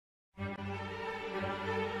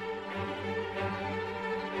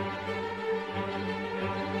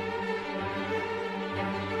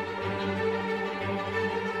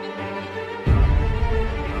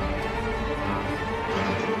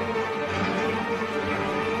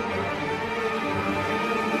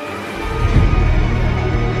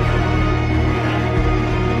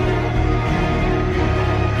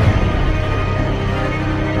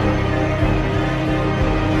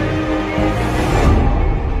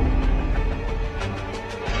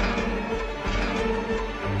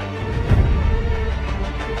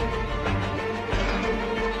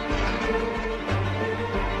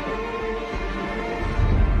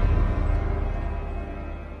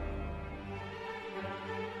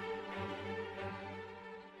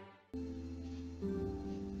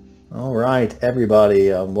All right,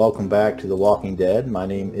 everybody, welcome back to The Walking Dead. My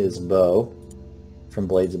name is Bo from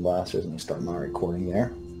Blades and Blasters. Let me start my recording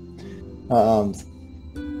there.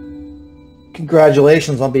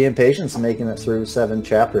 Congratulations on being patient and making it through 7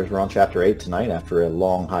 chapters. We're on chapter 8 tonight after a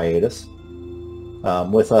long hiatus.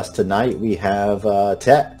 With us tonight, we have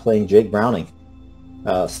Tet playing Jake Browning.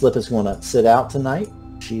 Slip is going to sit out tonight.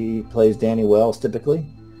 She plays Danny Wells typically.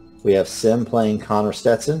 We have Sim playing Connor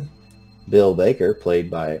Stetson. Bill Baker,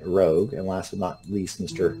 played by Rogue, and last but not least,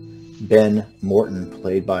 Mr. Ben Morton,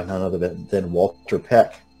 played by none other than Walter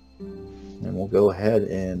Peck. And we'll go ahead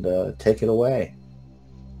and take it away.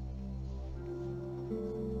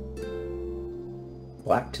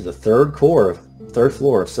 Back to the third floor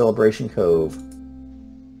of Celebration Cove.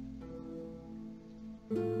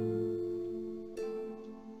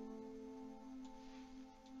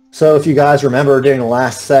 So if you guys remember during the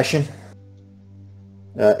last session,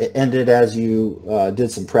 it ended as you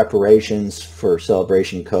did some preparations for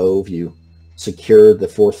Celebration Cove. You secured the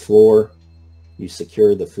 4th floor. You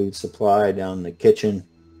secured the food supply down in the kitchen.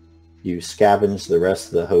 You scavenged the rest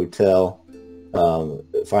of the hotel,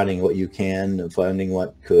 finding what you can and finding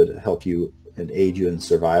what could help you and aid you in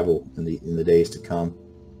survival in the days to come.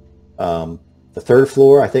 The 3rd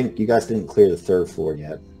floor, I think you guys didn't clear the 3rd floor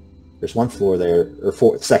yet. There's one floor there,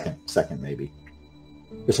 or second maybe.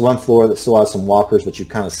 There's one floor that still has some walkers, but you've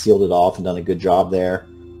kind of sealed it off and done a good job there.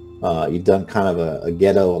 You've done kind of a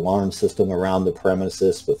ghetto alarm system around the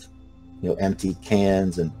premises with, empty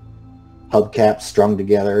cans and hubcaps strung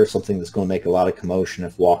together, something that's going to make a lot of commotion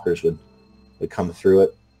if walkers would come through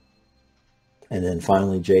it. And then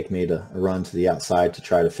finally, Jake made a run to the outside to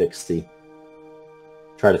try to fix the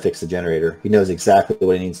generator. He knows exactly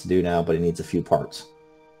what he needs to do now, but he needs a few parts.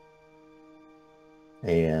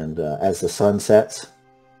 And as the sun sets,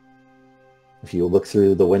 if you look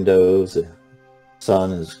through the windows, the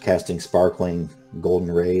sun is casting sparkling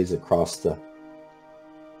golden rays across the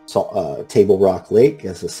Table Rock Lake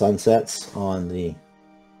as the sun sets on the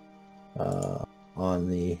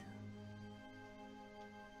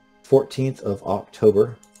 14th of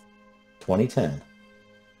October, 2010.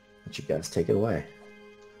 Let you guys take it away.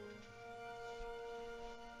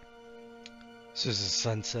 So this is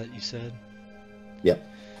sunset, you said? Yep.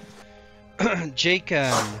 Jake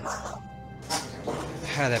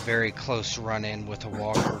had a very close run-in with a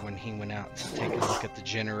walker when he went out to take a look at the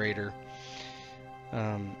generator.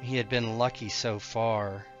 He had been lucky so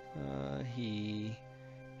far. He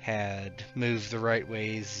had moved the right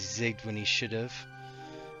ways, zigged when he should have.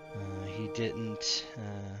 He didn't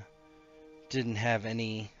have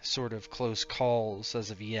any sort of close calls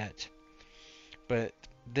as of yet. But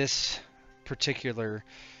this particular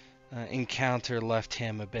encounter left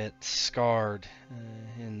him a bit scarred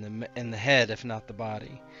in the head, if not the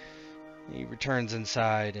body. He returns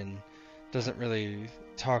inside and doesn't really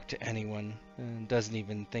talk to anyone, and doesn't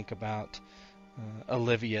even think about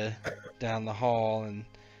Olvia down the hall and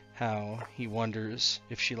how he wonders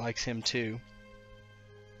if she likes him too.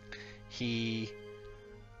 He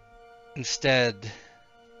instead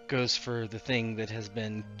goes for the thing that has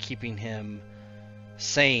been keeping him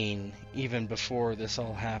sane even before this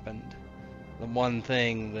all happened. The one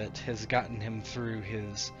thing that has gotten him through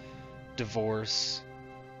his divorce,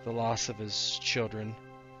 the loss of his children,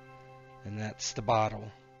 and that's the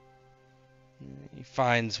bottle. He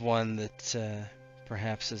finds one that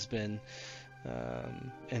perhaps has been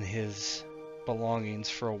in his belongings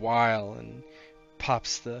for a while, and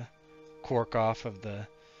pops the cork off of the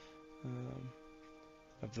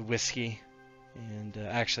whiskey. And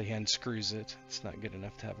actually he unscrews it. It's not good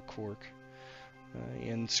enough to have a cork. He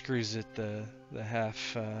unscrews it, the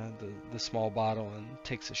small bottle, and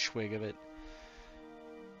takes a swig of it,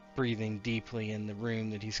 breathing deeply in the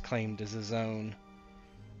room that he's claimed as his own.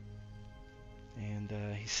 And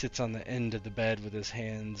he sits on the end of the bed with his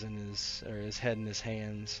hands in his head in his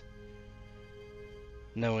hands,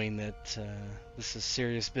 knowing that this is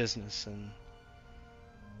serious business, and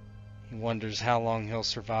he wonders how long he'll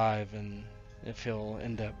survive and if he'll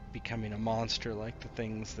end up becoming a monster like the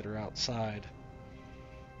things that are outside.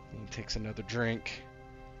 He takes another drink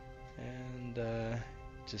and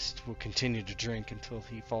just will continue to drink until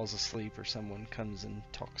he falls asleep or someone comes and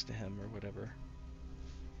talks to him or whatever.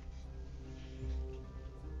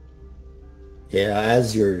 Yeah,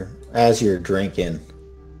 as you're drinking,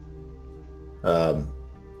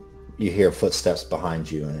 you hear footsteps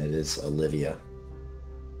behind you, and it is Olvia.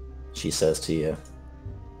 She says to you,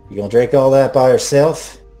 "You gonna drink all that by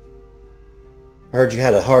yourself? I heard you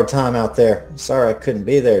had a hard time out there. Sorry I couldn't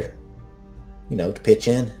be there, to pitch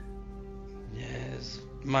in." Yeah, it's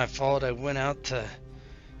my fault. I went out to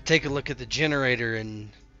take a look at the generator, and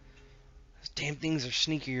Those damn things are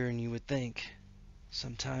sneakier than you would think.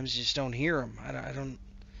 Sometimes you just don't hear them. I don't.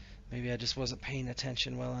 Maybe I just wasn't paying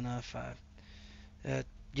attention well enough.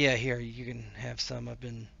 Yeah, here you can have some. I've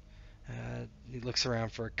been. He looks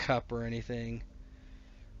around for a cup or anything.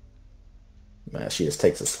 She just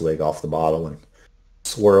takes a swig off the bottle and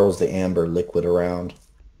swirls the amber liquid around.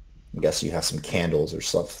 I guess you have some candles or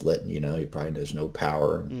stuff lit. You know, you probably there's no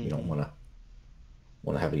power, and you don't want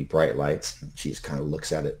to have any bright lights. She just kind of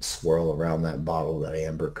looks at it swirl around that bottle, that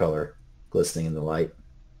amber color glistening in the light.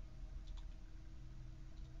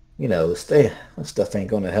 You know, this stuff ain't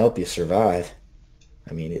going to help you survive.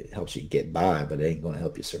 I mean, it helps you get by, but it ain't going to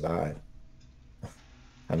help you survive.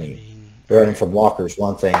 I mean, burning from walkers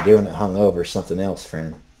one thing, doing it hungover something else,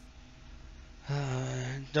 friend.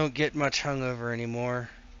 Don't get much hungover anymore.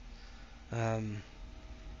 I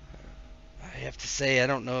have to say, I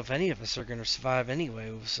don't know if any of us are going to survive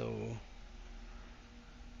anyway, so...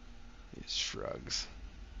 He shrugs.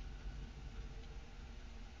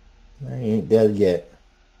 You ain't dead yet.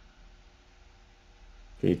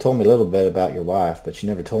 You told me a little bit about your wife, but you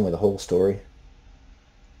never told me the whole story.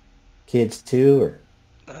 Kids too, or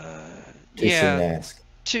too soon to ask?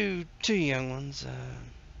 Two young ones.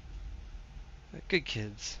 Good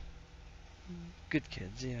kids. Good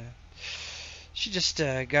kids, yeah. She just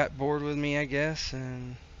got bored with me, I guess,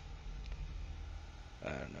 and I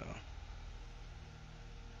don't know.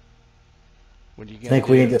 What are you gonna I think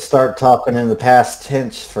do? we need to start talking in the past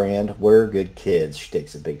tense, friend. We're good kids. She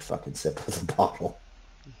takes a big fucking sip of the bottle.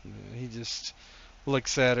 He just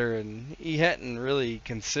looks at her, and he hadn't really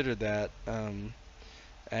considered that,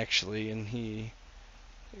 actually, and he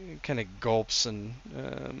kind of gulps and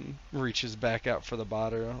reaches back out for the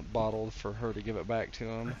bottle for her to give it back to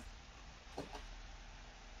him.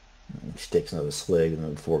 She takes another swig, and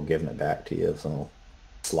then before giving it back to you, so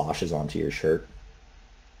it sloshes onto your shirt.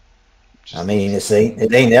 I mean, it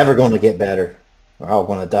ain't ever going to get better. We're all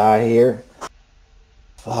going to die here.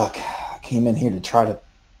 Fuck. I came in here to try to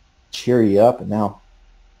cheer you up, and now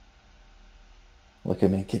look at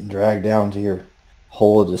me getting dragged down to your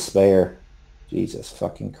hole of despair. Jesus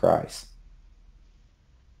fucking Christ.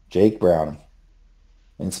 Jake Browning,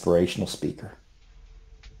 inspirational speaker.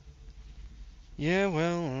 Yeah,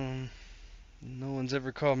 well, no one's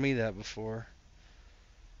ever called me that before.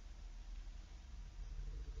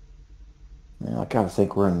 Yeah, I kind of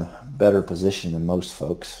think we're in a better position than most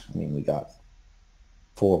folks. I mean, we got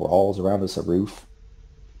 4 walls around us, a roof.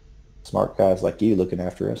 Smart guys like you looking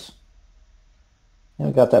after us. And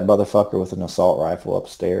we got that motherfucker with an assault rifle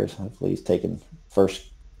upstairs. Hopefully he's taking first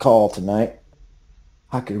call tonight.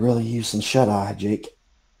 I could really use some shut-eye, Jake.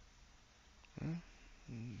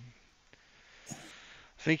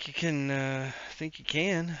 Think you can.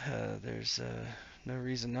 There's no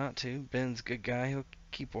reason not to. Ben's a good guy. He'll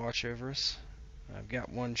keep watch over us. I've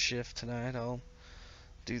got one shift tonight. I'll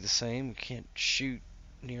do the same. We can't shoot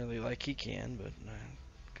nearly like he can, but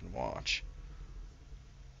I can watch.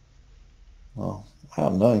 Well, I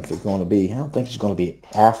don't think it's going to be. I don't think it's going to be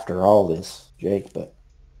after all this, Jake. But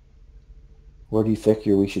where do you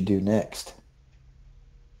figure we should do next?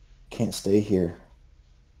 Can't stay here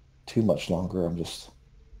too much longer. I'm just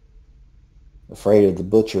afraid of the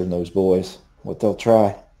butcher and those boys. What they'll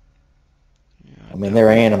try. Yeah, I mean,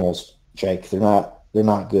 they're animals, Jake. They're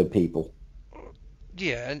not good people.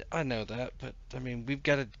 Yeah, I know that, but I mean, we've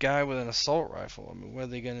got a guy with an assault rifle. I mean, what are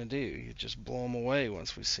they gonna do? You just blow him away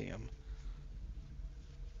once we see him.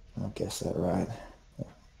 I guess that's right.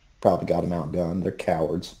 Probably got them outgunned. They're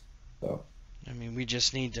cowards. So. I mean, we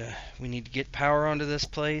need to get power onto this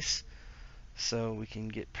place, so we can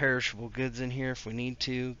get perishable goods in here if we need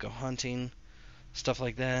to. Go hunting, stuff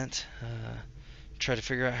like that. Try to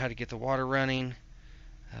figure out how to get the water running,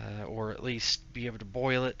 or at least be able to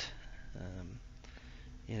boil it.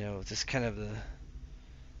 This kind of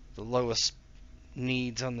the lowest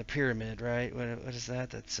needs on the pyramid, right? What is that?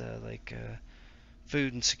 That's like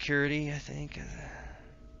food and security, I think.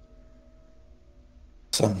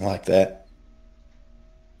 Something like that.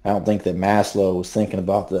 I don't think that Maslow was thinking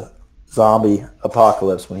about the zombie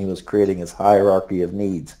apocalypse when he was creating his hierarchy of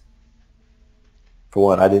needs. For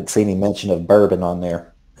one, I didn't see any mention of bourbon on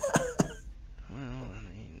there. Well, I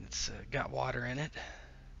mean, it's got water in it,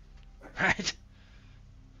 right?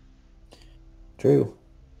 True.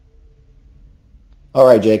 All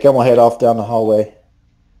right, Jake, I'm going to head off down the hallway.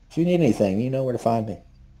 If you need anything, you know where to find me.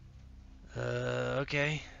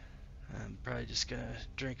 Okay. I'm probably just going to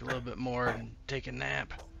drink a little bit more and take a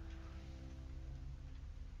nap.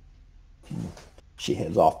 She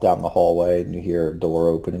heads off down the hallway, and you hear a door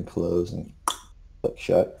open and close and click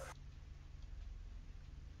shut.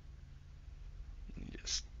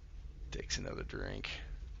 Just takes another drink.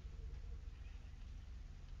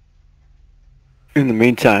 In the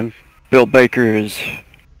meantime, Bill Baker is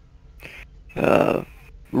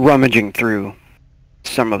rummaging through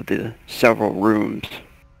some of the several rooms.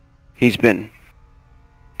 He's been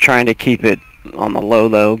trying to keep it on the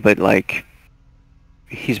low, but like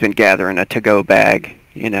he's been gathering a to-go bag,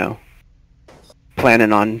 you know,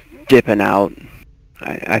 planning on dipping out.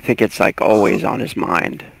 I think it's like always on his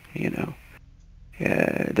mind, you know,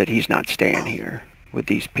 that he's not staying here with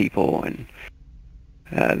these people, and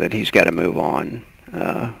that he's got to move on.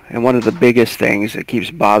 And one of the biggest things that keeps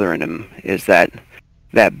bothering him is that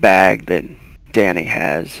bag that Danny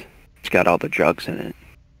has. It's got all the drugs in it.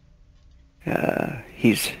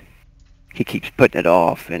 He keeps putting it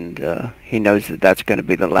off, and he knows that that's going to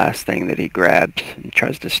be the last thing that he grabs and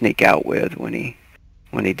tries to sneak out with when he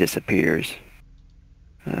disappears.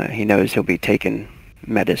 He knows he'll be taking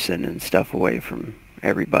medicine and stuff away from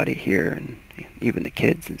everybody here, and even the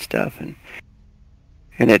kids and stuff, and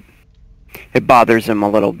it bothers him a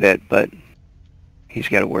little bit, but he's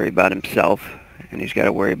got to worry about himself, and he's got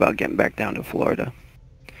to worry about getting back down to Florida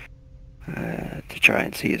to try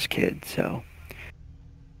and see his kids. So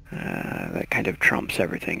that kind of trumps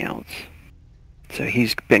everything else. So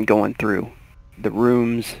he's been going through the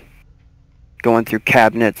rooms, going through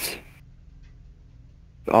cabinets.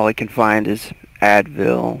 All he can find is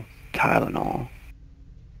Advil, Tylenol,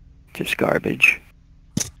 just garbage.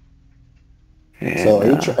 And, so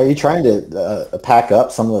are you trying to pack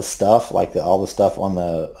up some of the stuff, like all the stuff on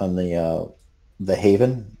the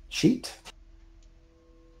Haven sheet,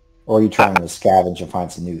 or are you trying to scavenge and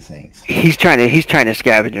find some new things? He's trying to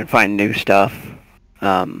scavenge and find new stuff,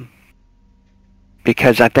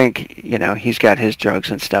 because I think, you know, he's got his drugs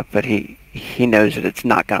and stuff, but he knows that it's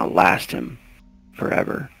not going to last him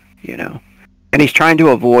forever, you know. And he's trying to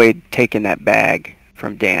avoid taking that bag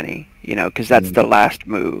from Danny, you know, because that's the last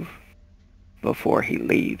move before he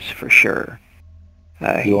leaves for sure.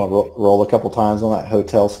 You want to roll a couple times on that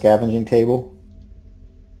hotel scavenging table?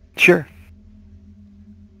 Sure.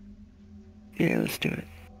 Yeah, let's do it.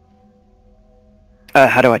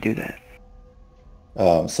 How do I do that?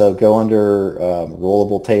 So go under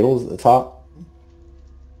rollable tables at the top.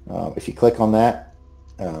 If you click on that,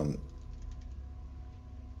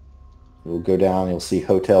 you'll go down, you'll see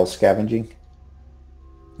hotel scavenging.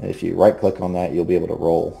 And if you right click on that, you'll be able to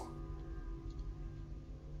roll.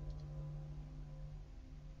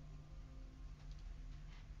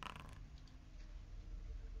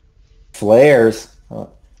 Flares.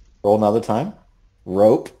 Roll another time.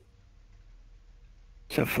 Rope.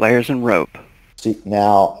 So flares and rope. See,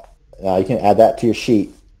 now you can add that to your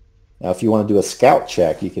sheet. Now, if you want to do a scout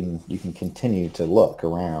check, you can continue to look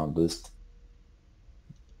around. But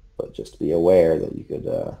just be aware that you could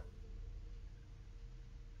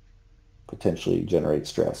potentially generate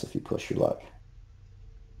stress if you push your luck.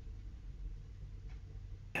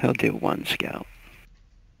 He'll do one scout.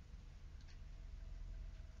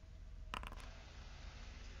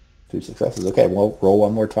 Two successes. Okay, well, roll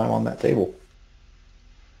one more time on that table.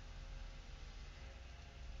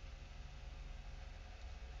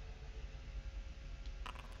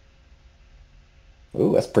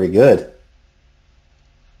 Ooh, that's pretty good.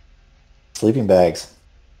 Sleeping bags.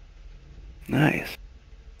 Nice.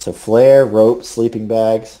 So flare, rope, sleeping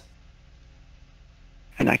bags.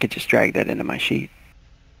 And I could just drag that into my sheet.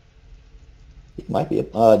 It might be.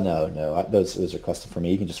 No. Those are custom for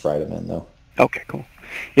me. You can just write them in though. Okay, cool.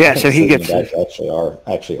 Yeah, so he gets actually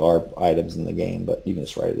are items in the game, but you can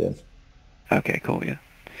just write it in. Okay, cool. Yeah.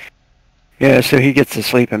 Yeah, so he gets the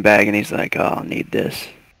sleeping bag, and he's like, "Oh, I'll need this,"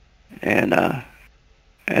 and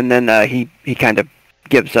then he kind of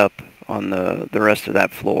gives up on the rest of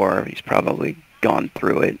that floor. He's probably gone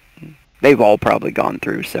through it. They've all probably gone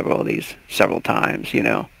through several of these several times, you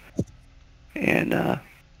know. And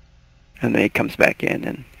then he comes back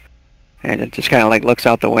in, and it just kind of like looks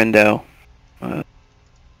out the window.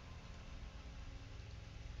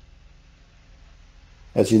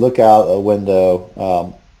 As you look out a window,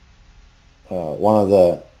 one of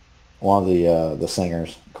the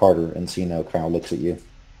singers, Carter Encino, kind of looks at you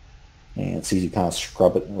and sees you kind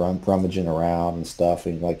of rummaging around and stuff,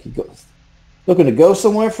 and like, you go, looking to go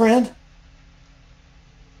somewhere, friend?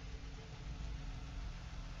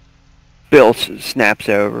 Bill snaps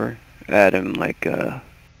over at him like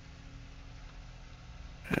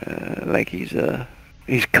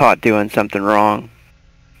he's caught doing something wrong,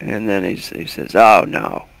 and then he says, "Oh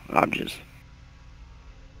no, I'm just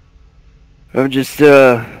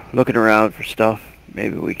looking around for stuff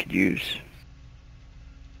maybe we could use.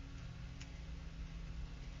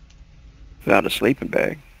 Found a sleeping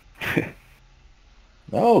bag."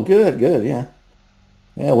 Oh, good, good, yeah.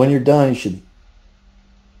 Yeah, when you're done, you should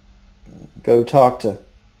go talk to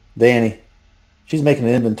Danny. She's making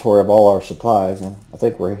an inventory of all our supplies, and I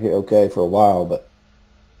think we're here okay for a while, but,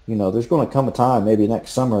 there's going to come a time, maybe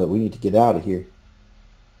next summer, that we need to get out of here.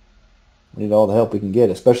 We need all the help we can get,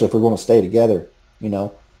 especially if we're going to stay together,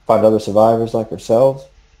 find other survivors like ourselves.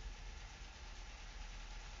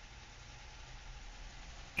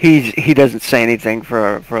 He doesn't say anything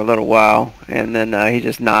for a little while, and then he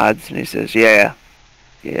just nods and he says, "Yeah,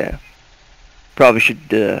 yeah, probably should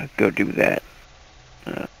go do that."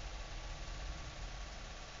 He's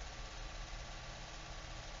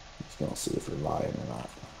going to see if you're lying or not.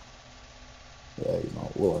 Yeah, he's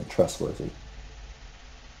not willing, trustworthy.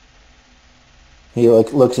 He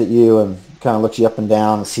looks at you and kind of looks you up and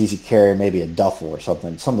down and sees you carry maybe a duffel or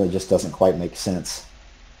something that just doesn't quite make sense.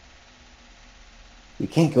 You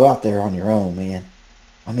can't go out there on your own, man.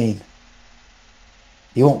 I mean,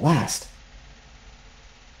 you won't last.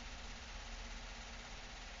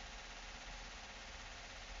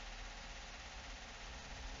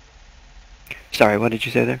 Sorry, what did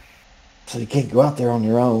you say there? So you can't go out there on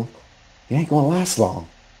your own. You ain't going to last long.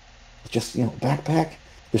 Just, backpack.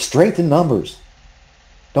 There's strength in numbers.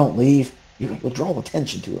 Don't leave. You'll draw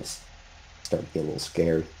attention to us. Start to get a little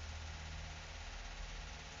scared.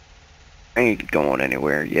 I ain't going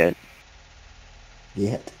anywhere yet.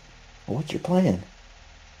 Yet? Well, what's your plan?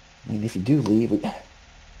 I mean, if you do leave,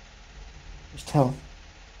 just tell him.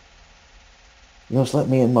 Just let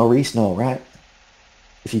me and Maurice know, right?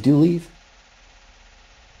 If you do leave.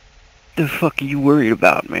 The fuck are you worried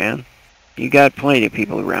about, man? You got plenty of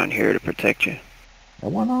people around here to protect you. I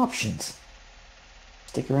want options.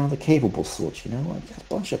 Stick around the capable sorts, I've got a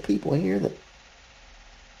bunch of people here that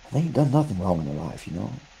they ain't done nothing wrong in their life,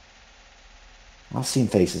 I've seen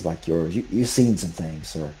faces like yours. You've seen some things,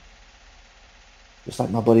 sir. Just like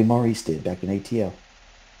my buddy Maurice did back in ATL.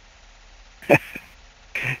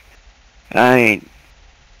 I ain't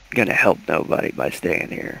gonna help nobody by staying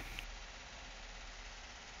here.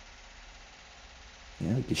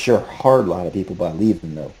 You can sure hard lie to people by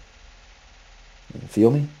leaving, though. You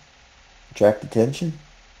feel me? Attract attention?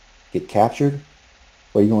 Get captured?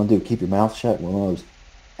 What are you going to do? Keep your mouth shut? One of those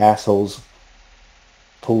assholes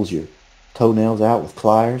pulls your toenails out with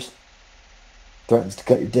pliers? Threatens to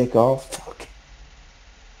cut your dick off? Fuck.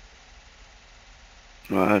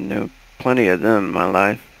 Well, I know plenty of them in my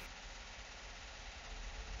life.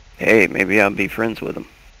 Hey, maybe I'll be friends with them.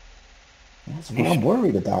 That's what I'm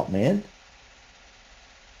worried about, man.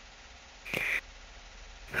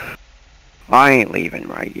 I ain't leaving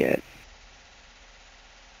right yet.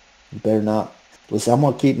 You better not. Listen, I'm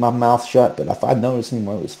going to keep my mouth shut, but if I notice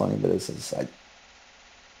anymore, it was funny, but it's like,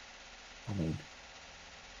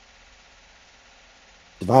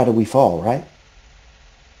 divided we fall, right?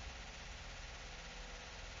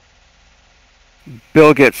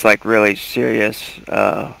 Bill gets really serious,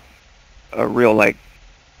 a real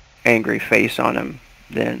angry face on him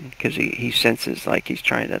then, because he senses he's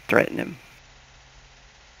trying to threaten him.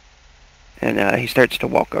 And he starts to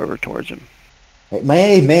walk over towards him. Hey,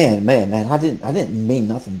 man, I didn't mean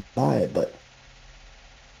nothing by it, but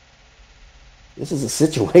this is a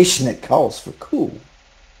situation that calls for cool.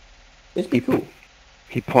 Let's be cool.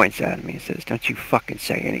 He points at me and says, "Don't you fucking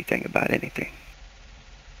say anything about anything."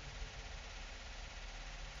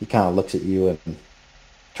 He kind of looks at you and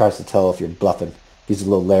tries to tell if you're bluffing. Gives a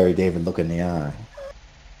little Larry David look in the eye.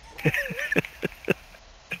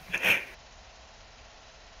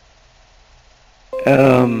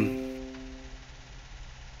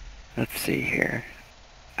 Let's see here.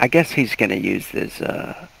 I guess he's gonna use this, he's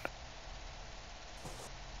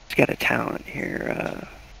got a talent here,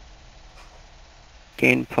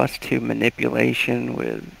 gain +2 manipulation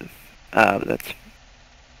with, that's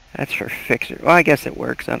for fixer. Well, I guess it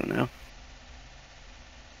works, I don't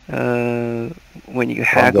know. When you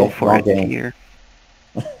haggle for a tier.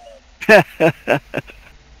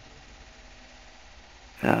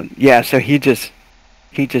 Yeah, so he just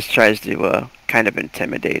tries to, kind of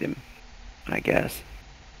intimidate him, I guess,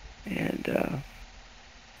 and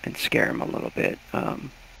scare him a little bit.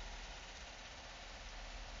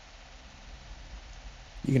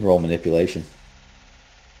 You can roll manipulation.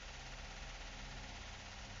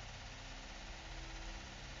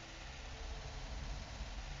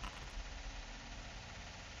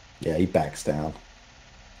 Yeah, he backs down.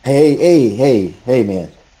 Hey,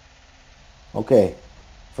 man. Okay.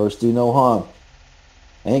 First, do no harm.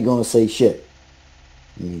 I ain't gonna say shit.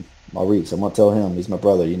 Maurice, I'm gonna tell him. He's my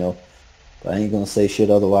brother, But I ain't gonna say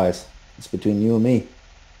shit otherwise. It's between you and me.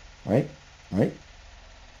 Right?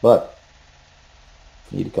 But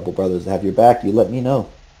Need a couple brothers to have your back, you let me know.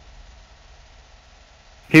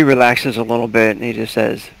 He relaxes a little bit and he just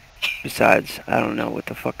says, besides, I don't know what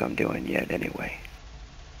the fuck I'm doing yet anyway.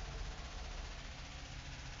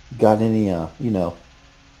 Got any,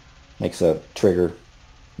 makes a trigger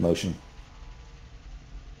motion.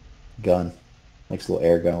 Gun. Makes a little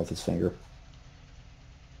air gun with his finger.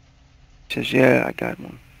 Says, yeah, I got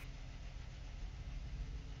one.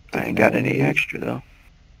 I ain't got any extra, though.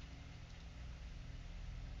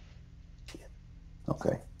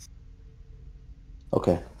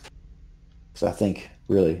 Okay. So I think,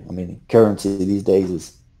 really, currency these days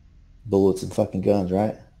is bullets and fucking guns,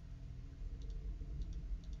 right?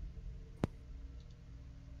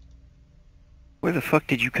 Where the fuck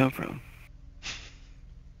did you come from?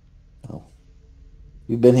 Oh.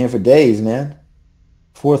 You've been here for days, man.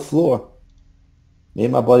 4th floor. Me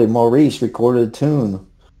and my buddy Maurice recorded a tune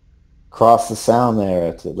across the sound there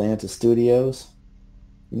at Atlanta Studios.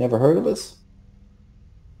 You never heard of us?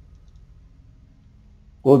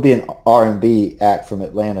 What would be an R&B act from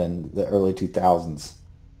Atlanta in the early 2000s?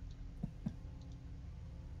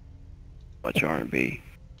 Much R&B.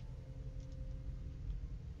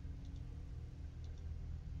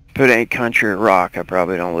 If it ain't country or rock, I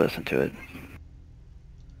probably don't listen to it.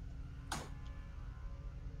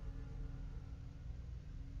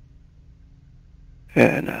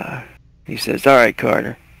 And he says, all right,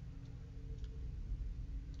 Carter.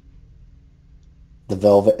 The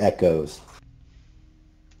Velvet Echoes.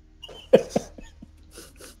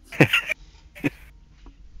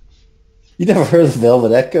 You never heard of the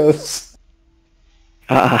Velvet Echoes?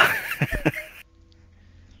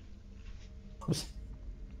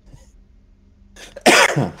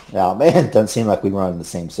 Now, man, it doesn't seem like we run in the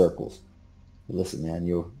same circles. Listen, man,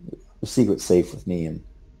 your secret's safe with me.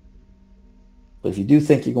 But if you do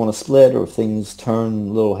think you're going to split or if things turn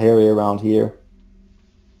a little hairy around here,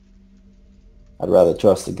 I'd rather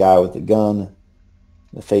trust the guy with the gun.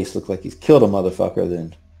 The face look like he's killed a motherfucker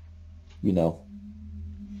than,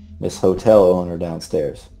 Miss Hotel owner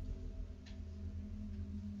downstairs.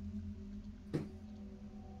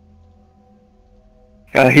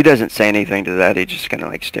 He doesn't say anything to that. He just kind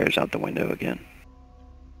of stares out the window again.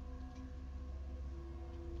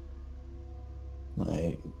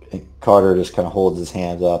 Carter just kind of holds his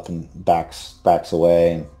hands up and backs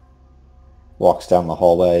away and walks down the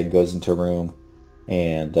hallway and goes into a room.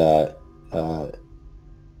 And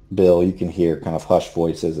Bill, you can hear kind of hushed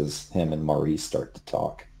voices as him and Maurice start to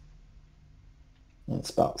talk. And it's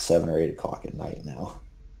about 7 or 8 o'clock at night now.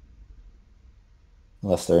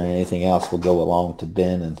 Unless there's anything else, we'll go along to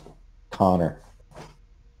Ben and Connor.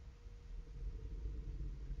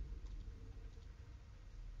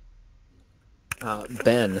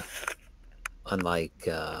 Ben, unlike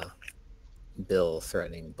Bill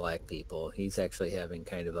threatening black people, he's actually having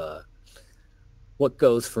kind of a what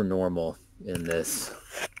goes for normal in this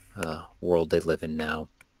world they live in now.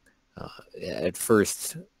 At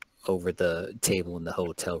first, over the table in the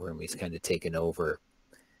hotel room, he's kind of taken over.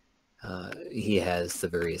 He has the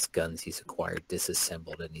various guns he's acquired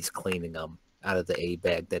disassembled, and he's cleaning them out of the A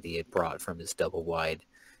bag that he had brought from his double wide.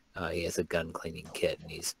 He has a gun cleaning kit, and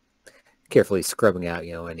he's carefully scrubbing out,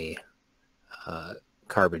 any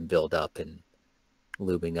carbon buildup and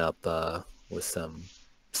lubing up with some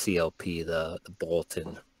CLP, the bolt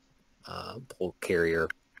and bolt carrier,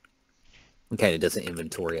 and kind of does an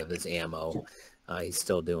inventory of his ammo. He's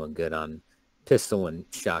still doing good on pistol and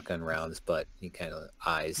shotgun rounds, but he kind of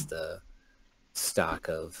eyes the stock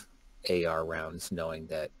of AR rounds, knowing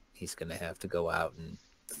that he's going to have to go out and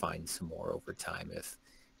find some more over time if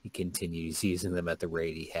he continues using them at the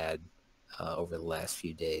rate he had over the last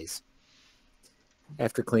few days.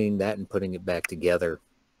 After cleaning that and putting it back together,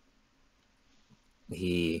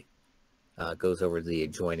 he goes over to the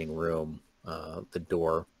adjoining room. The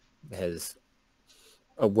door has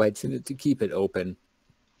a wedge in it to keep it open,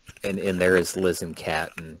 and in there is Liz and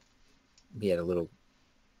Kat, and he had a little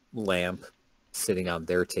lamp sitting on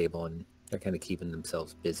their table, and they're kind of keeping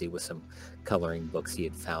themselves busy with some coloring books. He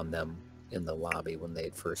had found them in the lobby when they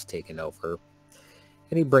had first taken over,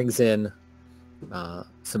 and he brings in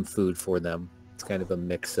some food for them. It's kind of a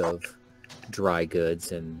mix of dry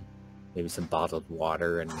goods and maybe some bottled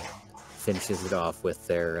water, and finishes it off with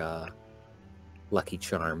their Lucky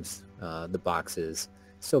Charms. The box is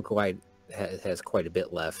still has quite a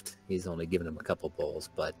bit left. He's only given them a couple bowls,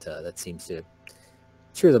 but that seems to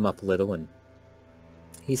cheer them up a little, and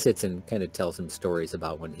he sits and kind of tells them stories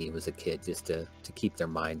about when he was a kid, just to keep their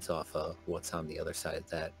minds off of what's on the other side of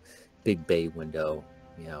that big bay window,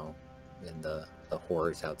 and the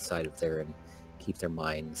horrors outside of there, and keep their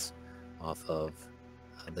minds off of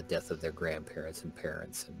the death of their grandparents and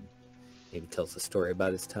parents, and maybe tells a story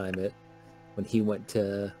about his time when he went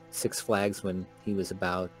to Six Flags when he was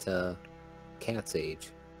about Cat's age,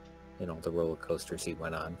 and all the roller coasters he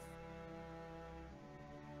went on.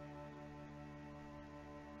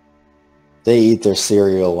 They eat their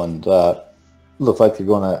cereal and look like they're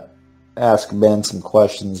going to ask Ben some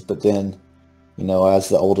questions, but then, as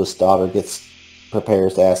the oldest daughter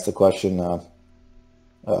prepares to ask the question,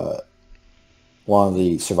 one of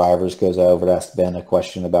the survivors goes over to ask Ben a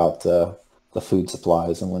question about the food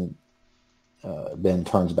supplies, and when Ben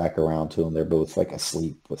turns back around to them, they're both like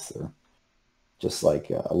asleep with their, just like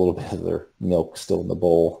a little bit of their milk still in the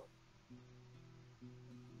bowl.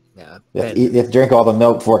 Yeah, you have to drink all the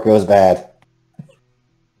milk before it goes bad.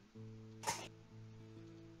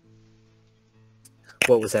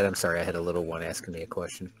 What was that? I'm sorry, I had a little one asking me a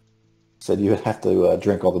question. Said you have to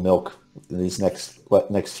drink all the milk in these next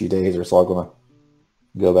few days, or it's all going to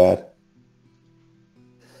go bad.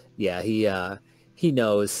 Yeah, he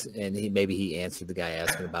knows, and maybe he answered the guy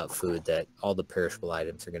asking about food that all the perishable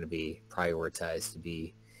items are going to be prioritized to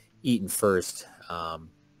be eaten first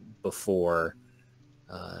before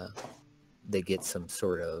they get some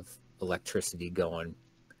sort of electricity going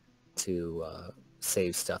to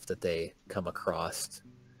save stuff that they come across.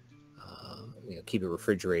 Keep it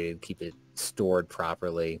refrigerated, keep it stored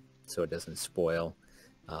properly so it doesn't spoil.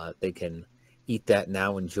 They can eat that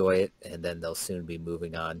now, enjoy it, and then they'll soon be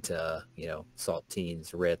moving on to,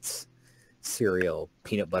 saltines, Ritz, cereal,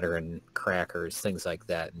 peanut butter and crackers, things like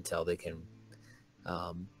that, until they can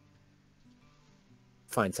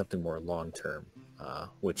find something more long-term,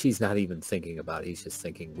 which he's not even thinking about. He's just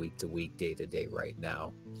thinking week to week, day to day right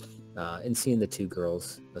now. And seeing the two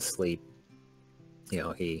girls asleep,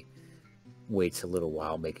 he waits a little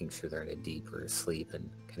while, making sure they're in a deeper sleep, and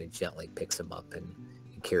kind of gently picks them up and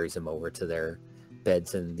carries them over to their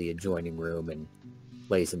beds in the adjoining room and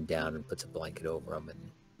lays them down and puts a blanket over them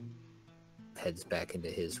and heads back into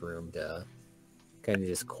his room to kind of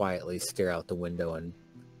just quietly stare out the window and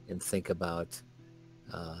think about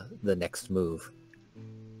the next move.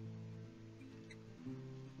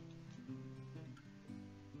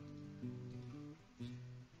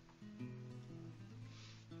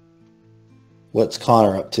 What's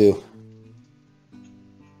Connor up to?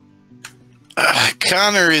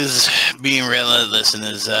 Connor is being relentless in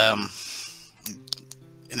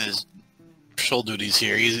his patrol duties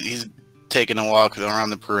here. He's taking a walk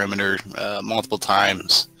around the perimeter multiple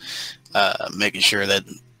times, making sure that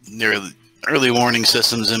there are early warning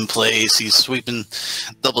systems in place. He's sweeping,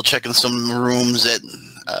 double checking some rooms that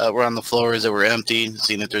were on the floors that were empty,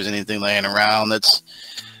 seeing if there's anything laying around that's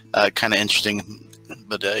kind of interesting.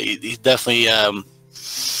 But he definitely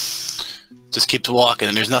just keeps walking,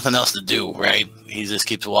 and there's nothing else to do, right? He just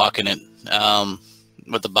keeps walking it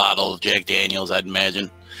with a bottle of Jack Daniels, I'd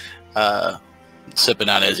imagine, sipping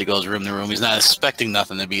on it as he goes room to room. He's not expecting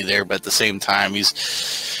nothing to be there, but at the same time,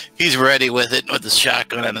 he's ready with it, with the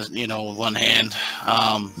shotgun in his, one hand.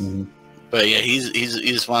 But yeah, he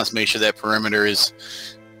just wants to make sure that perimeter is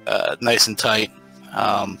nice and tight.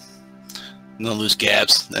 No loose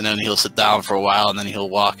gaps, and then he'll sit down for a while, and then he'll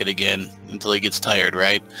walk it again until he gets tired,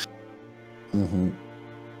 right?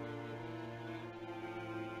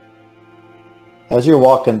 As you're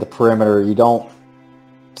walking the perimeter, you don't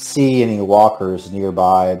see any walkers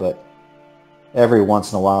nearby, but every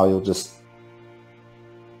once in a while you'll just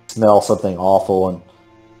smell something awful, and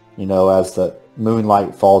as the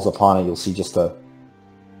moonlight falls upon it, you'll see just a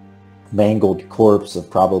mangled corpse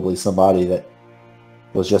of probably somebody that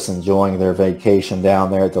was just enjoying their vacation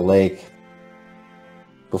down there at the lake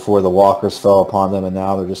before the walkers fell upon them, and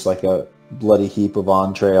now they're just like a bloody heap of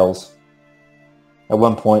entrails. At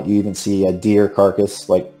one point, you even see a deer carcass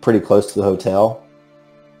like pretty close to the hotel,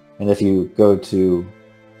 and if you go to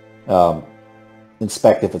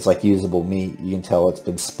inspect if it's like usable meat, you can tell it's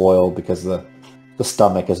been spoiled because the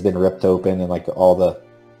stomach has been ripped open, and like all the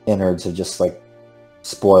innards have just like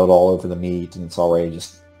spoiled all over the meat, and it's already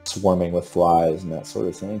just swarming with flies and that sort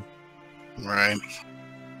of thing. Right.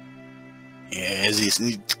 Yeah, as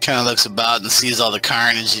he kind of looks about and sees all the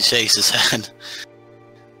carnage, he shakes his head.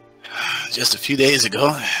 Just a few days ago,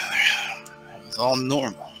 it was all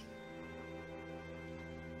normal.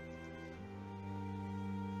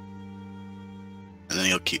 And then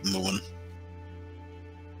he'll keep moving.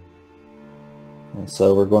 And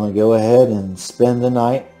so we're going to go ahead and spend the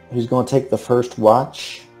night. Who's going to take the first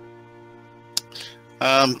watch?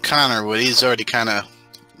 Connor would. He's already kind of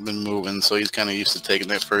been moving, so he's kind of used to taking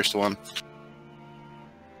that first one.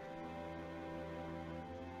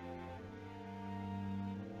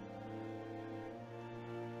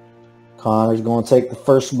 Connor's going to take the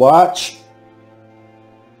first watch.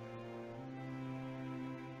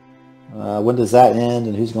 When does that end,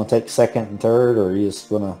 and who's going to take second and third, or are you just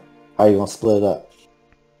going to, how are you going to split it up?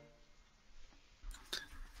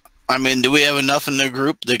 I mean, do we have enough in the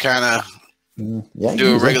group to kind of Yeah,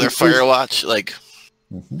 do a regular fire watch, like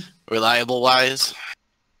reliable wise?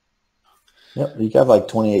 Yep, you got like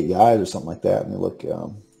 28 guys or something like that. And look,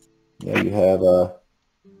 yeah, you have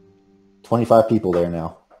 25 people there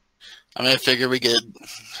now. I mean, I figure we could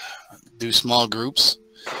do small groups,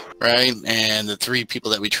 right? And the 3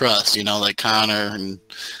 people that we trust, you know, like Connor and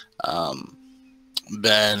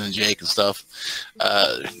Ben and Jake and stuff,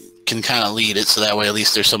 can kind of lead it. So that way, at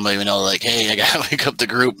least there's somebody we know, like, hey, I got to wake up the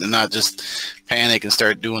group and not just panic and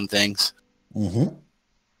start doing things. Mm-hmm.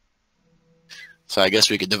 So I guess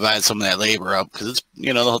we could divide some of that labor up because it's,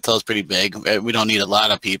 you know, the hotel's pretty big. We don't need a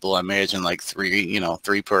lot of people. I imagine like 3, you know,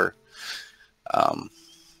 3 per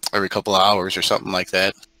every couple of hours or something like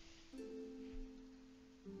that.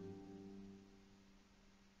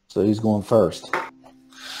 So who's going first?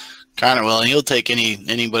 Connor will, and he'll take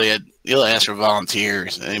anybody. He'll ask for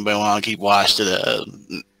volunteers. Anybody want to keep watch for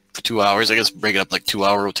 2 hours? I guess break it up like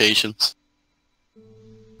 2-hour rotations.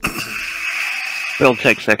 Bill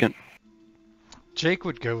take second. Jake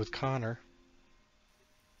would go with Connor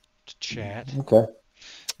to chat. Okay.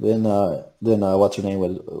 Then what's her name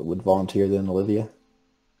would volunteer? Then Olivia.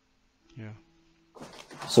 Yeah.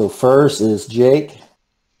 So first is Jake,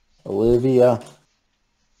 Olivia,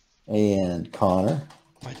 and Connor.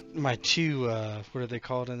 My 2, what are they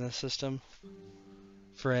called in this system?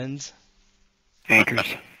 Friends.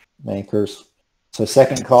 Anchors. So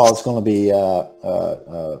second call is going to be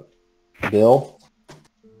Bill.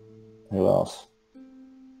 Who else?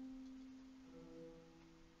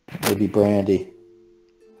 Maybe Brandy.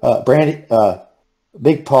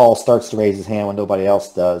 Big Paul starts to raise his hand when nobody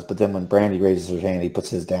else does, but then when Brandy raises her hand, he puts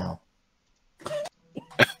his down.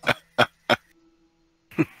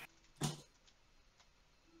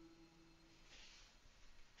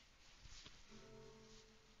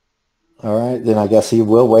 All right, then I guess he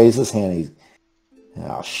will raise his hand.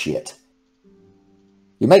 Oh, shit.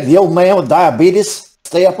 You make the old man with diabetes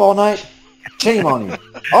stay up all night? Shame on you.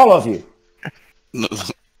 All of you.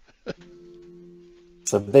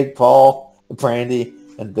 So Big Paul, Brandy,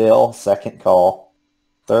 and Bill, second call.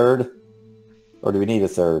 Third? Or do we need a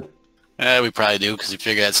third? We probably do, because you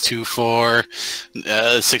figure that's 2, 4,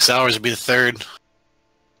 6 hours would be the third.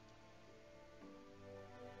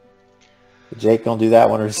 Jake gonna do that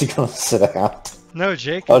one, or is he gonna sit out? No,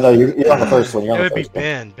 Jake. Oh no, you're on the first one. You're on It the would be first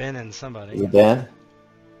one. Ben and somebody. Is it Ben?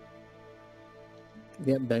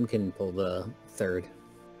 Yeah, Ben can pull the third.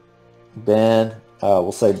 Ben.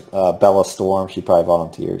 We'll say Bella Storm. She probably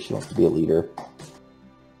volunteers. She wants to be a leader.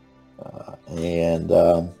 And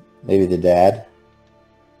maybe the dad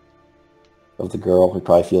of the girl who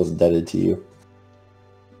probably feels indebted to you.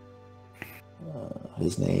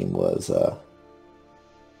 His name was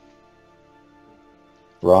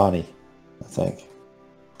Ronnie, I think.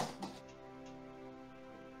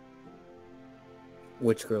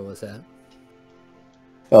 Which girl is that?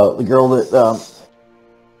 The girl that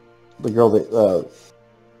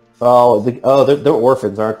they're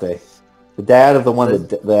orphans, aren't they? The dad of the one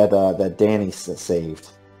that Danny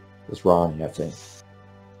saved was Ronnie, I think.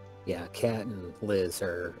 Yeah, Kat and Liz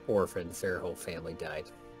are orphans. Their whole family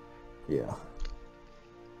died. Yeah.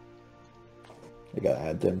 I gotta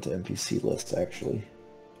add them to NPC list, actually.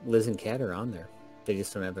 Liz and Kat are on there. They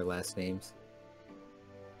just don't have their last names.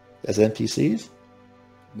 As NPCs?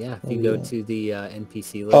 Yeah, if you go to the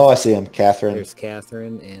NPC list. Oh, I see them. Catherine. There's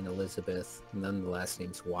Catherine and Elizabeth, and then the last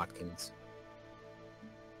name's Watkins.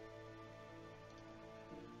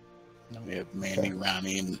 We have Mandy,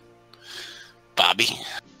 Ronnie, and Bobby.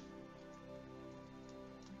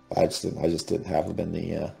 I just didn't have them in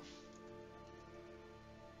the.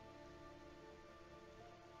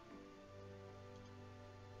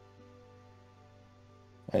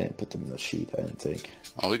 I didn't put them in the sheet. I didn't think.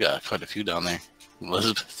 Oh, we got quite a few down there.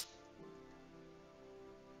 Elizabeth.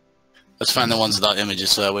 Let's find the ones without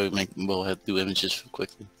images, so that way we'll have to do images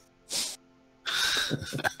quickly.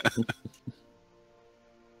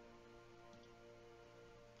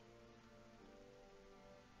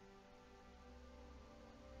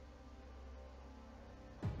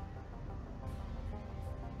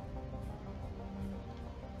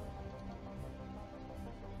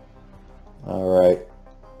 All right.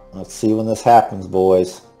 Let's see when this happens,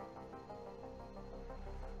 boys.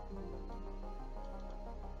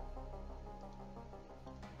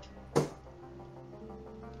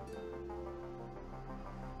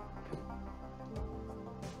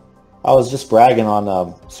 I was just bragging on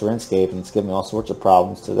Serenscape, and it's giving me all sorts of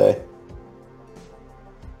problems today.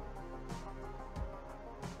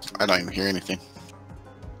 I don't even hear anything.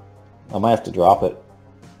 I might have to drop it.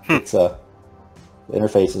 It's the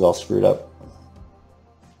interface is all screwed up.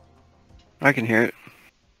 I can hear it.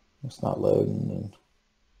 It's not loading. And...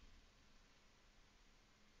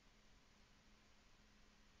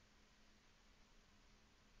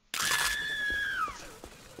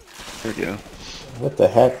 There we go. What the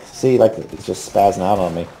heck? See, like it's just spazzing out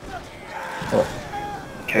on me.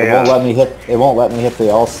 Okay, It won't let me hit. It won't let me hit the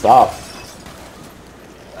all stop.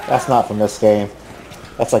 That's not from this game.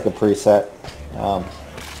 That's like a preset. There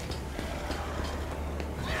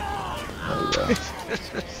we go.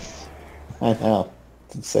 I know.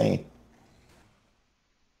 It's insane.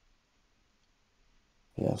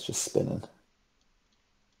 Yeah, it's just spinning.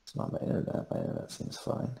 It's not my internet. My internet seems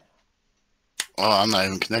fine. Oh, I'm not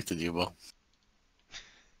even connected to you, Bo.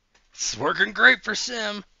 It's working great for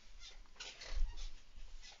Sim.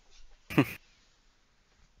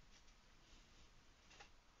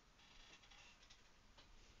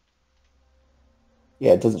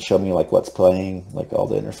 Yeah, it doesn't show me like what's playing. Like all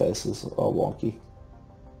the interfaces are all wonky.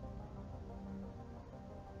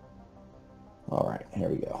 All right, here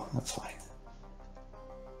we go. That's fine.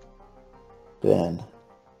 Ben,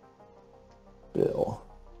 Bill,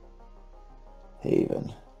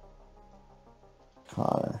 Haven,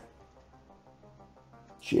 Connor,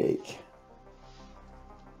 Jake,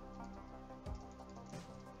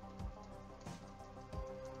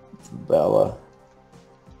 Bella,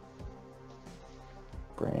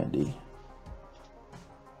 Brandy,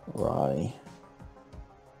 Ronnie,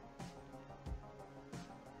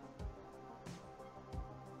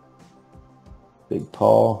 Big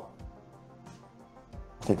Paul.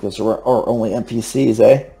 I think those are our only NPCs,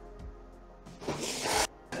 eh?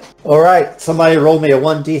 All right, somebody rolled me a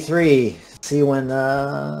 1d3. See when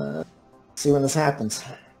this happens.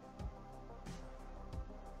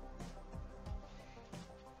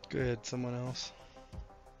 Good. Someone else.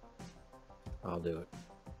 I'll do it.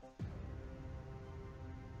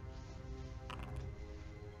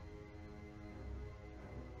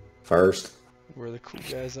 First. Where the cool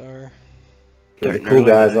guys are. Where the cool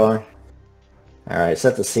guys are. All right,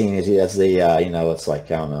 set the scene as the it's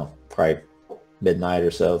like, I don't know, probably midnight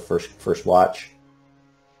or so, first watch.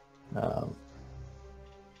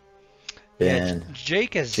 Ben,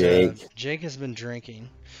 Jake has been drinking,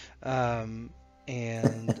 and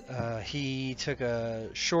he took a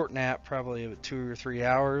short nap, probably of 2 or 3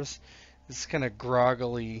 hours. It's kind of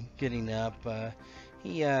groggily getting up.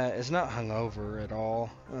 He is not hungover at all,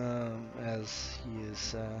 as he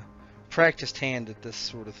is practiced hand at this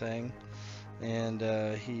sort of thing. And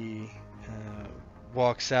he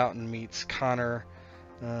walks out and meets Connor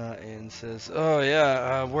and says, "Oh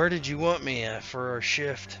yeah, where did you want me for our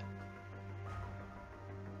shift?"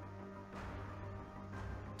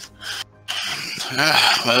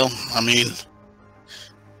 Well, I mean,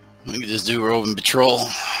 we can just do roving patrol.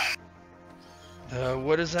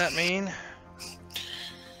 What does that mean?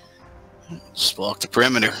 Just walk the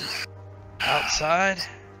perimeter. Outside?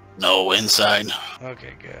 No, inside.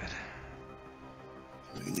 Okay, good.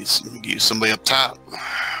 We need to get somebody up top.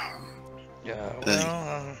 Yeah,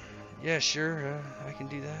 well, yeah, sure, I can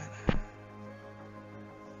do that.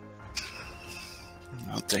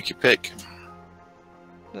 I'll take your pick.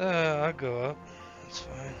 I'll go up. That's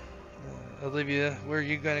fine. Olivia, where are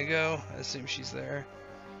you gonna go? I assume she's there.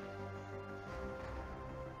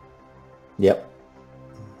 Yep.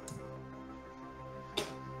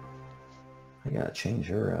 I gotta change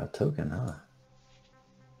her token, huh?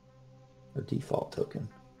 Her default token.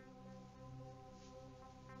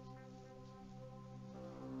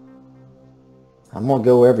 I'm gonna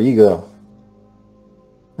go wherever you go.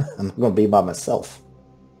 I'm gonna be by myself.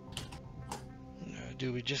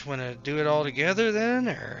 Do we just want to do it all together then,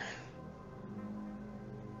 or?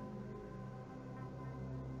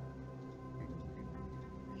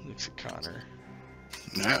 Looks at Connor.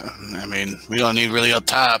 Yeah, I mean, we don't need really up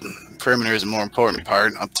top. Perimeter is the more important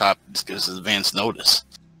part. Up top just gives us advance notice.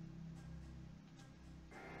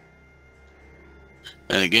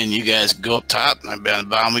 And again, you guys go up top. I've been on the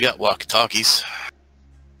bottom. We got walkie-talkies.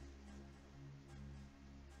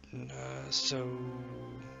 So,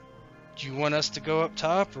 do you want us to go up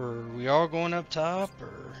top, or are we all going up top,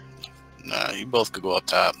 or? Nah, you both could go up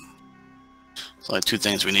top. There's only two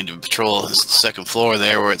things we need to patrol. It's the second floor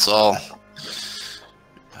there where it's all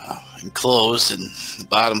enclosed, and the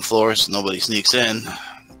bottom floor so nobody sneaks in.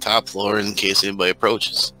 The top floor in case anybody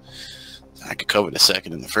approaches. I could cover the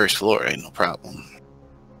second and the first floor, ain't no problem.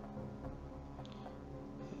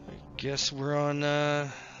 I guess we're on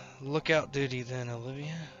lookout duty then,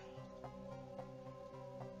 Olivia.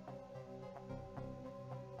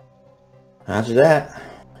 After that,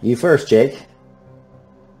 you first, Jake.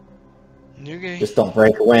 Okay. Just don't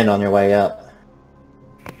break a wind on your way up.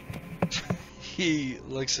 He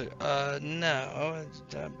looks at, no,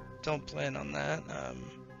 I don't plan on that.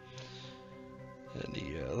 And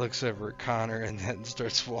he looks over at Connor and then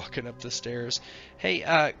starts walking up the stairs.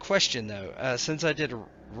 Hey, question though. Since I did a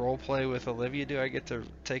role play with Olivia, do I get to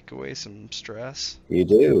take away some stress? You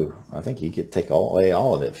do. I think you could take away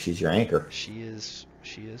all of it if she's your anchor. She is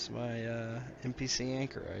my NPC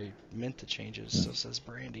anchor. I meant to change it. It still says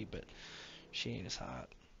Brandy, but she ain't as hot.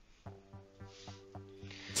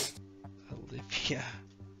 Olivia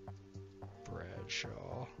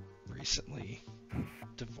Bradshaw, recently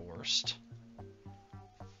divorced.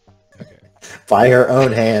 Okay. By her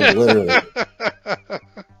own hand, literally.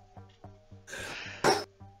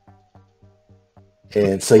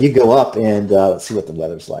 And so you go up and let's see what the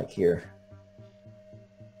weather's like here.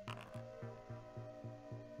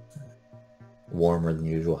 Warmer than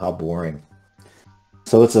usual. How boring.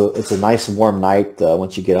 So it's a nice warm night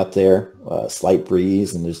once you get up there. Slight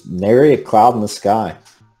breeze and there's nary a cloud in the sky.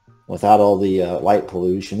 Without all the light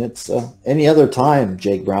pollution, it's any other time,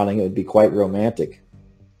 Jake Browning, it would be quite romantic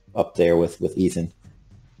up there with Ethan,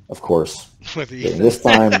 of course. With Ethan. And this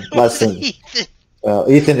time, less than Ethan.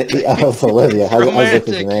 Of Olivia. How's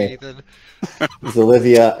his name? Ethan. It's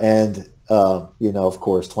Olivia, and of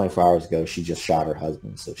course, 24 hours ago she just shot her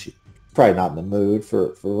husband, so she's probably not in the mood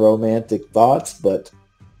for romantic thoughts. But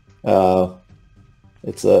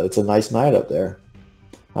it's a nice night up there.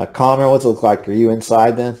 Connor, what's it look like? Are you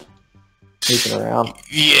inside then? Sneaking around?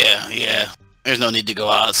 Yeah. There's no need to go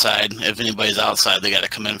outside. If anybody's outside, they got to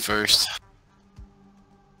come in first.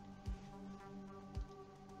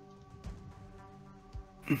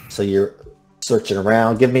 So you're searching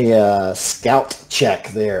around. Give me a scout check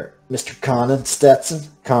there, Mr. Connor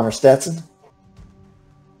Stetson.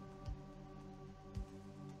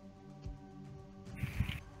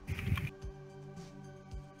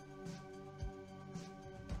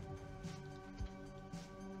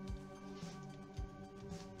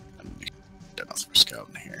 For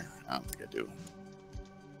scouting here. I don't think I do.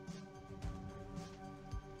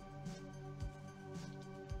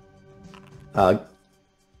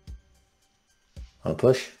 I'll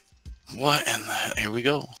push. What? And here we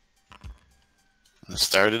go. Let's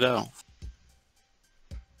start it out.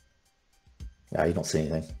 Yeah, you don't see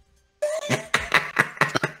anything.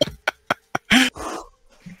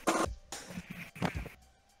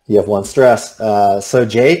 You have one stress. So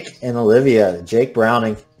Jake and Olivia, Jake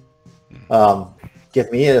Browning, give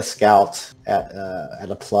me a scout at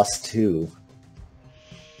a +2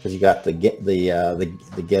 because you got the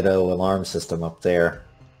ghetto alarm system up there.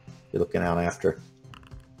 You're looking out after.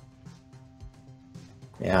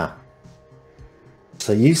 Yeah.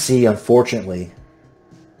 So you see, unfortunately,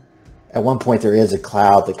 at one point there is a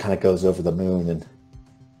cloud that kind of goes over the moon, and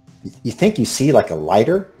you think you see like a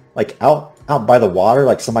lighter, like out by the water,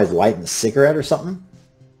 like somebody's lighting a cigarette or something.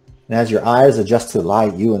 And as your eyes adjust to the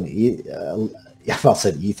light, you and I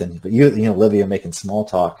said Ethan, but you and Olivia making small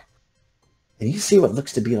talk, and you see what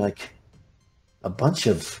looks to be like a bunch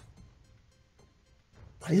of,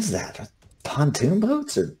 what is that? Pontoon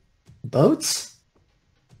boats or boats?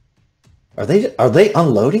 Are they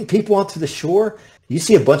unloading people onto the shore? You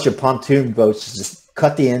see a bunch of pontoon boats just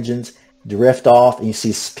cut the engines, drift off, and you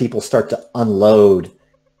see people start to unload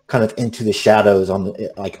kind of into the shadows on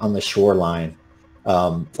the shoreline.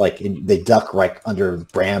 They duck right under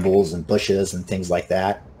brambles and bushes and things like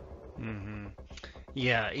that. Mm-hmm.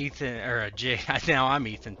 Yeah, Ethan or Jake. Now I'm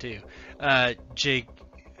Ethan too. Jake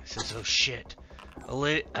says, "Oh shit,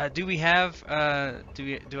 do we have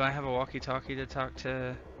do I have a walkie-talkie to talk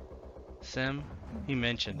to Sim?" He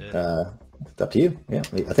mentioned it. It's up to you. Yeah,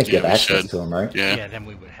 I think you have access to him, right? Yeah, then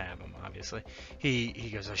we would have him, obviously.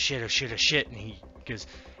 He goes, "Oh shit, and he goes,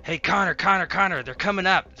 "Hey, Connor, they're coming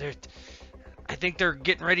up. I think they're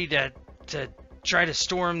getting ready to try to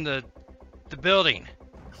storm the building."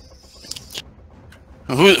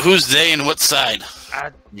 Who's they and what side?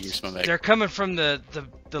 They're coming from the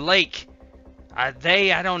lake. I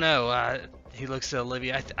don't know. He looks at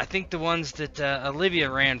Olivia. I think the ones that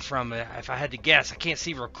Olivia ran from, if I had to guess. I can't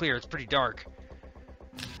see real clear. It's pretty dark.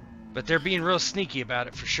 But they're being real sneaky about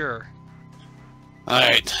it for sure. All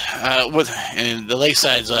right. And the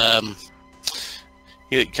lakeside's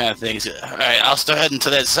he kind of thinks, all right, I'll start heading to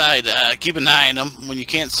that side. Keep an eye on them. When you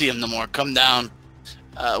can't see them no more, come down.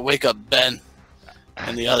 Wake up Ben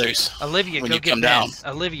and the others. Olivia, when go you get come Ben. down.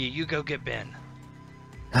 Olivia, you go get Ben.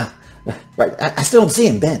 Right. I still don't see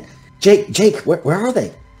him, Ben. Jake, where are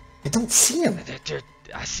they? I don't see him.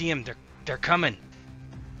 I see them. They're coming.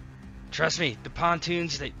 Trust me. The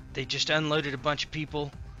pontoons, they just unloaded a bunch of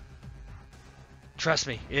people. Trust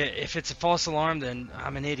me. If it's a false alarm, then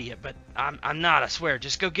I'm an idiot. But I'm not. I swear.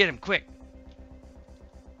 Just go get him quick.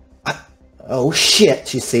 Oh shit!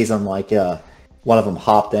 She sees them like one of them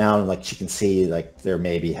hop down and like she can see like they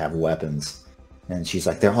maybe have weapons, and she's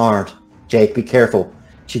like they're armed. Jake, be careful.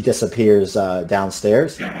 She disappears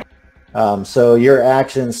downstairs. So your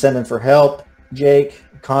action sending for help. Jake,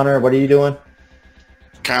 Connor, what are you doing?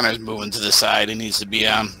 Connor's moving to the side. He needs to be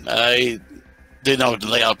on. I did know the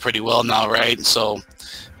layout pretty well now, right? So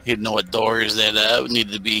he'd know what doors that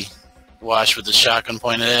needed to be washed with the shotgun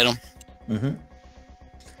pointed at him. Mm-hmm.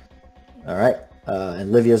 All right.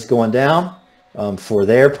 And Livia's going down. For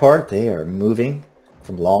their part, they are moving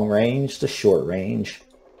from long range to short range.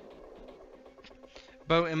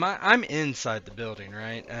 Bo, I'm inside the building,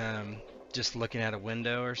 right? Just looking at a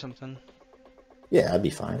window or something? Yeah, that'd be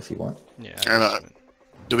fine if you want. Yeah.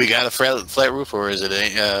 Do we got a flat roof, or is it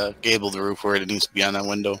a gabled roof where it needs to be on that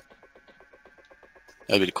window?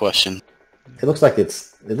 That'd be the question. It looks like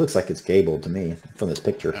it's gabled to me from this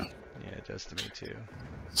picture. Yeah. Yeah, it does to me too.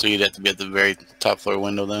 So you'd have to be at the very top floor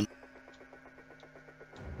window then?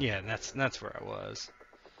 Yeah, that's where I was.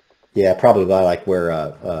 Yeah, probably by like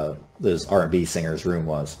where those R&B singer's room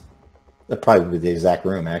was. That probably would be the exact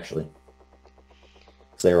room actually.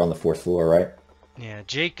 So they were on the 4th floor, right? Yeah,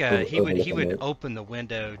 Jake, he would open the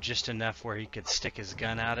window just enough where he could stick his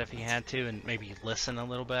gun out if he had to, and maybe listen a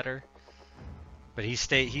little better. But he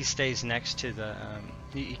stays next to the.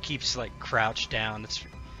 He keeps like crouched down. It's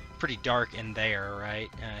pretty dark in there, right?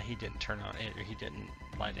 He didn't turn on it, or he didn't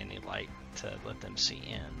light any light to let them see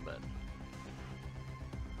in, but.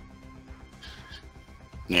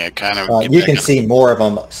 Yeah, kind of. You can see more of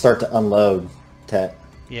them start to unload, Tet.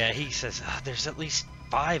 Yeah, he says there's at least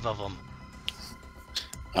 5 of them.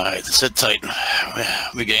 All right, sit tight.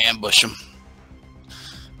 We can ambush them.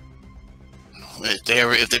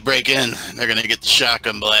 If they break in, they're gonna get the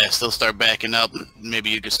shotgun blast. They'll start backing up. Maybe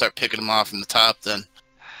you can start picking them off from the top. Then,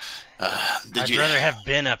 I'd rather have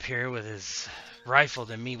Ben up here with his rifle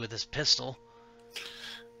than me with his pistol.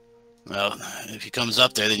 Well, if he comes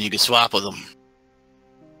up there, then you can swap with him.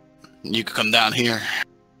 You can come down here.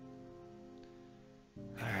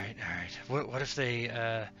 All right. What if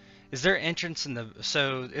they? Is there entrance in the?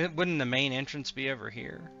 So wouldn't the main entrance be over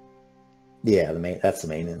here? Yeah, that's the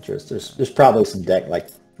main entrance. There's probably some deck, like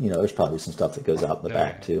there's probably some stuff that goes out in the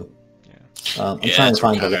back too. Yeah. I'm trying to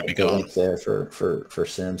find the link there for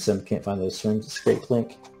Sim. Sim can't find the Sim escape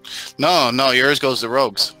link. No, yours goes to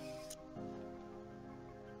Rogues.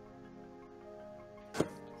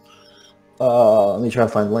 Let me try to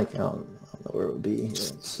find the link. I don't know where it would be. Here,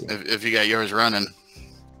 let's see. If you got yours running.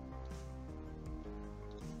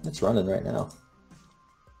 It's running right now.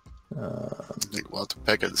 I think we'll have to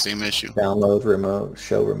pick at the same issue. Download remote,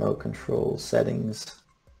 show remote control settings.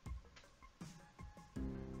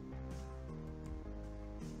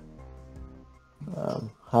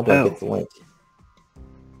 How do I get the link?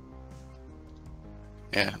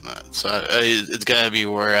 Yeah, so it's gotta be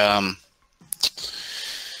where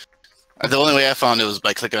the only way I found it was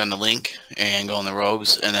by clicking on the link and going to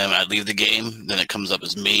Rogues, and then I leave the game, then it comes up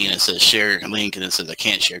as me, and it says share your link, and it says I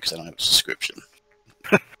can't share because I don't have a subscription.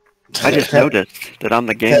 I just noticed that I'm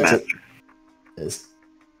the game master. Is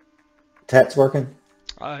Tet's working?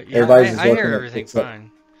 Yeah, Everybody's I working hear everything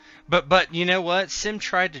fine. But you know what? Sim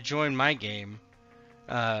tried to join my game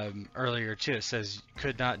earlier too. It says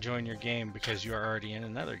could not join your game because you are already in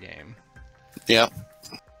another game. Yeah.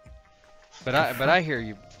 But I hear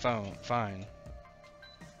you fine.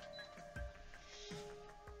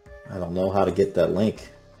 I don't know how to get that link.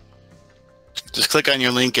 Just click on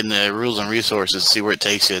your link in the rules and resources, see where it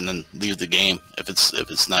takes you, and then leave the game if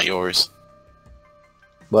it's not yours.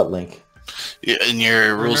 What link? In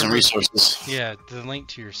your rules and resources. Yeah, the link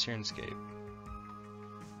to your Syrinscape.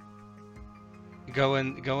 Go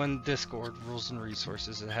in Discord, rules and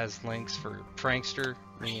resources. It has links for Prankster.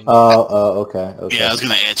 Okay. Yeah, I was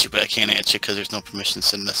gonna add you, but I can't add you because there's no permission to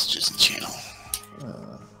send messages in the channel.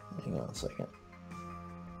 Hang on a second.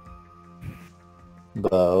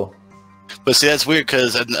 Bo. But see, that's weird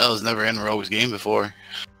because I was never in a Rogues game before.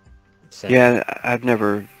 Yeah, I've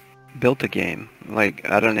never built a game. Like,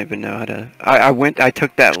 I don't even know how to. I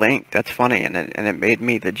took that link. That's funny, and it made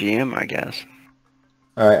me the GM, I guess.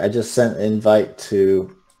 All right, I just sent an invite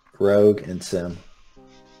to Rogue and Sim.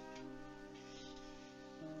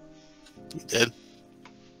 You did?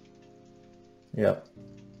 Yep.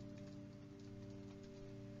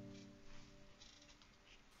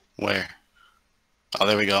 Where? Oh,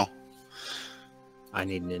 there we go. I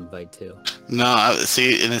need an invite too. No,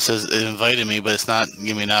 see, and it says it invited me, but it's not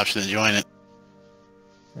giving me an option to join it.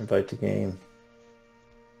 Invite to game.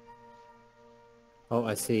 Oh,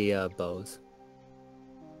 I see Bose.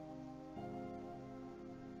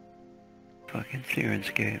 Fucking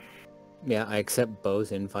Sirenscape. Yeah, I accept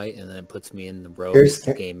Bo's invite, and then it puts me in the row Here's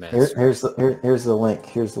as game master. here's the link.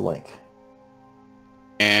 Here's the link.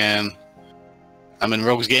 And I'm in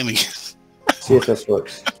Rogue's Gaming. See if this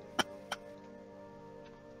works.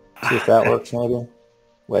 See if that works, maybe.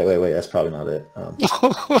 Wait. That's probably not it.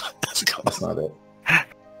 Let's go. That's not it.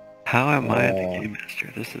 How am I the game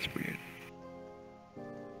master? This is weird.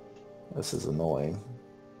 This is annoying.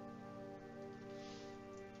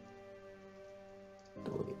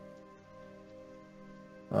 Delete.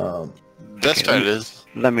 Best part is,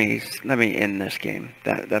 Let me end this game.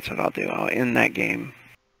 That's what I'll do. I'll end that game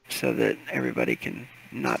so that everybody can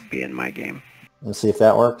not be in my game. Let's see if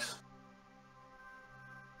that works.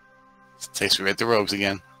 it takes me right to Rogues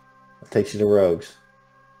again. It takes you to Rogues.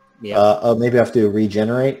 Yeah. Maybe I have to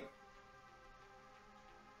regenerate.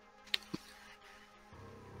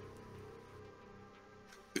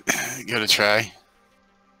 Give it a try.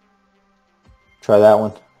 Try that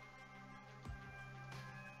one.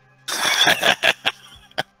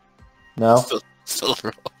 No? Still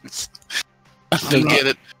Rogues. I don't get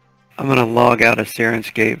it. I'm gonna log out of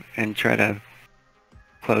Sirenscape and try to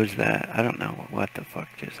close that. I don't know what the fuck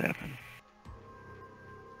just happened.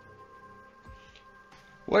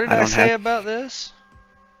 What did I I don't say have- about this?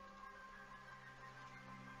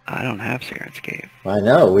 I don't have Sirenscape. I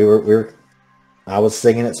know. We were. I was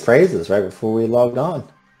singing its praises right before we logged on.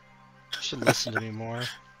 You should listen to me more.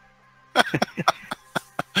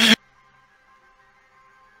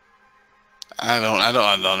 I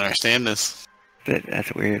don't understand this.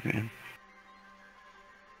 That's weird, man.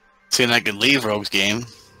 Seeing I can leave Rogue's game.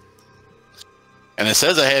 And it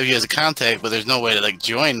says I have you as a contact, but there's no way to like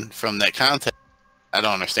join from that contact. I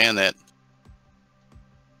don't understand that.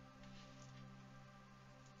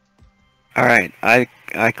 Alright,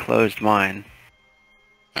 I closed mine.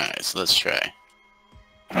 Alright, so let's try.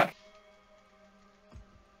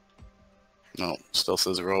 No, still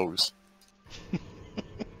says Rogues.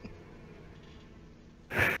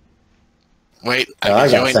 Wait, I I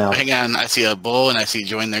can got join. sound. Hang on, I see a Bo and I see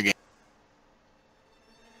join their game.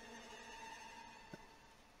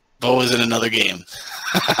 Bo is in another game.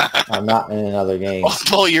 I'm not in another game. Oh,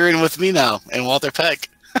 Bo, you're in with me now, and Walter Peck.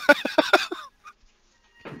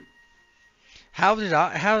 How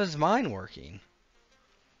is mine working?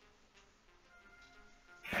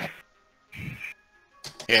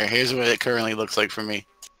 Here's what it currently looks like for me.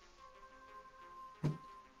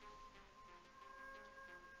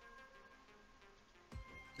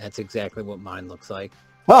 That's exactly what mine looks like.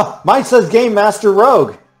 Oh, mine says Game Master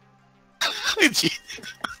Rogue.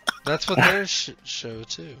 That's what theirs show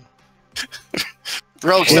too.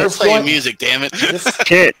 Rogue, start playing music, damn it.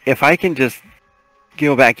 Shit, if I can just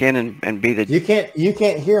go back in and be the... You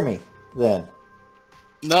can't hear me then.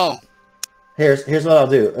 No. Here's what I'll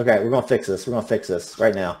do. Okay, we're gonna fix this. We're gonna fix this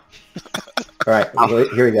right now. All right,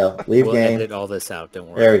 here we go. Leave We'll game. edit all this out. Don't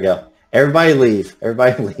worry. There we go. Everybody leave.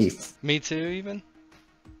 Everybody leave. Me too, even?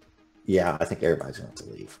 Yeah, I think everybody's going to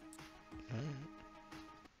have to leave.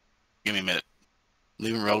 Give me a minute.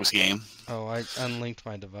 Leaving Rogue's game. Oh, I unlinked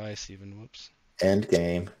my device even. Whoops. End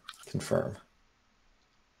game. Confirm.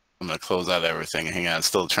 I'm going to close out everything. Hang on,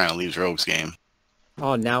 still trying to leave Rogue's game.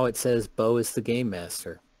 Oh, now it says Bo is the game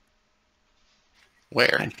master.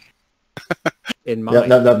 Where? In mine.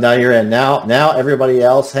 No, now you're in. Now everybody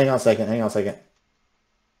else. Hang on a second.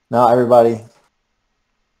 Now everybody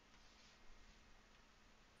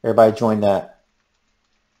join that.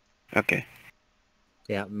 Okay.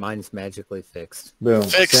 Yeah, mine's magically fixed. Boom.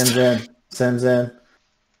 Fixed. Sends in.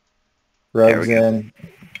 There Rogues we go. in.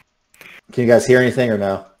 Can you guys hear anything or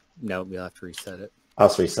no? No, you'll have to reset it. I'll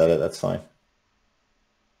just reset it. That's fine.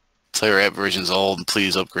 Player app version's old, and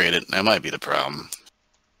please upgrade it. That might be the problem.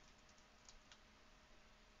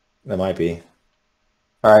 That might be.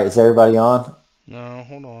 All right. Is everybody on? No,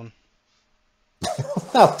 hold on.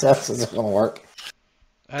 How this is going to work?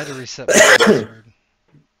 I had to reset my password.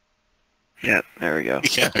 Yeah, there we go.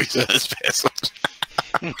 Yeah, reset his password.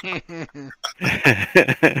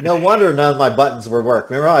 No wonder none of my buttons were work.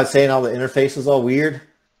 Remember how I was saying all the interface was all weird?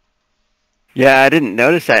 Yeah, I didn't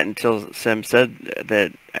notice that until Sim said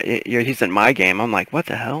that he's in my game. I'm like, what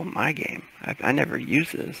the hell? My game? I never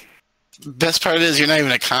use this. Best part is you're not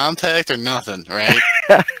even a contact or nothing, right?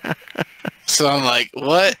 So I'm like,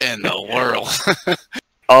 what in the world?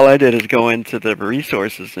 All I did is go into the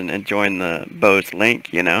resources and join the Bo's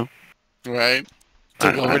link, you know? Right?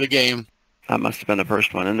 Took over the game. I must have been the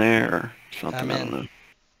first one in there or something. I'm I don't in. know.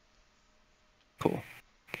 Cool.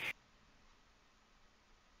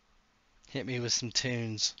 Hit me with some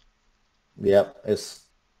tunes. Yep,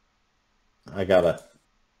 I gotta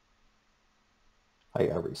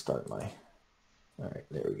restart my. All right,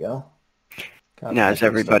 there we go. Now, is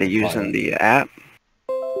everybody using the app?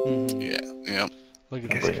 Mhm. Yeah. Yep. Look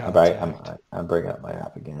at I'm this bringing, contact. I'm bringing up my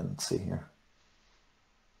app again. Let's see here.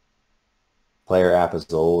 Player app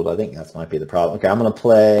is old. I think that might be the problem. Okay, I'm gonna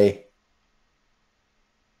play.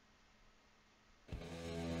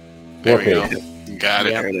 There War we go. Pigs. Got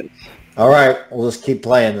it. There it is. All right, we'll just keep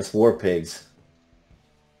playing this War Pigs.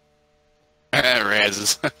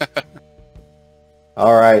 Razes.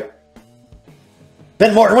 All right.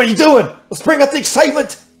 Ben Martin, what are you doing? Let's bring up the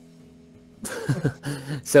excitement.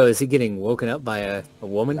 So is he getting woken up by a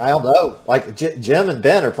woman? I don't know. Like Jim and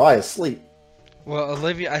Ben are probably asleep. Well,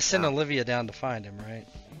 Olivia, I sent Olivia down to find him, right?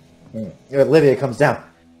 Olivia comes down.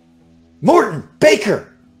 Morton,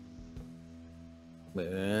 Baker, we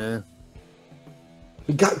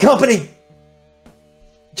got company.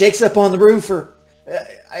 Jake's up on the roof or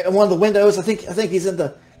one of the windows. I think he's in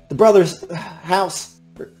the brother's house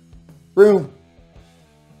room.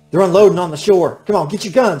 They're unloading on the shore. Come on, get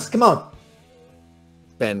your guns. Come on.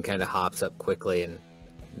 Ben kind of hops up quickly, and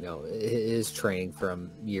his training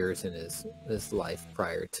from years in his life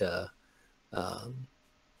prior to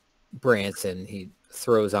Branson, he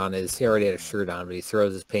already had a shirt on, but he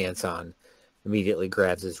throws his pants on, immediately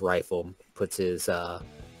grabs his rifle, puts his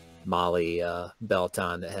Molly belt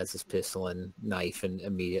on that has his pistol and knife, and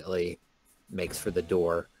immediately makes for the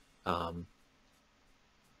door.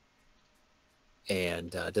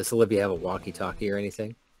 And does Olivia have a walkie-talkie or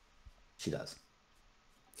anything? She does.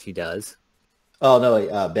 She does? Oh,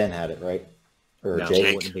 no, Ben had it, right? Or No, Jake?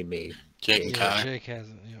 it wouldn't be me. Jake and Yeah, Connor. Jake has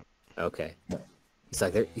it. Yep. Okay. He's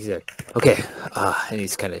like, he's there. Okay. And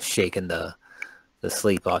he's kind of shaking the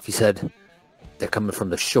sleep off. He said, they're coming from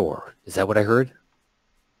the shore. Is that what I heard?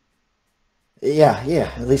 Yeah,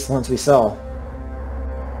 at least once we saw.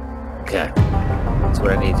 Okay. That's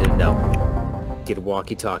what I need you to know. Get a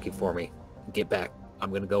walkie-talkie for me. Get back. I'm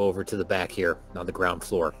going to go over to the back here on the ground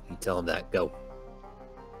floor. You tell him that. Go.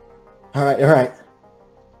 All right.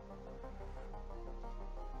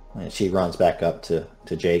 And she runs back up to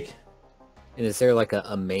Jake. And is there like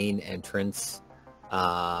a main entrance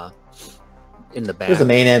in the back? There's a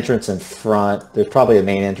main entrance in front. There's probably a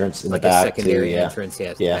main entrance in like the back a secondary too, yeah. entrance,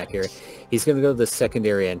 back here. He's going to go to the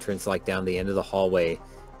secondary entrance, like down the end of the hallway,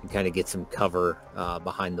 and kind of get some cover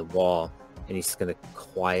behind the wall. And he's going to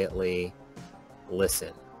quietly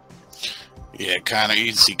listen. Yeah, Connor. You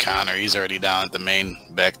can see Connor. He's already down at the main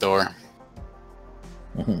back door.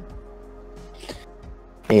 Mm-hmm.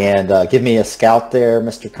 And give me a scout there,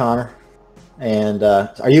 Mr. Connor. And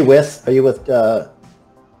are you with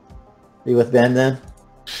Ben then?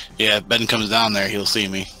 Yeah, if Ben comes down there, he'll see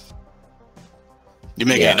me. You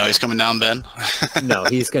make any noise coming down, Ben? No,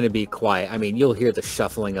 he's going to be quiet. I mean, you'll hear the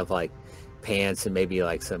shuffling of like pants and maybe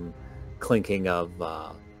like some clinking of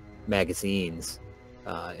magazines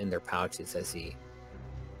in their pouches as he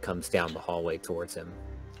comes down the hallway towards him.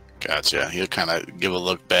 Gotcha. He'll kind of give a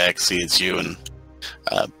look back, see it's you, and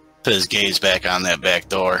put his gaze back on that back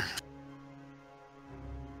door.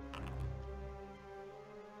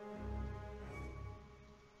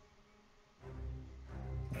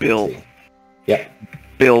 Bill. Yeah.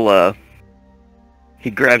 Bill,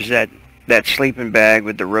 he grabs that sleeping bag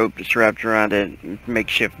with the rope that's wrapped around it,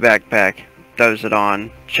 makeshift backpack, throws it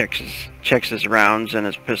on, checks his rounds and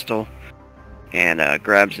his pistol, and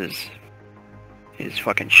grabs his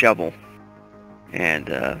fucking shovel, and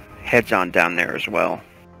heads on down there as well.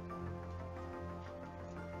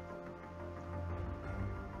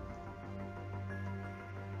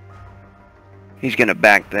 He's gonna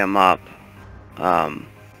back them up,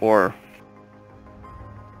 or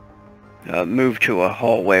move to a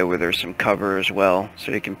hallway where there's some cover as well,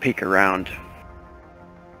 so he can peek around,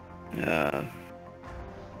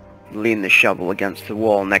 lean the shovel against the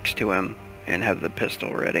wall next to him, and have the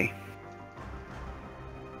pistol ready.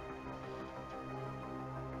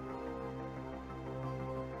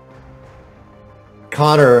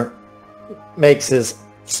 Connor makes his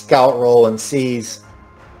scout roll and sees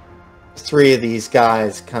 3 of these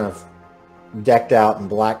guys kind of decked out in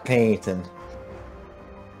black paint, and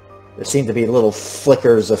there seem to be little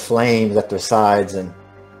flickers of flames at their sides, and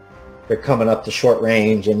they're coming up to short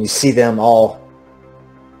range, and you see them all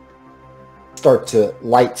start to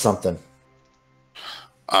light something.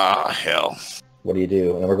 Ah, hell. What do you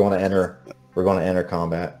do? And we're going to enter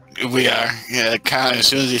combat. We are. Yeah, Connor, as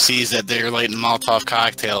soon as he sees that they're lighting Molotov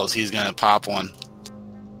cocktails, he's going to pop one.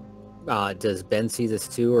 Does Ben see this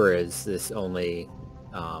too, or is this only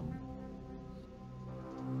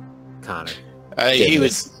Connor? He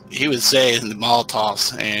would say the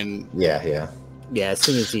Molotovs, and Yeah. Yeah, as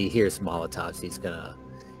soon as he hears Molotovs, he's gonna,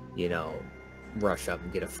 rush up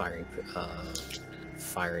and get a firing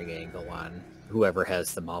angle on whoever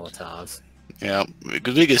has the Molotovs. yeah,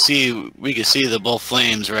 because we could see the both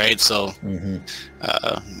flames, right? So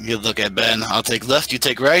you look at Ben. I'll take left. You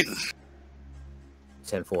take right.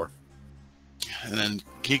 10-4. And then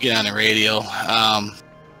you get on the radio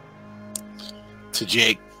to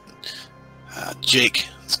Jake. Jake,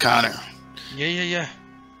 it's Connor. Yeah.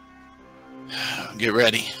 Get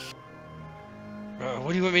ready. What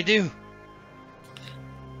do you want me to do?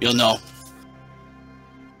 You'll know.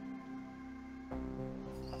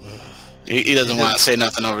 He doesn't want to say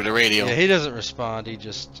nothing over the radio. Yeah, he doesn't respond. He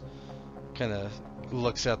just kind of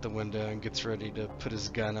looks out the window and gets ready to put his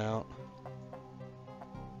gun out.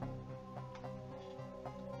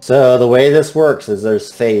 So the way this works is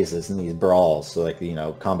there's phases in these brawls. So like,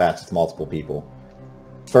 combats with multiple people.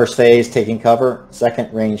 First phase, taking cover.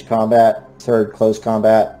 Second, range combat. Third, close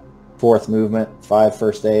combat. Fourth, movement. 5,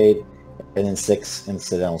 first aid. And then 6,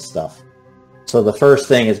 incidental stuff. So the first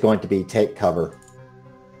thing is going to be take cover.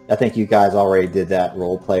 I think you guys already did that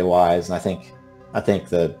role play wise, and I think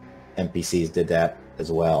the NPCs did that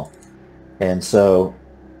as well. And so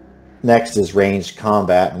next is ranged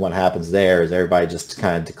combat, and what happens there is everybody just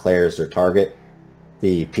kind of declares their target.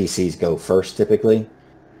 The PCs go first typically.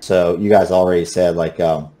 So you guys already said, like,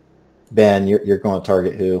 Ben, you're going to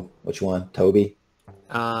target who? Which one? Toby?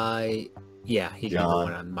 Yeah, he'd be the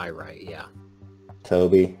one on my right, yeah.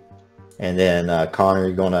 Toby. And then Connor,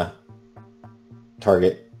 you're going to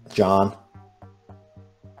target John?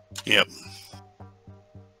 Yep.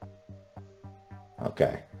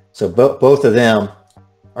 Okay. So both of them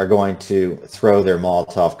are going to throw their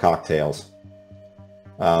Molotov cocktails.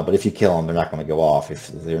 But if you kill them, they're not going to go off.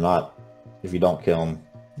 If you don't kill them,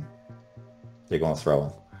 they're going to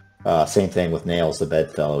throw them. Same thing with Nails, the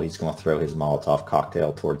bedfellow. He's going to throw his Molotov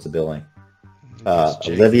cocktail towards the building.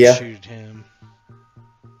 Olivia. Shoot him.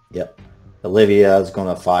 Yep. Olivia is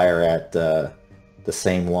going to fire at the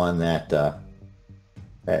same one that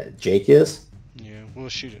Jake is. Yeah, we'll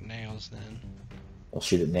shoot at Nails then. We'll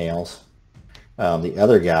shoot at Nails. The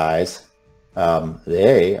other guys,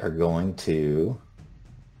 they are going to...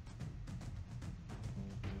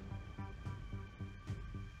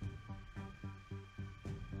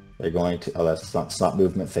 it's not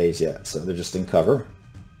movement phase yet, so they're just in cover.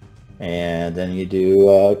 And then you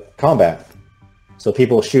do combat. So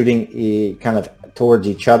people shooting kind of towards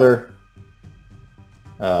each other.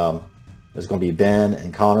 There's going to be Ben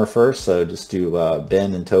and Connor first, so just do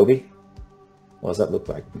Ben and Toby. What does that look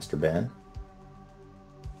like, Mr. Ben?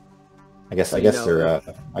 I guess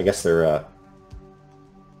they're.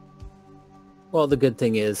 Well, the good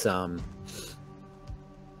thing is,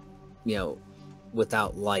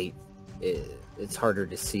 without light, it's harder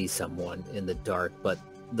to see someone in the dark. But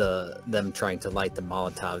them trying to light the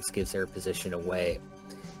Molotovs gives their position away,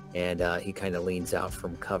 and he kind of leans out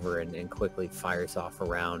from cover and quickly fires off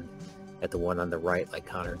around at the one on the right, like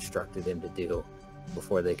Connor instructed him to do,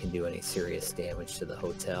 before they can do any serious damage to the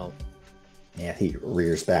hotel. Yeah, he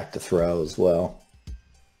rears back to throw as well.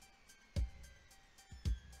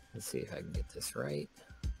 Let's see if I can get this right.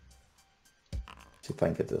 See if I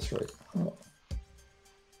can get this right. Oh.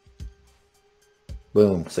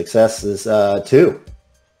 Boom. Success is 2. So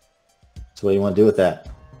what do you want to do with that?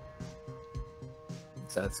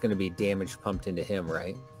 So it's going to be damage pumped into him,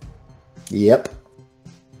 right? Yep.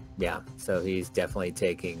 Yeah, so he's definitely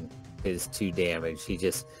taking his 2 damage. He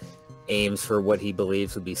just aims for what he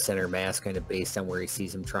believes would be center mass, kind of based on where he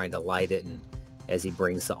sees him trying to light it, and as he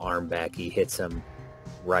brings the arm back, he hits him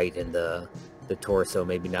right in the torso,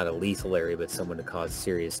 maybe not a lethal area, but someone to cause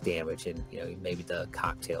serious damage, and maybe the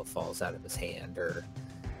cocktail falls out of his hand, or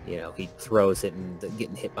he throws it and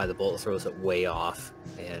getting hit by the bullet throws it way off,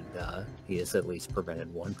 and he has at least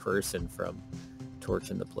prevented one person from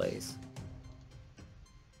torching the place.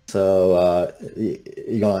 So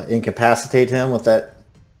you're going to incapacitate him with that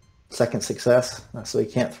second success so he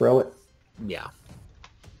can't throw it? Yeah.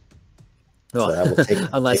 So well,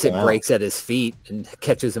 unless it breaks at his feet and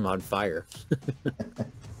catches him on fire.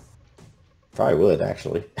 Probably would,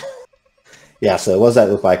 actually. Yeah, so what does that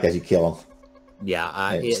look like as you kill him?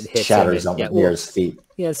 Yeah, it hits shatters him near his feet.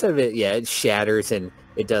 Yeah, instead of it, it shatters, and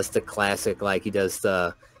it does the classic, like he does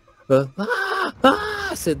the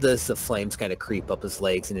so the flames kind of creep up his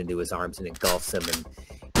legs and into his arms and engulfs him, and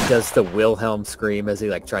he does the Wilhelm scream as he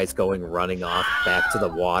tries running off back to the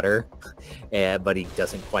water, but he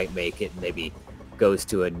doesn't quite make it, and maybe goes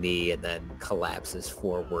to a knee and then collapses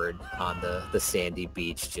forward on the sandy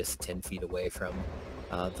beach just 10 feet away from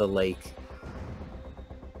the lake.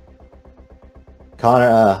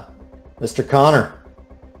 Connor, Mr. Connor.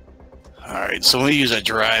 All right, so when we use a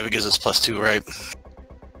drive, it gives us +2, right?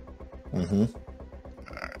 Mm-hmm.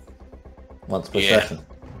 Alright. Once per Yeah. session.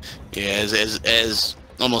 Yeah, as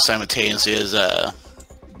almost simultaneously as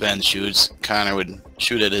Ben shoots, Connor would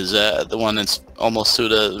shoot at his the one that's almost to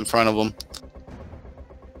the in front of him.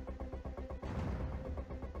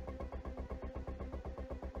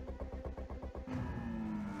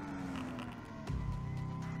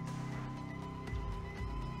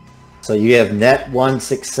 So you have net 1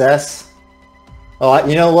 success. Oh,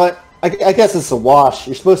 you know what? I guess it's a wash.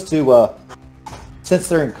 You're supposed to, since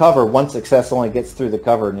they're in cover, 1 success only gets through the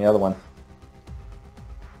cover and the other one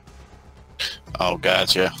Oh,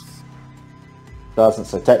 gotcha. doesn't.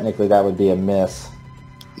 So technically that would be a miss.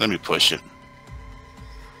 Let me push it.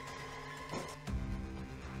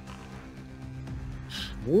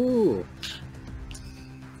 Woo!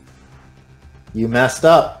 You messed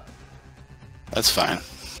up. That's fine.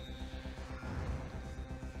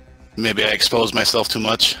 Maybe I exposed myself too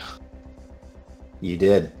much. You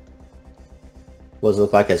did. What does it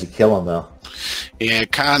look like as you kill him, though? Yeah,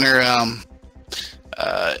 Connor,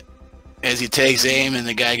 as he takes aim and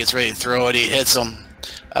the guy gets ready to throw it, he hits him.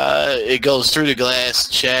 It goes through the glass,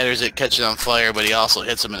 shatters it, catches it on fire, but he also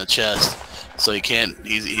hits him in the chest. So he can't,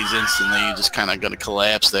 he's instantly just kind of going to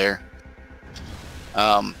collapse there.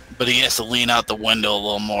 But he has to lean out the window a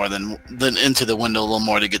little more than into the window a little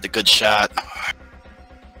more to get the good shot.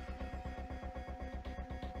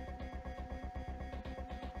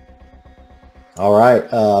 All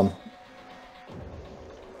right.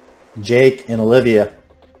 Jake and Olivia.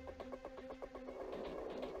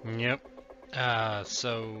 Yep.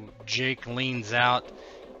 So Jake leans out,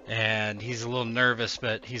 and he's a little nervous,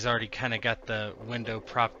 but he's already kind of got the window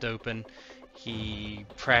propped open. He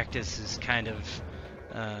practices kind of.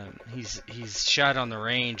 He's shot on the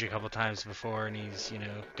range a couple times before, and he's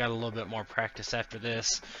got a little bit more practice after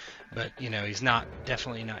this. But he's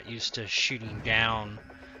definitely not used to shooting down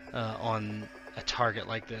on a target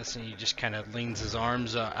like this, and he just kind of leans his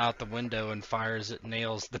arms out the window and fires it,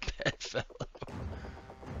 nails the bedfellow.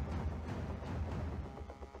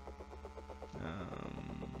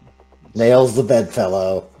 Nails the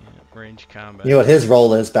bedfellow. Yeah, range combat. You know what his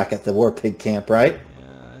role is back at the War Pig camp, right?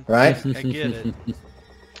 Yeah, Right? I get it.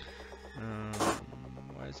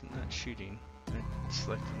 Why isn't that shooting? I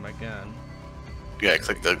selected my gun. Yeah,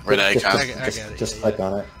 click the red icon. I got it. Just yeah, click yeah.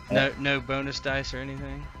 on it. No bonus dice or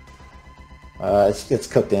anything? It's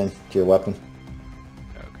cooked in to your weapon.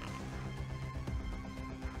 Okay.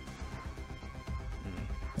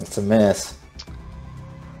 It's a miss.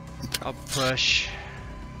 I'll push.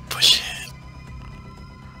 Push it.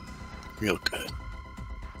 Real good.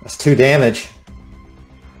 That's 2 damage.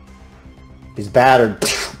 He's battered.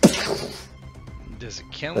 Does it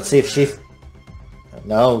kill him? Let's see if she.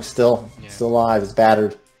 No, still alive. He's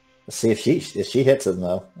battered. Let's see if she hits him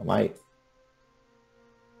though. I might.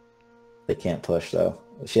 They can't push though.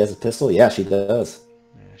 She has a pistol. Yeah, she does.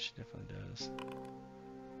 Yeah, she definitely does.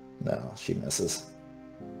 No, she misses.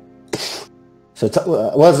 So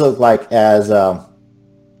what does it look like as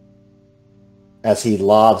he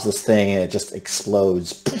lobs this thing and it just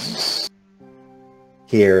explodes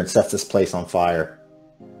here and sets this place on fire?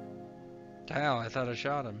 Hell, I thought I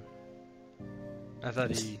shot him. I thought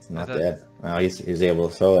he... He's not dead. No, he's able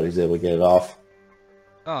to throw it. He's able to get it off.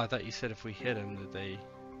 Oh, I thought you said if we hit him that they...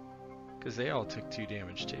 Because they all took 2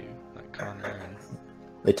 damage too. Like Connor and...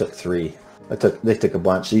 They took 3. They took a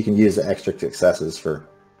bunch. So you can use the extra successes for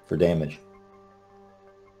damage.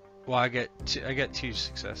 Well, I got 2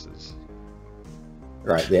 successes.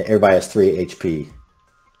 Right. Yeah, everybody has 3 HP.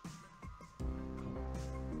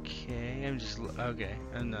 Okay, okay.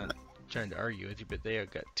 I'm not trying to argue with you, but they all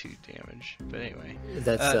got 2 damage. But anyway.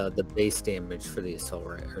 That's the base damage for the assault,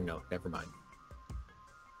 right? Or no, never mind.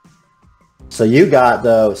 So you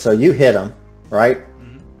got so you hit him, right?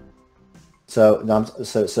 Mm-hmm. So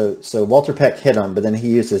Walter Peck hit him, but then he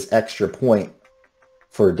used his extra point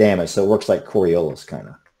for damage. So it works like Coriolis kind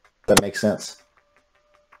of. That makes sense.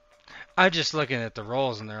 I'm just looking at the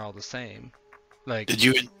rolls and they're all the same. Like, Did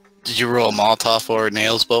you roll a Molotov or a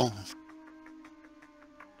nails bow?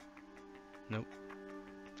 nope.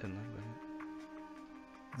 Didn't look like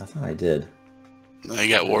it. I thought I did. I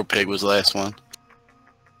got War Pig was the last one.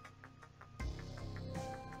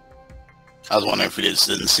 I was wondering if we just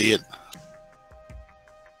didn't see it.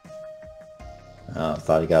 Oh, I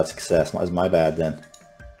thought he got success. That was my bad then.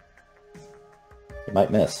 He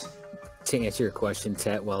might miss. To answer your question,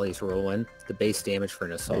 Tat, while he's rolling, the base damage for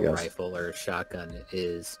an assault rifle or a shotgun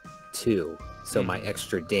is 2. So my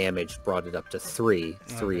extra damage brought it up to 3.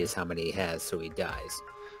 3 is how many he has, so he dies.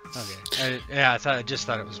 Okay. I just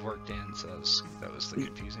thought it was worked in, so that was the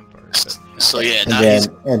confusing part. But, So yeah,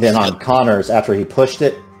 and then on Connor's, after he pushed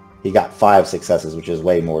it, he got 5 successes, which is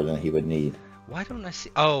way more than he would need. Why don't I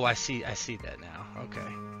see? Oh, I see that now. Okay.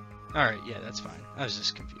 All right. Yeah, that's fine. I was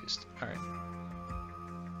just confused. All right.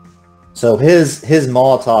 So his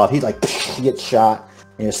Molotov, he like he gets shot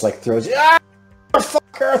and just like throws it. Ah,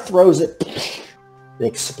 fucker! Throws it. It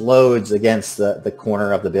explodes against the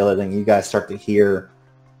corner of the building. You guys start to hear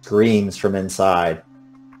screams from inside.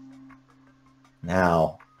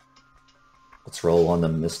 Now, let's roll on the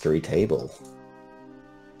mystery table.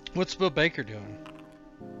 What's Bill Baker doing?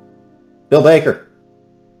 Bill Baker.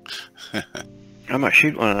 I'm gonna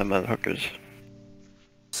shoot one of them motherfuckers.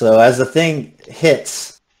 So as the thing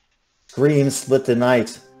hits, screams split the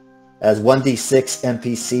night as 1d6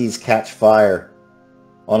 NPCs catch fire.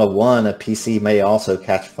 On a 1, a PC may also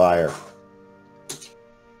catch fire.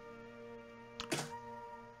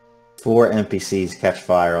 4 NPCs catch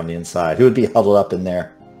fire on the inside. Who would be huddled up in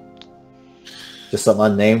there? Just some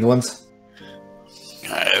unnamed ones?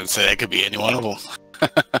 I'd say that could be any one of them.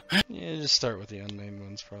 Yeah, just start with the unnamed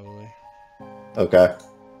ones, probably. Okay.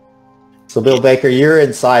 So Bill Baker, you're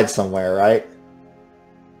inside somewhere, right?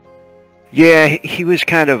 Yeah, he was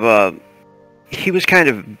kind of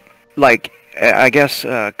like, I guess,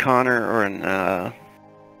 Connor or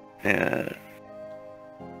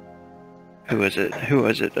who was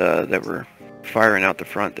it that were firing out the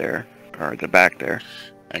front there, or the back there?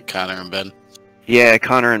 And Connor and Ben. Yeah,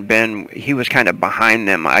 Connor and Ben, he was kind of behind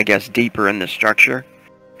them, I guess, deeper in the structure.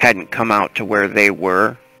 Hadn't come out to where they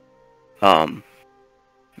were.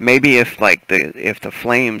 Maybe if the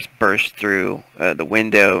flames burst through the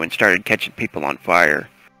window and started catching people on fire,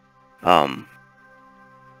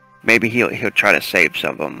 maybe he'll try to save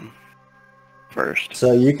some of them first.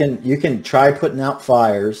 So you can try putting out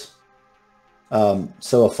fires.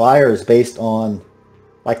 So a fire is based on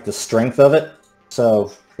like the strength of it.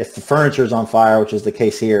 So if the furniture is on fire, which is the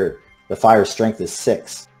case here, the fire strength is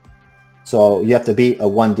 6. So you have to beat a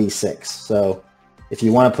 1d6. So if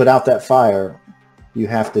you want to put out that fire, you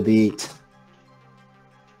have to beat...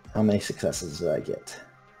 How many successes did I get?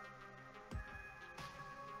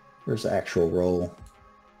 Where's the actual roll?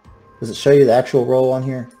 Does it show you the actual roll on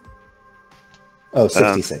here? Oh,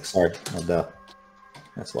 66. Sorry. Oh, duh.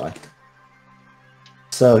 That's why.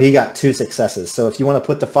 So he got 2 successes. So if you want to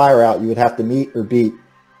put the fire out, you would have to meet or beat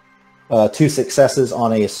 2 successes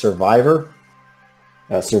on a survivor,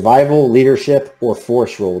 survival, leadership, or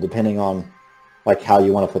force roll, depending on like how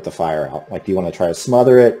you want to put the fire out. Like, do you want to try to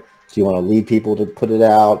smother it? Do you want to lead people to put it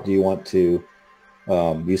out? Do you want to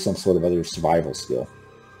use some sort of other survival skill?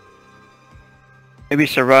 Maybe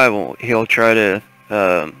survival. He'll try to.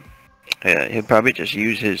 He'll probably just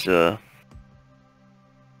use his.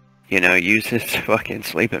 Use his fucking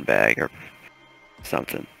sleeping bag or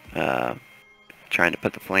something. Trying to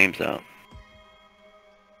put the flames out.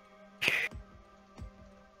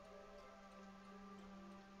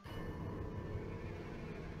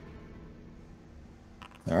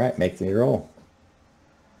 All right, make the roll.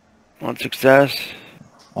 1 success.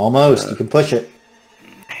 Almost. You can push it.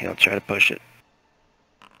 He'll try to push it.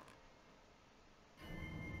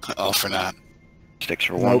 All for not. 6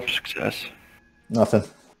 for 1 success. Nothing.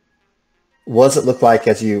 What does it look like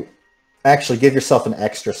as you actually give yourself an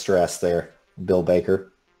extra stress there, Bill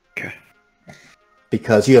Baker? Okay.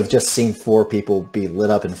 Because you have just seen 4 people be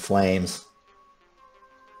lit up in flames.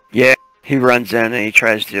 Yeah, he runs in and he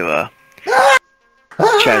tries to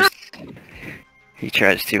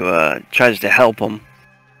tries to help him,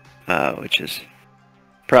 which is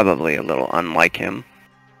probably a little unlike him.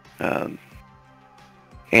 And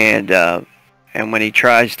when he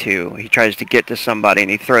tries to get to somebody, and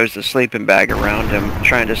he throws the sleeping bag around him,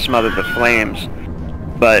 trying to smother the flames.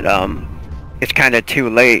 But it's kind of too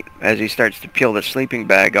late as he starts to peel the sleeping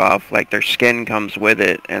bag off. Like, their skin comes with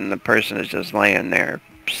it, and the person is just laying there,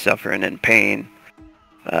 suffering in pain.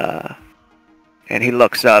 And he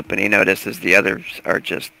looks up, and he notices the others are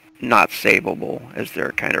just not savable as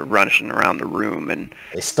they're kind of rushing around the room. And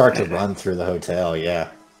they start to run through the hotel, yeah.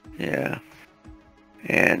 Yeah.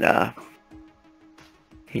 And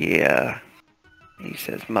he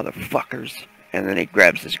says, "Motherfuckers," and then he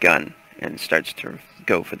grabs his gun and starts to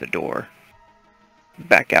go for the door,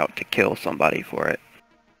 back out to kill somebody for it.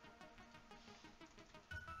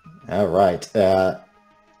 All right,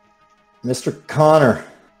 Mr. Connor,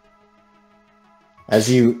 as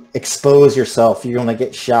you expose yourself, you're going to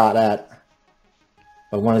get shot at.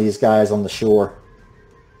 by one of these guys on the shore.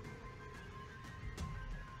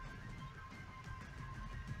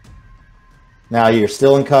 Now you're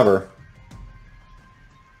still in cover.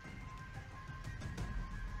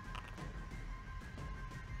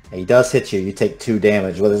 He does hit you. You take 2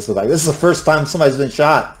 damage. What does this look like? This is the first time somebody's been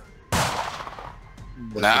shot.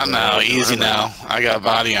 No, easy now. I got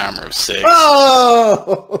body armor of 6.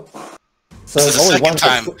 Oh! So This is the only second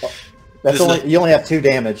time. That's only you only have 2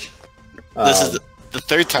 damage. This is the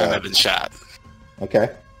 3rd time I've been shot.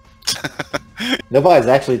 Okay. Nobody's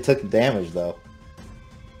actually took damage though.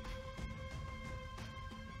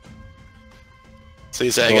 So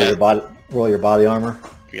you say roll your body armor.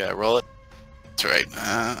 You gotta roll it. That's right.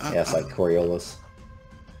 Yeah, it's like Coriolis.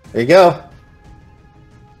 There you go.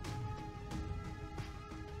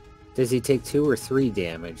 Does he take 2 or 3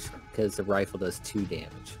 damage? Because the rifle does 2 damage.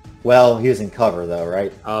 Well, he was in cover though,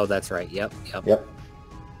 right? Oh, that's right. Yep.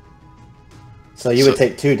 So you would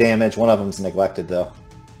take 2 damage. One of them's neglected though.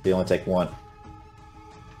 You only take 1.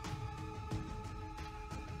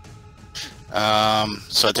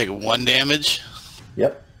 So I take 1 damage.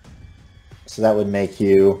 Yep. So that would make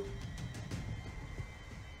you...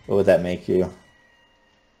 What would that make you?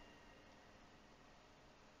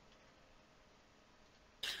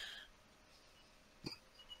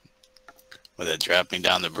 Would that drop me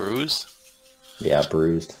down to bruised? Yeah,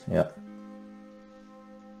 bruised. Yep.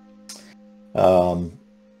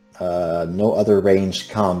 No other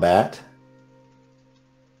ranged combat.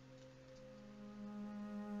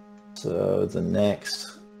 So the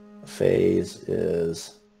next phase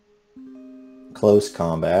is close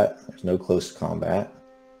combat. There's no close combat.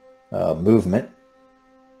 Movement.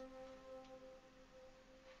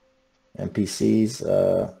 NPCs.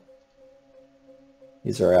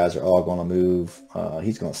 These guys are all going to move.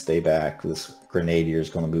 He's going to stay back. This grenadier is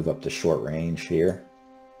going to move up to short range here.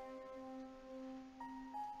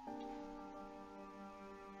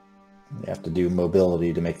 You have to do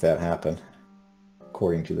mobility to make that happen,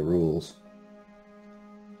 according to the rules.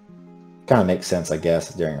 Kind of makes sense, I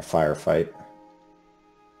guess, during a firefight.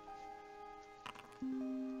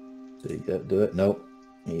 So you gotta do it? Nope.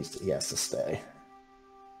 He has to stay.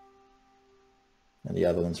 And the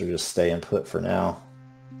other ones are just staying put for now.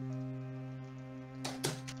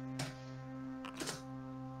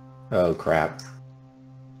 Oh, crap.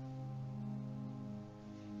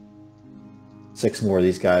 6 more of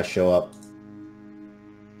these guys show up.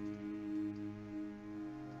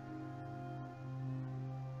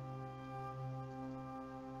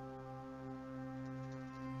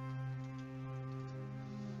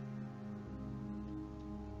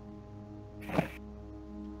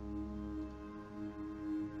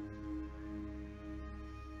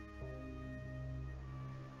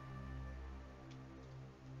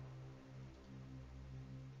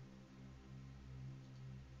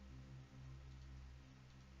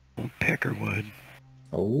 Peckerwood.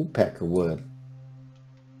 Oh, Peckerwood.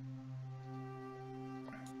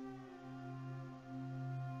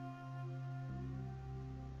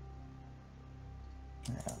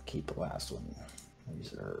 I'll keep the last one.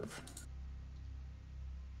 Reserve.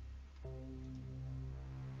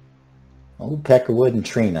 Oh, Peckerwood and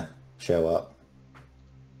Trina show up.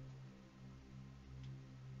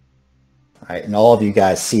 All right, and all of you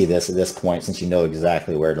guys see this at this point since you know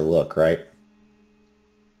exactly where to look, right?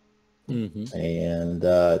 Mm-hmm. And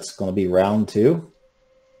it's going to be round 2.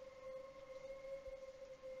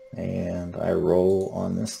 And I roll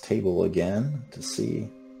on this table again to see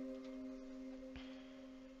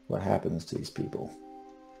what happens to these people.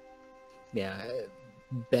 Yeah,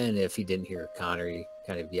 Ben, if he didn't hear Connor, he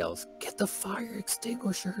kind of yells, "Get the fire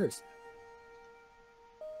extinguishers!"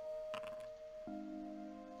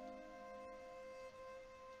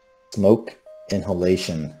 Smoke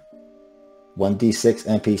inhalation. 1d6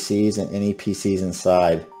 NPCs and any PCs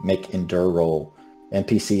inside. Make endure roll.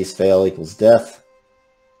 NPCs fail equals death.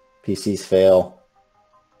 PCs fail.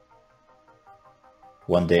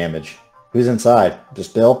 1 damage. Who's inside?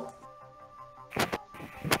 Just Bill?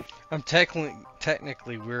 I'm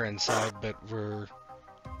technically we're inside, but we're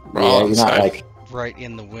all You're inside. not like... right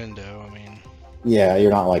in the window. I mean, Yeah,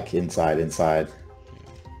 you're not like inside.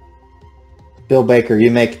 Bill Baker,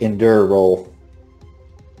 you make endure roll.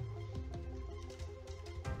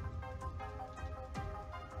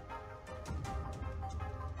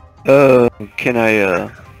 Can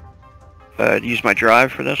I use my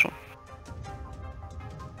drive for this one?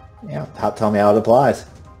 Yeah, tell me how it applies.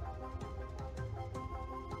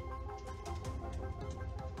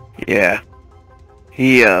 Yeah.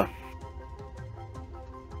 He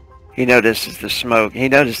notices the smoke. He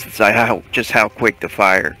notices just how quick the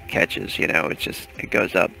fire catches, you know, it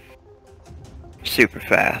goes up super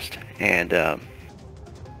fast, and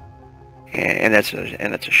that's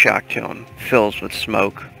a shock to him. Fills with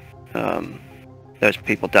smoke. Those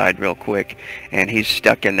people died real quick, and he's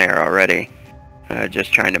stuck in there already,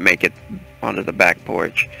 just trying to make it onto the back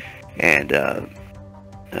porch, and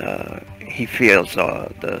he feels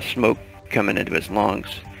the smoke coming into his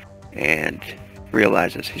lungs, and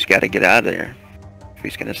realizes he's got to get out of there if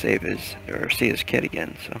he's going to save his or see his kid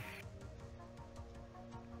again. So.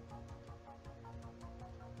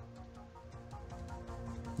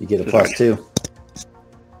 You get a +2.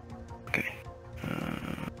 Okay.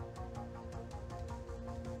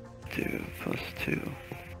 2 plus 2.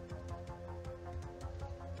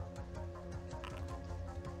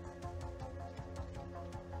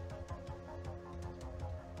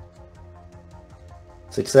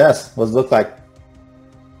 Success. What does it look like?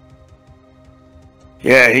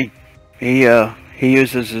 Yeah, he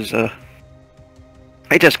uses his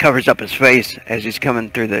he just covers up his face as he's coming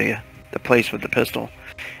through the place with the pistol.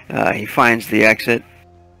 He finds the exit,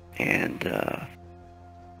 and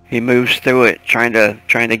he moves through it, trying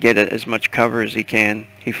to get as much cover as he can.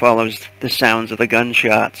 He follows the sounds of the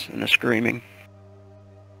gunshots and the screaming.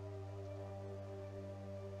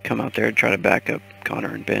 Come out there and try to back up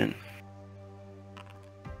Connor and Ben.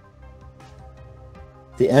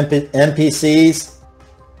 The NPCs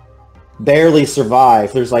barely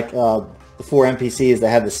survive. There's like the 4 NPCs that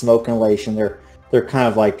have the smoke inhalation. They're kind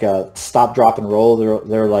of like stop, drop, and roll.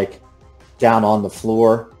 They're like down on the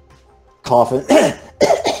floor, coughing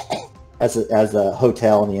as the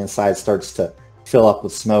hotel on the inside starts to fill up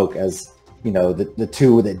with smoke. As you know, the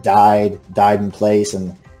 2 that died in place,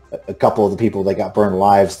 and a couple of the people that got burned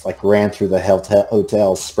alive like ran through the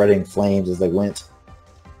hotel, spreading flames as they went.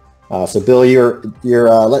 So Bill, you're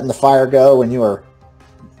letting the fire go, and you are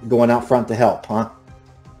going out front to help, huh?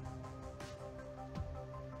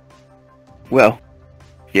 Well,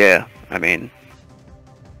 yeah. I mean,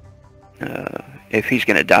 if he's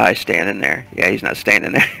gonna die standing there, yeah, he's not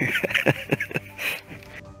standing there.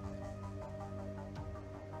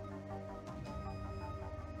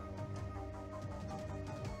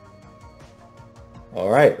 All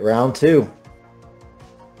right, round 2.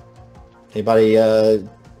 Anybody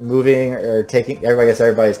moving or taking?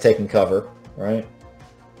 Everybody's taking cover, right?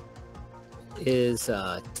 Is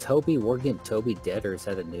Toby, Wargant Toby dead, or is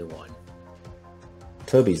that a new one?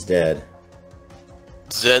 Toby's dead.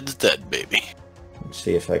 Zed's dead, baby. Let's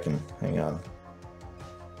see if I can, hang on.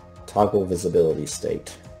 Toggle visibility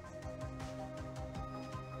state.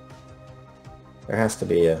 There has to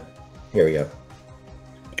be a, here we go.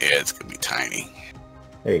 Yeah, it's gonna be tiny.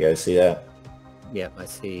 There you go, see that? Yep, I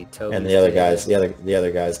see Toby. And the other guys, the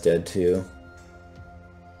other guy's dead too.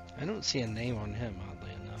 I don't see a name on him,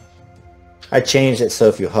 oddly enough. I changed it so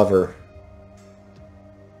if you hover.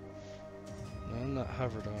 No, I'm not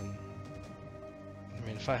hovered on. I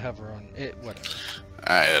mean, if I hover on it, whatever.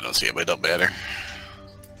 I don't see it, but it don't matter.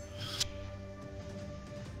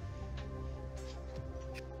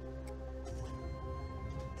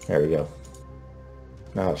 There we go.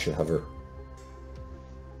 Now it should hover.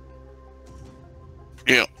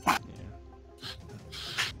 Yeah. Yeah.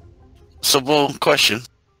 So, well, question.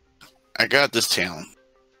 I got this talent.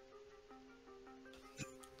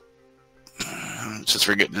 Since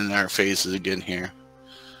we're getting in our faces again here.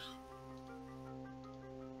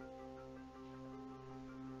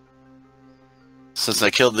 Since I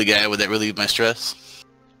killed the guy, would that relieve my stress?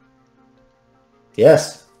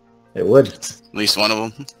 Yes, it would. At least one of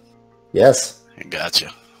them? Yes. I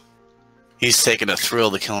gotcha. He's taking a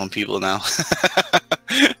thrill to killing people now.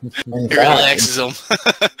 It relaxes him.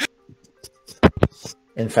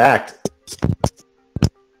 In fact,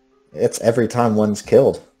 it's every time one's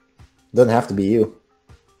killed. It doesn't have to be you.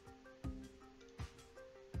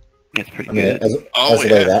 It's pretty good.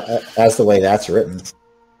 As the way that's written.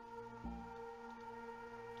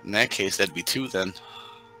 In that case, that'd be 2 then.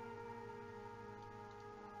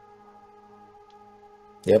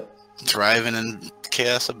 Yep. Driving in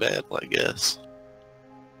chaos of battle, I guess.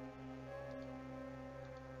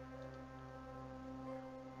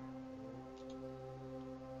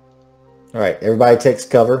 All right, everybody takes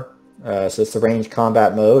cover. So it's the range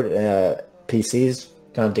combat mode. PCs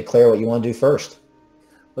kind of declare what you want to do first.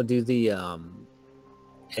 Well, do the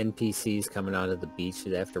NPCs coming out of the beach, do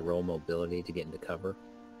they have to roll mobility to get into cover?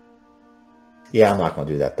 Yeah, I'm not going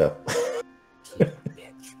to do that though. You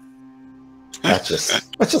bitch. That's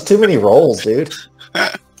just too many rolls, dude.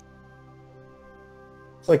 It's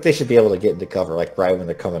like they should be able to get into cover like right when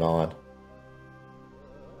they're coming on.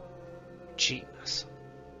 Cheapness.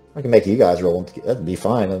 I can make you guys roll. That'd be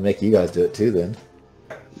fine. I'll make you guys do it too then.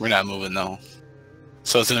 We're not moving, though.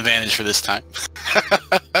 So it's an advantage for this time.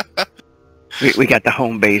 We got the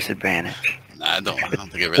home base advantage. I don't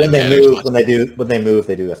think it really When they matters move, much. when they move,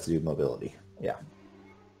 they do have to do mobility. Yeah.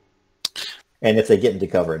 And if they get into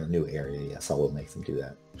cover in a new area, yes, I will make them do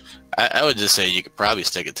that. I would just say you could probably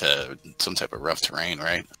stick it to some type of rough terrain,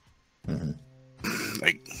 right? Mm-hmm.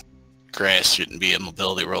 Like grass shouldn't be a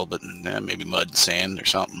mobility roll, but maybe mud and sand or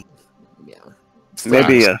something.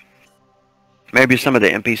 Yeah. Maybe some of the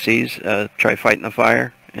NPCs try fighting the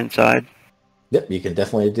fire inside. Yep, you can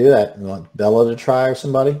definitely do that. You want Bella to try or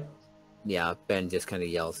somebody? Yeah, Ben just kind of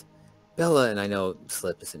yells, Bella, and I know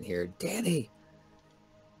Slip isn't here. Danny,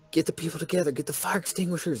 get the people together. Get the fire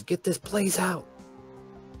extinguishers. Get this place out.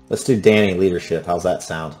 Let's do Danny leadership. How's that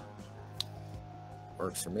sound?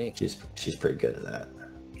 Works for me. She's pretty good at that.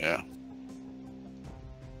 Yeah.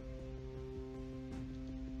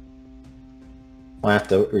 I have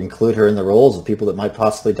to include her in the roles of people that might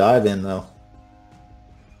possibly die then, though.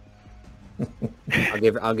 I'll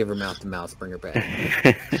give her mouth to mouth. Bring her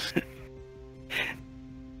back.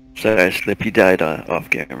 Sorry, Slip, you died off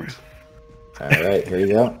camera. All right, here you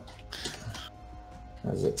go.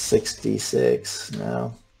 Is it 66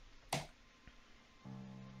 now?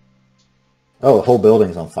 Oh, the whole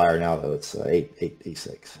building's on fire now, though. It's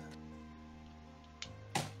 886.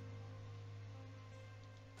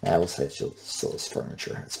 I will say she'll still has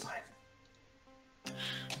furniture. That's fine.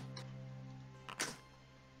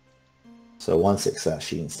 So 1 success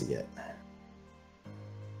she needs to get.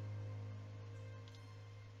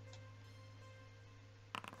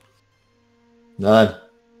 None.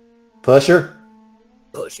 Push her?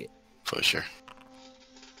 Push it. Push her.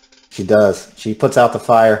 She does. She puts out the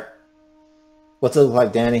fire. What's it look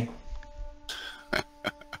like, Danny?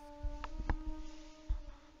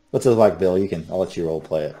 What's it look like, Bill? I'll let you role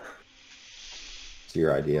play it. It's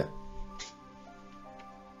your idea.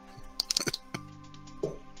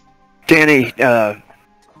 Danny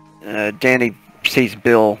sees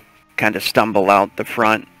Bill kind of stumble out the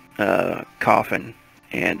front coffin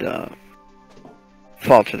and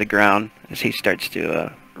fall to the ground as he starts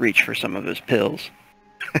to reach for some of his pills.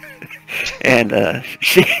 And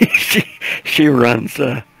she runs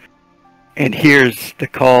and hears the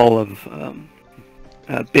call of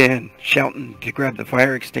Ben shouting to grab the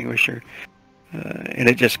fire extinguisher, and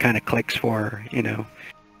it just kind of clicks for her, you know.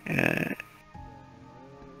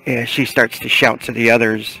 And she starts to shout to the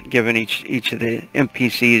others, giving each of the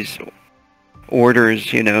NPCs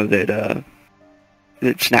orders, you know, that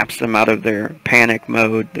snaps them out of their panic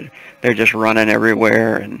mode. They're just running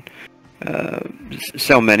everywhere, and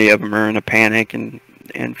so many of them are in a panic and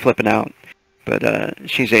flipping out. But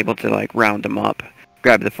she's able to like round them up,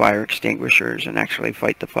 grab the fire extinguishers, and actually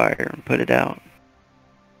fight the fire and put it out.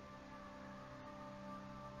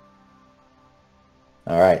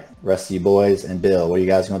 All right, rest of you boys and Bill, what are you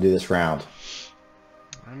guys going to do this round?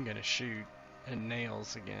 I'm gonna shoot at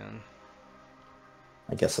nails again.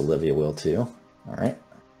 I guess Olivia will too. All right.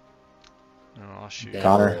 No, I'll shoot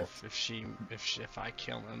Connor. at if I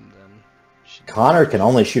kill him, then she... Connor can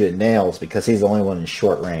only shoot at nails because he's the only one in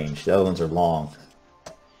short range. The other ones are long.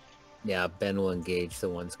 Yeah, Ben will engage the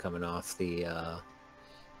ones coming off the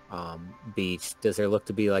beach. Does there look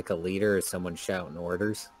to be like a leader or someone shouting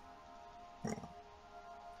orders?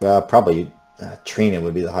 Probably Trina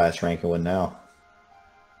would be the highest ranking one now.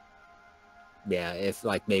 Yeah, if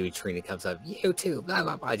like maybe Trina comes up, you too, blah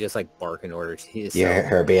blah blah, just like barking orders. He is You hear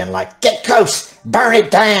her being like, "Get close, burn it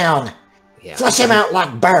down, flush them out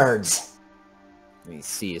like birds." And he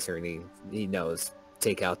sees her and he knows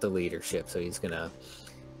take out the leadership, so he's gonna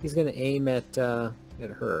aim at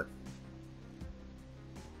her.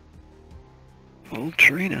 Oh,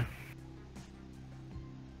 Trina.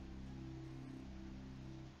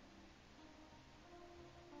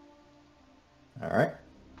 All right.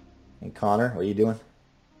 And Connor, what are you doing?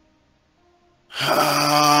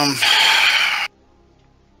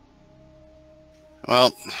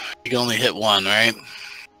 Well, you can only hit one, right?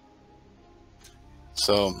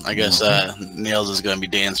 So I guess Nails is going to be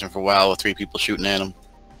dancing for a while with 3 people shooting at him.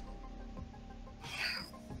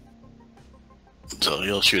 So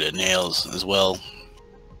he'll shoot at Nails as well,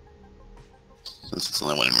 since it's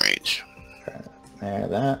only one in range. There,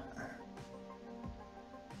 that.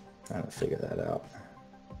 Trying to figure that out.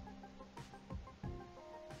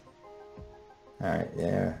 All right,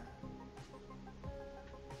 there.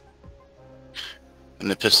 And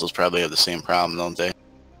the pistols probably have the same problem, don't they?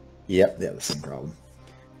 Yep, they have the same problem.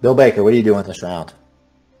 Bill Baker, what are you doing this round?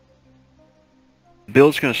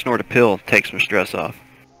 Bill's gonna snort a pill, take some stress off.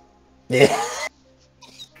 Yeah.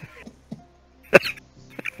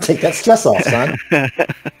 Take that stress off, son.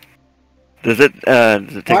 Does it take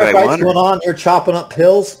away Firefights one? going on. You're chopping up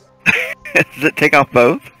pills. Does it take off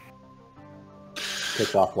both?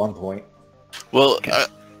 Takes off 1 point. Well, Okay.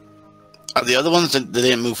 are the other ones, they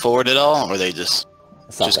didn't move forward at all, or they just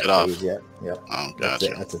It's not Just that got off. phase yet. Yep. oh That's,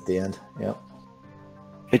 gotcha. that's at the end. Yep.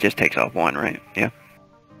 It just takes off one, right? Yeah.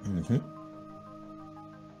 Mm-hmm.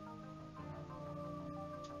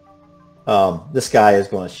 This guy is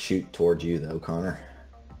going to shoot towards you, though, Connor.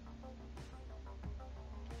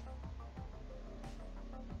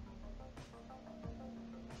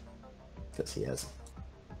 Because he has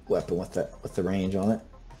a weapon with the range on it.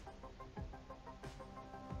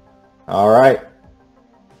 All right.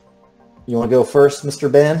 You want to go first, Mr.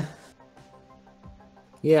 Ben?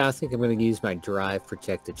 Yeah, I think I'm going to use my drive,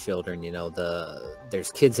 protect the children. You know,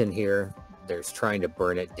 there's kids in here. There's trying to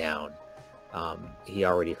burn it down. He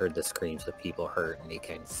already heard the screams of people hurt, and he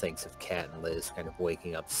kind of thinks of Kat and Liz kind of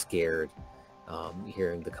waking up scared,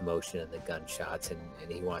 hearing the commotion and the gunshots, and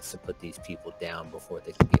he wants to put these people down before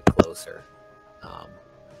they can get closer.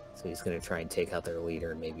 So he's going to try and take out their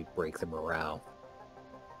leader and maybe break the morale.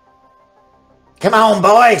 Come on,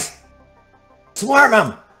 boys! Swarm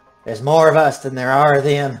them! There's more of us than there are of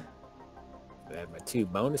them. I have my 2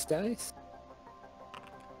 bonus dice.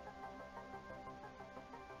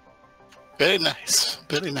 Very nice.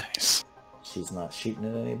 Very nice. She's not shooting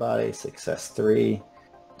at anybody. Success 3,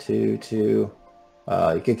 2, 2.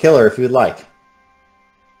 You could kill her if you'd like.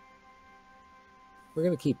 We're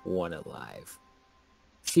going to keep one alive.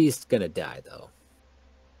 She's going to die, though.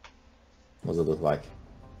 What does it look like?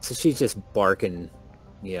 So she's just barking,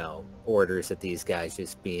 you know, orders at these guys,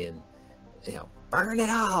 just being, you know, burn it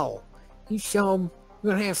all. You show them we're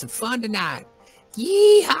going to have some fun tonight.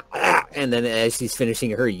 Yeehaw! And then as she's finishing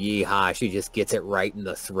her yeehaw, she just gets it right in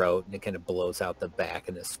the throat, and it kind of blows out the back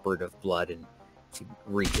in a spurt of blood, and she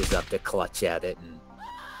reaches up to clutch at it and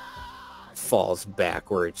falls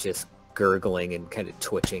backwards, just gurgling and kind of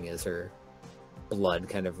twitching as her blood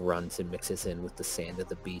kind of runs and mixes in with the sand at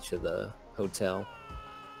the beach of the hotel.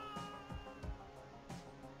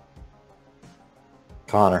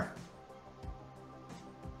 Connor.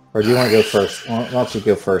 Or do you want to go first? Why don't you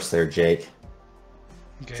go first there, Jake?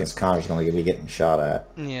 Okay. Since Connor's going to be getting shot at.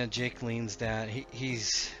 Yeah, Jake leans down.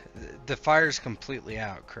 He's the fire's completely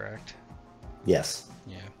out, correct? Yes.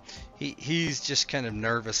 Yeah. He's just kind of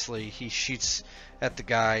nervously. He shoots at the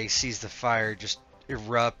guy. He sees the fire just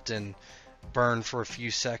erupt and burn for a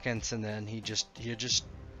few seconds, and then he'll just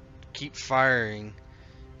keep firing,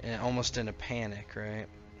 and almost in a panic, right?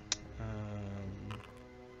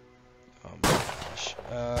 Oh my gosh.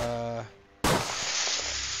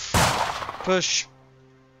 Push.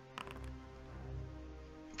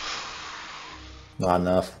 Not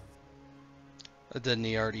enough. Doesn't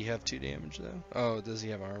he already have 2 damage though? Oh, does he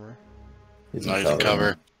have armor? He's No, he's in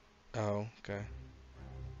cover. Oh, okay.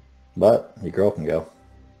 But your girl can go.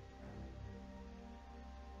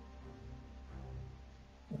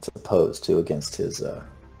 It's opposed to against his,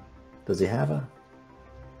 does he have a?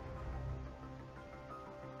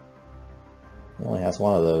 He only has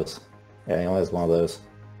one of those. Yeah, he only has one of those.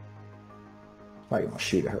 Probably gonna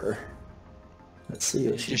shoot at her. Let's see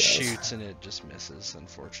what It she just does. shoots and it just misses,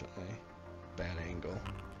 unfortunately. Bad angle.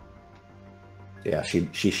 Yeah, she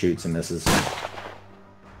shoots and misses.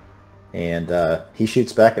 And he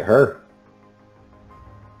shoots back at her.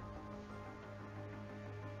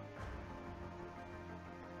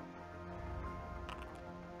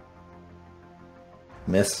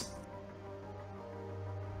 Miss.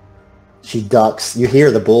 She ducks. You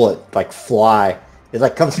hear the bullet like fly. It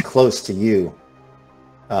like comes close to you.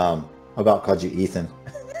 I about called you Ethan.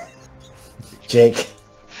 Jake.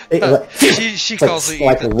 She It's calls like, it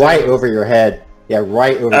like Ethan, right too. over your head. Yeah,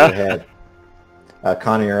 right over your head.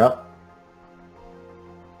 Connor, you're up.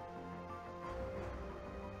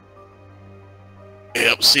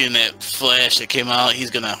 Yep, seeing that flash that came out,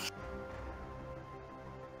 he's gonna...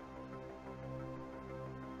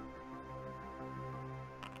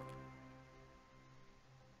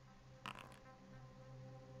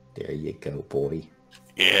 There you go, boy.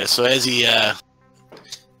 Yeah, so as he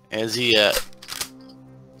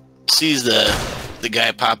sees the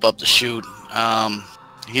guy pop up to shoot,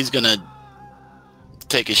 he's gonna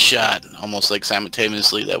take a shot almost like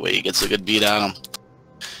simultaneously. That way he gets a good beat on him,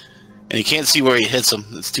 and he can't see where he hits him.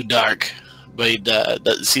 It's too dark, but he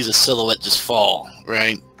sees a silhouette just fall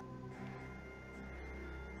right.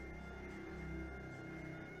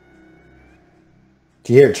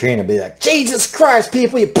 You hear Trina be like, "Jesus Christ,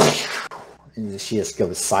 people!" And she just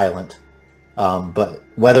goes silent. But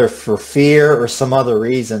whether for fear or some other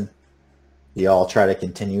reason, you all try to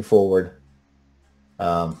continue forward.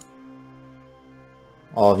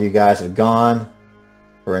 All of you guys have gone.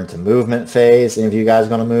 We're into movement phase. Any of you guys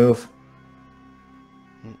going to move?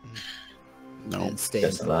 No. And staying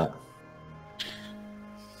Guess put. not.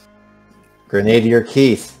 Grenadier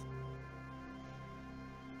Keith.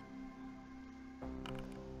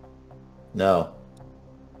 No.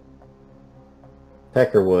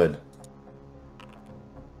 Peckerwood.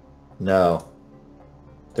 No.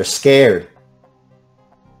 They're scared.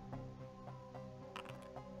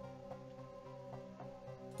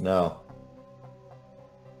 No.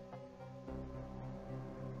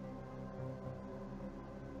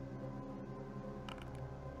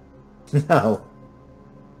 No.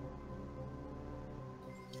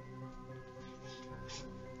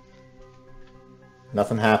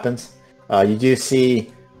 Nothing happens. You do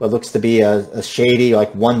see what looks to be a shady,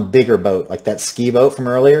 like one bigger boat, like that ski boat from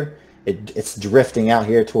earlier. It's drifting out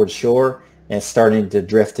here towards shore, and it's starting to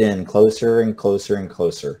drift in closer and closer and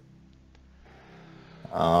closer.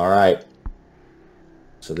 All right.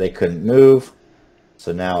 So they couldn't move.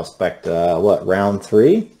 So now expect, what, round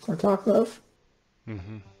 3 we're talking of?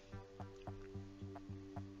 Mm-hmm.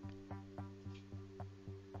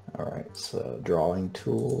 All right, so drawing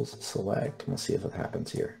tools, select. We'll see if it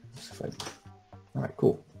happens here. All right,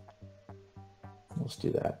 cool. Let's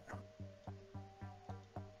do that.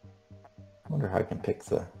 I wonder how I can pick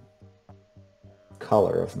the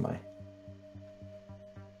color of my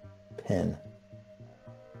pen.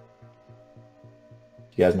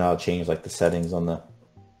 Do you guys know how to change like the settings on the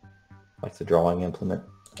drawing implement?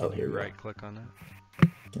 Oh, here You we go. right click on it.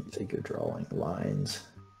 Configure drawing lines,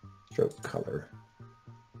 stroke color,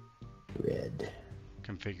 red.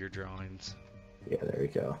 Configure drawings. Yeah, there we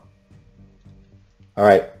go. All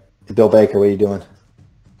right, Bill Baker, what are you doing?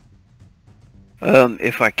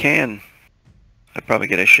 If I can, I'd probably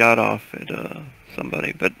get a shot off at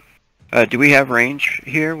somebody. But do we have range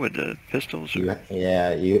here with the pistols? Or?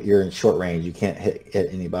 You're in short range. You can't hit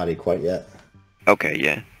anybody quite yet. Okay,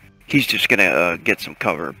 yeah. He's just gonna get some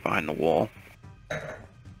cover behind the wall.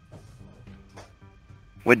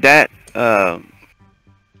 Would that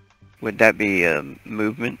be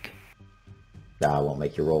movement? Nah, I won't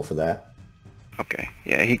make you roll for that. Okay,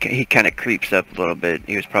 yeah. He kind of creeps up a little bit.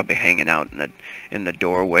 He was probably hanging out in the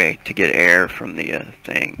doorway to get air from the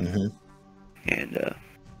thing. Mm-hmm. And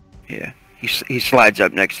yeah, he slides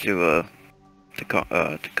up next to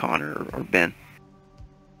Connor or Ben.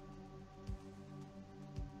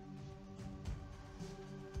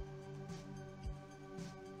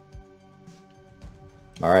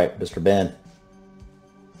 All right, Mr. Ben.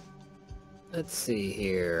 Let's see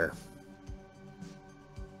here.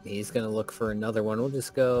 He's gonna look for another one. We'll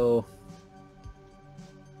just go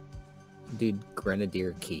do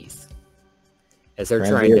Grenadier Keith. As they're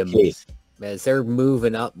Grenadier trying to Keith. as they're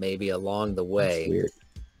moving up maybe along the That's way. weird.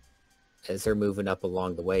 As they're moving up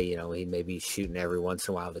along the way, he may be shooting every once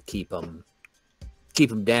in a while to keep them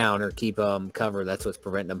down or keep them covered. That's what's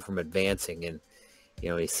preventing them from advancing. And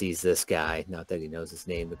he sees this guy, not that he knows his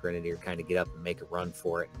name, the Grenadier, kind of get up and make a run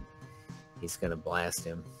for it. And he's going to blast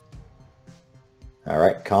him. All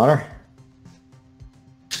right, Connor.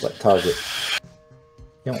 What target?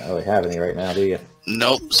 You don't really have any right now, do you?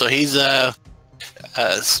 Nope. So he's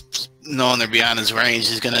knowing they're beyond his range,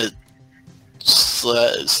 he's gonna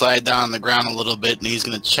slide down on the ground a little bit, and he's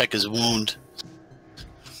gonna check his wound.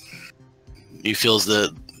 He feels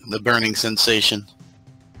the burning sensation.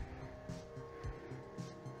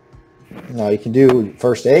 No, you can do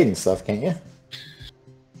first aid and stuff, can't you?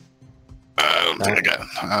 I don't think I got.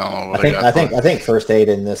 I don't know what I think first aid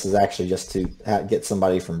in this is actually just to get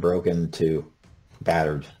somebody from broken to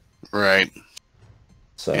battered. Right.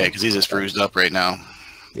 So yeah, because he's just bruised up right now.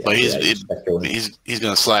 Yeah, But he's going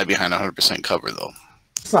to slide behind 100% cover though.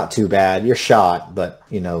 It's not too bad. You're shot, but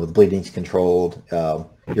the bleeding's controlled.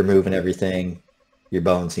 You're moving everything. Your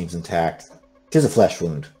bone seems intact. It is a flesh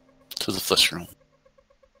wound. To the flesh room.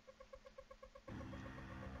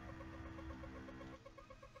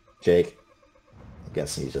 Jake, I'm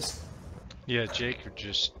guessing you just. Yeah, Jake,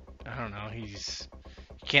 I don't know. He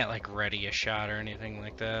can't like ready a shot or anything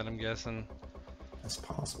like that. I'm guessing. That's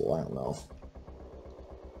possible. I don't know.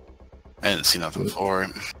 I didn't see nothing for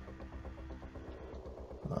it.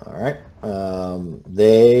 All right.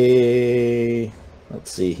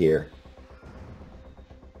 Let's see here.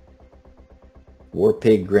 War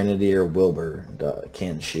Pig Grenadier Wilbur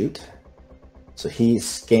can shoot. So he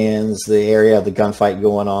scans the area of the gunfight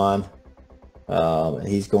going on. And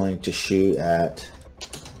he's going to shoot at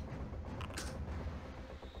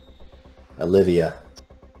Olvia.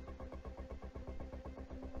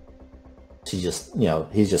 He's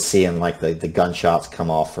just seeing like the gunshots come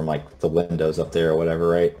off from like the windows up there or whatever,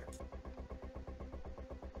 right?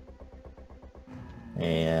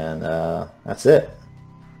 And that's it.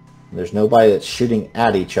 There's nobody that's shooting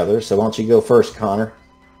at each other, so why don't you go first, Connor?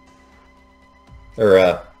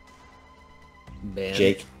 Or Ben.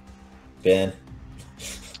 Jake? Ben?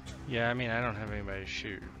 Yeah, I mean, I don't have anybody to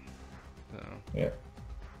shoot. So. Yeah.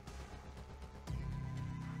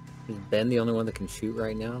 Is Ben the only one that can shoot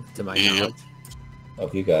right now, to my Yep. knowledge?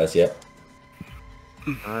 Of you guys, yep.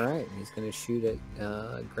 All right, he's going to shoot at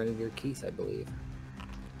Grenadier Keith, I believe.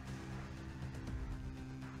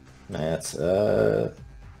 That's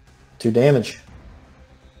 2 damage.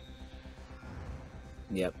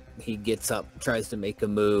 Yep. He gets up, tries to make a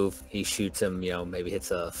move. He shoots him, maybe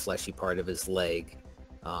hits a fleshy part of his leg.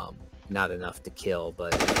 Not enough to kill,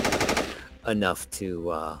 but enough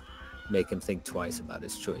to make him think twice about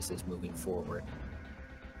his choices moving forward.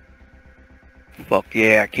 Fuck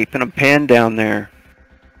yeah, keeping him pinned down there.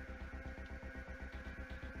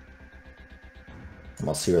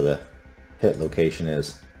 I'll see where the hit location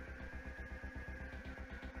is.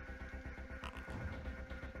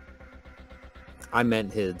 I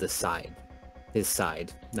meant the side. His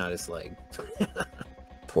side, not his leg.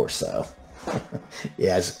 Poor Sal.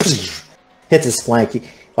 Yeah, just hits his flank.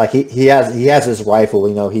 He has his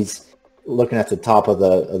rifle. He's looking at the top of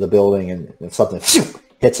the building, and something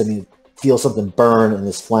hits him. He feels something burn in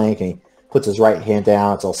his flank, and he puts his right hand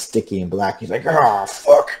down. It's all sticky and black. He's like, "Ah,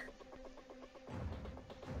 fuck."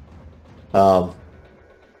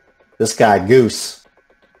 This guy Goose,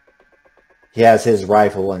 he has his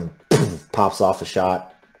rifle and pops off a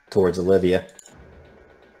shot towards Olivia.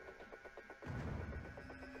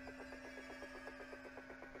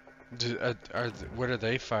 What are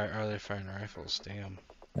they firing? Are they firing rifles? Damn.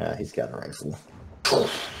 He's got a rifle.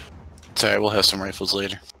 It's alright, we'll have some rifles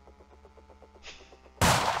later.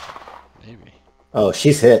 Maybe. Oh,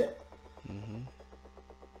 she's hit. Mm-hmm.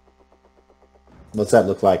 What's that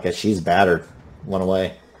look like? As she's battered, one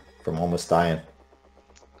away from almost dying.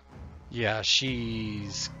 Yeah,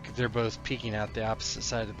 they're both peeking out the opposite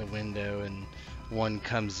side of the window, and one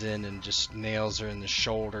comes in and just nails her in the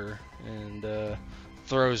shoulder and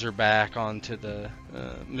throws her back onto the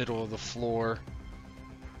middle of the floor,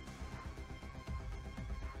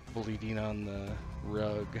 bleeding on the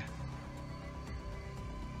rug.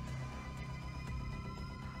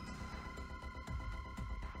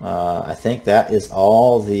 I think that is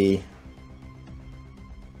all the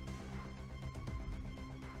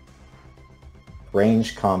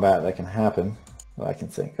ranged combat that can happen that I can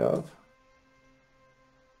think of.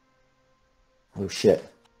 Oh shit.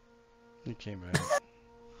 He came back.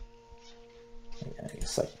 Yeah,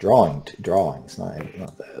 it's like drawings,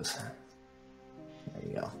 not those. There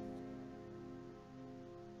you go.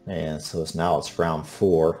 And so now it's round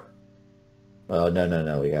 4. Oh,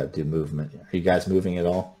 no, we gotta do movement. Are you guys moving at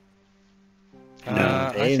all?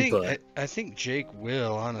 I think Jake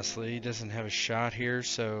will, honestly. He doesn't have a shot here,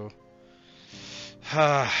 so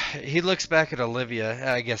he looks back at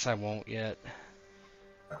Olivia. I guess I won't yet.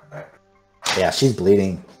 Yeah, she's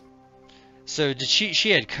bleeding. So did she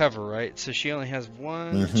had cover, right? So she only has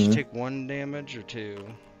one. Did she take 1 damage or 2?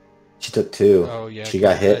 She took 2. Oh yeah. She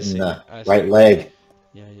got hit in the I right see. leg.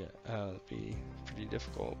 Yeah. That'd be pretty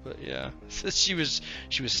difficult, but yeah. So she was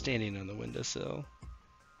standing on the windowsill.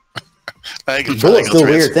 I can Bullets do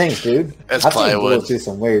weird things, dude. That's I've seen plywood. bullets do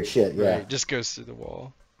some weird shit. Yeah, Right, just goes through the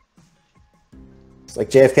wall. it's like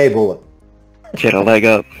JFK bullet. Get a leg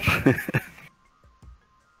up.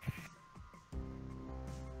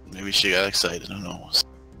 Maybe she got excited, who knows.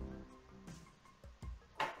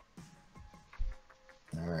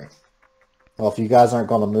 All right. Well, if you guys aren't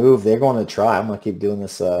going to move, they're going to try. I'm going to keep doing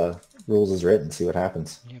this rules as written, see what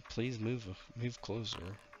happens. Yeah, please move closer.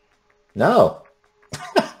 No.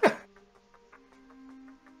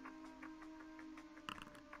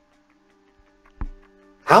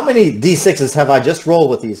 How many D6s have I just rolled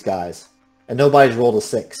with these guys? And nobody's rolled a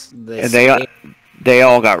 6. They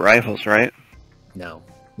all got rifles, right? No.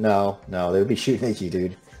 No, they would be shooting at you,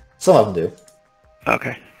 dude. Some of them do.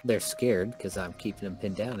 Okay. They're scared because I'm keeping them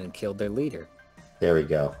pinned down and killed their leader. There we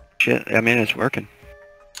go. Shit, I mean, it's working.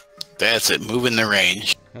 That's it, moving the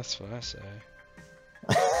range. That's what I say.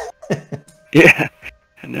 Yeah.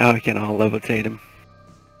 And now we can all levitate him.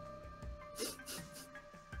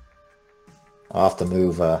 I'll have to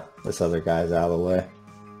move this other guy's out of the way.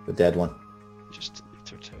 The dead one. Just delete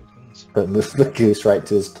their tokens. But move the goose right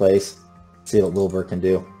to his place. See what Wilbur can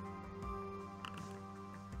do.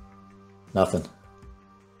 Nothing.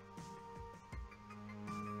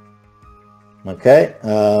 Okay.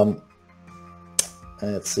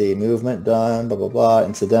 Let's see. Movement done. Blah, blah, blah.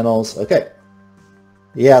 Incidentals. Okay.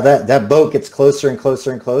 Yeah, that boat gets closer and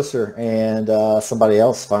closer and closer. And somebody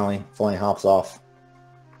else finally hops off.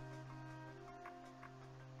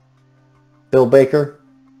 Bill Baker,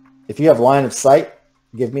 if you have line of sight,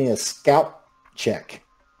 give me a scout check.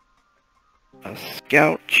 A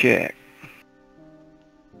scout check.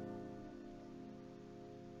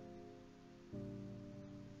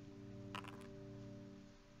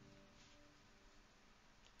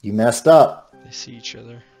 You messed up. They see each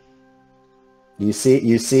other. You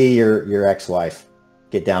see your ex-wife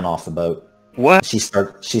get down off the boat. What? She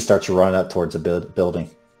starts running up towards the building.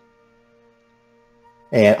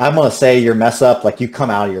 And I'm gonna say your mess up, like you come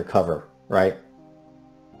out of your cover, right?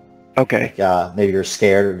 Okay. Like, maybe you're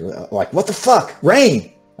scared, like what the fuck,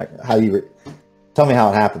 rain? Like tell me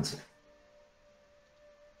how it happens.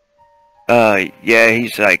 Yeah,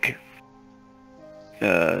 he's like,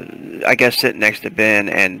 I guess sitting next to Ben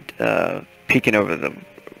and peeking over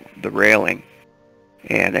the railing,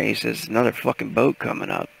 and he says, "Another fucking boat coming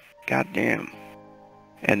up. Goddamn!"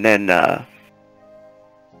 And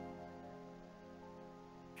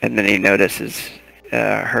then he notices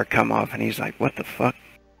her come off, and he's like, "What the fuck?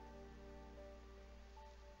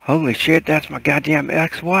 Holy shit! That's my goddamn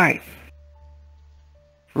ex-wife!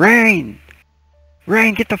 Rain!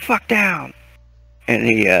 Rain, get the fuck down!" And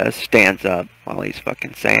he stands up while he's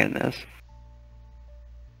fucking saying this.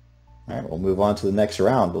 All right, we'll move on to the next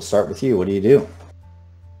round. We'll start with you. What do you do?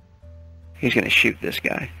 He's gonna shoot this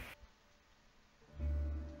guy.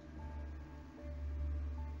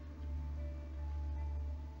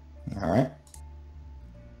 All right.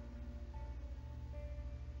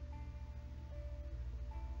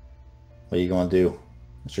 What are you going to do,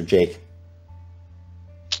 Mr. Jake?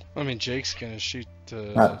 I mean, Jake's gonna shoot.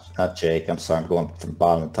 Not Jake. I'm sorry. I'm going from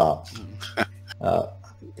bottom to top.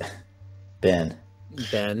 Ben.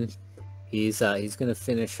 Ben, he's gonna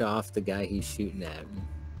finish off the guy he's shooting at.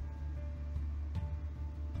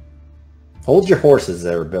 Hold your horses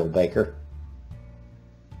there, Bill Baker.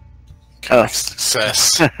 Kind of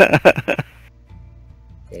success. Yeah,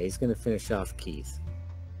 he's gonna finish off Keith.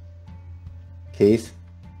 Keith?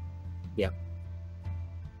 Yep.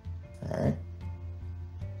 All right.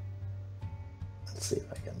 Let's see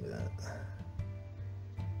if I can do that.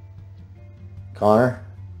 Connor?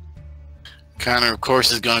 Connor, of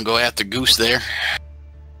course, is going to go after Goose there.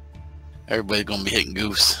 Everybody's going to be hitting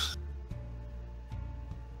Goose.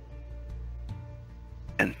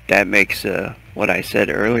 And that makes what I said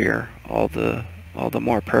earlier all the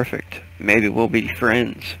more perfect. Maybe we'll be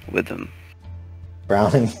friends with him.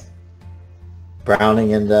 Browning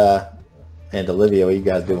and Olivia, what are you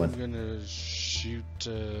guys doing? I'm gonna shoot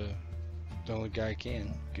the only guy I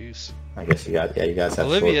can, Goose. I guess you guys have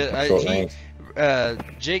Olivia, short range.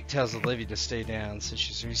 Jake tells Olivia to stay down, so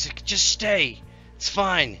he's like, just stay. It's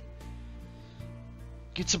fine.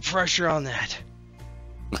 Get some pressure on that.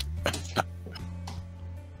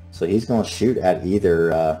 So he's going to shoot at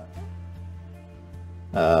either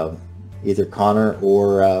Connor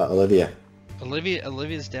or Olivia.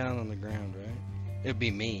 Olivia's down on the ground, right? It'd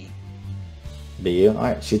be me. Be you? All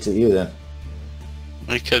right, shoots at you then.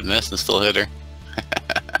 He could miss and still hit her.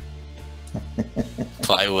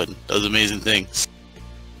 Plywood does amazing things.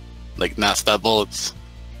 Like not stop bullets.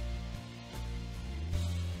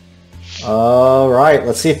 All right,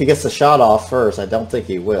 let's see if he gets the shot off first. I don't think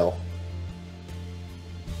he will.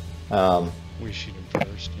 We shoot him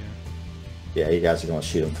first, yeah. Yeah, you guys are going to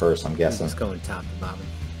shoot him first, I'm guessing. He's going top to bottom.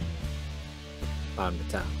 Bottom to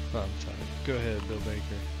top. Bottom time. Go ahead, Bill Baker.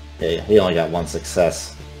 Yeah, he only got one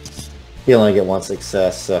success. He only get one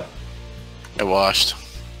success, so... I washed.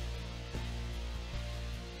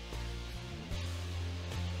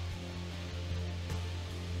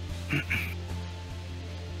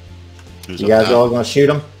 You guys all going to shoot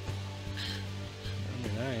him? I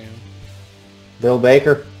mean, I am. Bill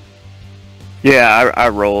Baker? Yeah, I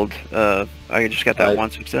rolled. I just got that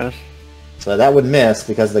one success. So that would miss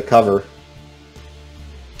because of the cover.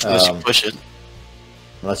 Unless you push it.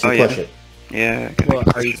 Unless you push it. Yeah. Well,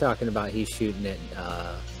 are you talking about he's shooting at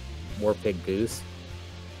Warpig Goose?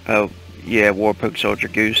 Oh, yeah, Warpig Soldier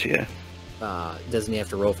Goose, yeah. Doesn't he have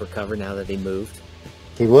to roll for cover now that he moved?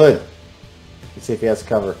 He would. Let's see if he has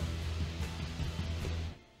cover.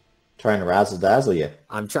 Trying to razzle dazzle you.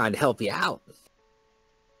 I'm trying to help you out.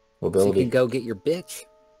 Mobility. So you can go get your bitch.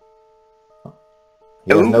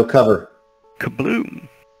 He has no cover. Kabloom.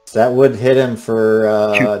 So that would hit him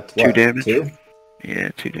for two damage. 2? Yeah,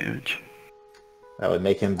 2 damage. That would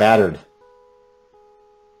make him battered.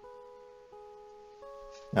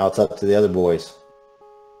 Now it's up to the other boys.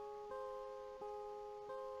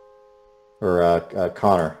 Or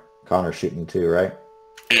Connor. Connor shooting 2, right?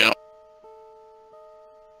 Yeah.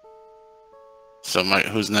 So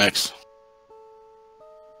who's next?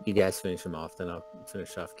 You guys finish him off, then I'll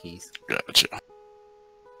finish off Keith. Gotcha.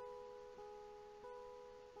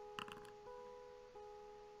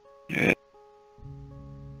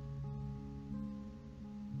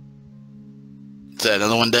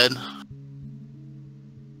 one dead?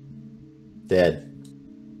 Dead.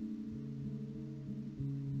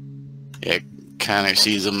 Yeah, Connor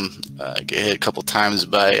sees him get hit a couple times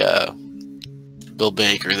by Bill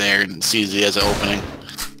Baker there and sees he has an opening.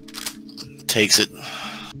 Takes it.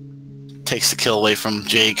 Takes the kill away from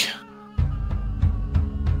Jake.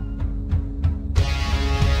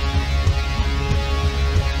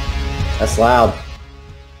 That's loud.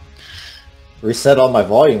 Reset all my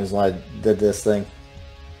volumes when I did this thing.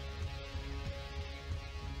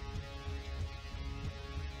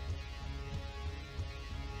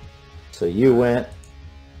 So you went.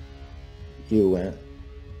 You went.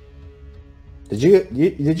 Did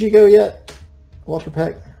you go yet, Walter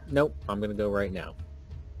Peck? Nope, I'm gonna go right now.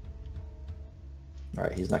 All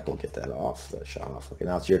right, he's not gonna get that off. That shot off. Okay,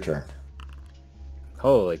 now it's your turn.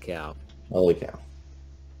 Holy cow. Holy cow!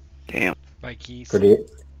 Damn. By Keith.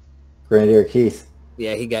 Grenadier Keith.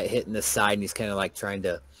 Yeah, he got hit in the side, and he's kind of like trying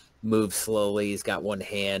to move slowly. He's got one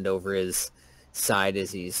hand over his side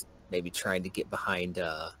as he's maybe trying to get behind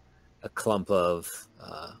a clump of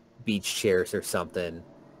beach chairs or something,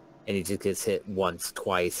 and he just gets hit once,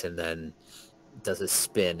 twice, and then does a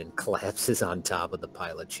spin and collapses on top of the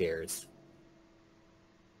pile of chairs.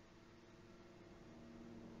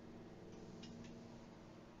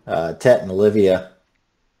 Tet and Olivia.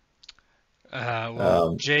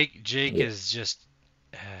 Jake yeah. is just,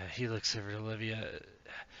 he looks over at Olivia.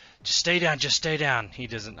 Just stay down, just stay down. He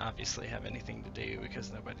doesn't obviously have anything to do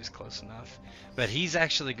because nobody's close enough. But he's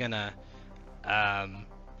actually gonna, I'm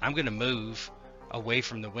gonna move away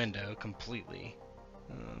from the window completely,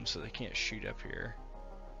 so they can't shoot up here.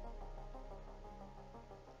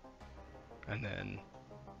 And then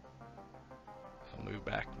I'll move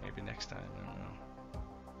back maybe next time. I don't know.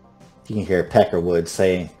 You can hear Peckerwood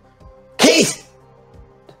saying, "Keith!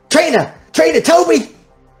 Trina! Toby!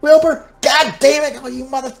 Wilbur! God damn it! Oh, you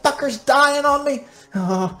motherfuckers dying on me!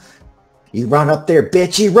 Oh, you run up there,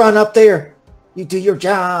 bitch! You run up there! You do your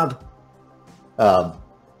job!"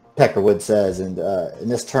 Peckerwood says, and in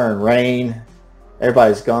this turn, Rain,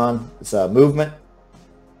 everybody's gone. It's movement.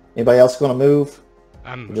 Anybody else going to move?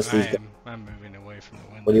 I'm moving away from the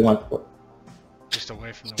window. What do you want? Just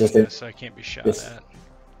away from the window, so I can't be shot at.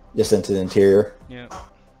 Just into the interior? Yeah.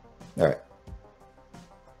 All right.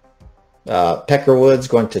 Peckerwood's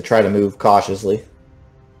going to try to move cautiously.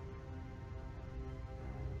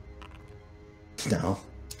 No.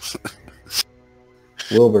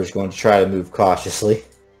 Wilbur's going to try to move cautiously.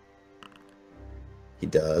 He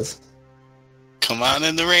does. Come on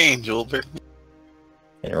in the range, Wilbur.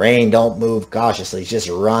 And Rain don't move cautiously. He just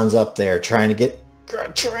runs up there trying to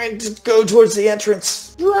go towards the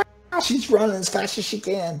entrance. She's running as fast as she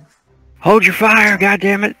can. Hold your fire,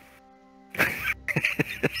 goddammit!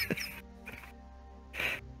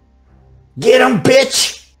 Get him,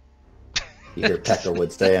 bitch! You hear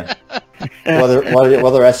Peckerwood saying. What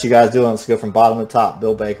are the rest of you guys doing? Let's go from bottom to top.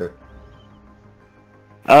 Bill Baker.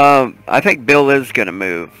 I think Bill is gonna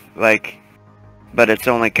move, but it's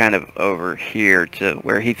only kind of over here to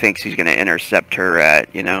where he thinks he's gonna intercept her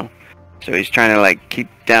at, you know? So he's trying to keep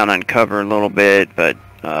down on cover a little bit, but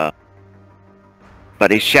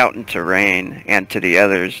he's shouting to Rain and to the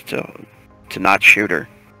others to not shoot her.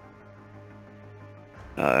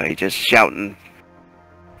 He's just shouting,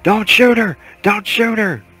 "Don't shoot her! Don't shoot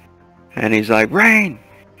her!" And he's like, "Rain,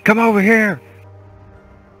 come over here!"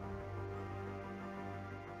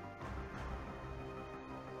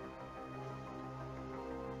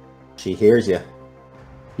 She hears you.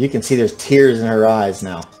 You can see there's tears in her eyes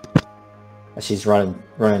now as she's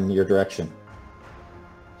running your direction.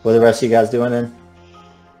 What are the rest of you guys doing then?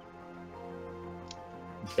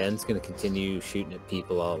 Ben's going to continue shooting at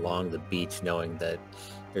people all along the beach, knowing that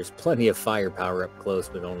there's plenty of firepower up close,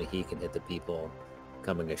 but only he can hit the people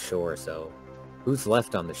coming ashore. So who's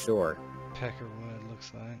left on the shore? Peckerwood,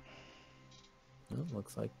 looks like. Well,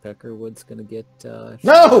 looks like Peckerwood's going to get...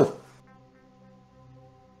 No!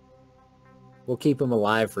 We'll keep him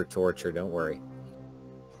alive for torture, don't worry.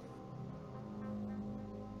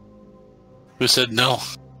 Who said no?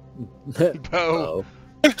 Bo.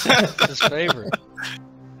 His favorite.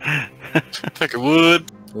 Peckerwood.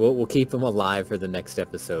 We'll keep him alive for the next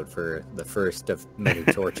episode for the first of many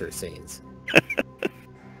torture scenes.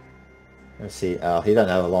 Let's see. Oh, he doesn't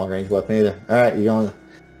have a long-range weapon either. All right, you're going. All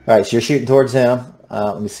right, so you're shooting towards him.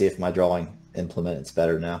 Let me see if my drawing implement is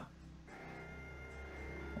better now.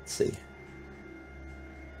 Let's see.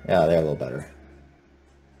 Yeah, they're a little better.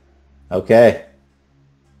 Okay.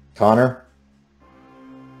 Connor?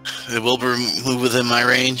 Did Wilbur move within my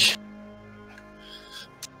range?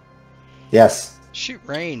 Yes. Shoot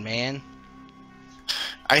Rain, man.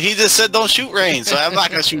 He just said don't shoot Rain, so I'm not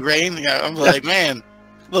gonna shoot Rain. Yeah, I'm like, man,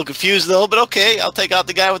 a little confused though, but okay, I'll take out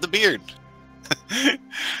the guy with the beard.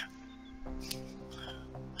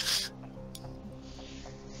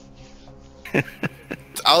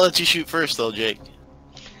 I'll let you shoot first though, Jake.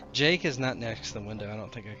 Jake is not next to the window. I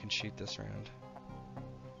don't think I can shoot this round.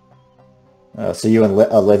 So you and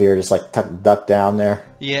Olivia are just like ducked down there.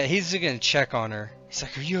 Yeah, he's gonna check on her. He's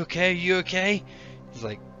like, "Are you okay? You okay?" He's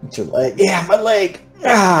like, "It's your leg." "Yeah, my leg.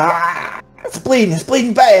 Ah, it's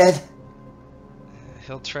bleeding bad."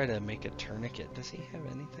 He'll try to make a tourniquet. Does he have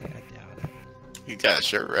anything? I doubt it. You got a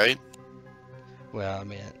shirt, right? Well, I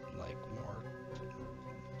meant like more.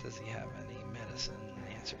 Does he have any medicine?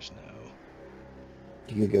 The answer's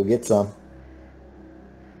no. You could go get some.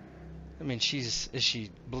 I mean, is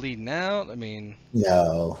she bleeding out? I mean,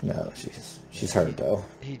 no, she's hurt though.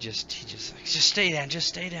 He just like, just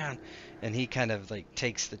stay down, and he kind of like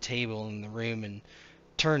takes the table in the room and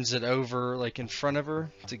turns it over like in front of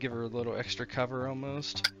her to give her a little extra cover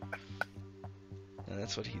almost. And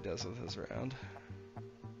that's what he does with his round.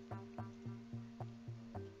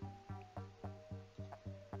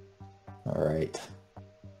 All right.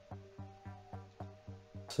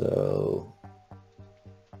 So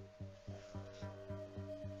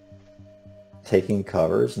taking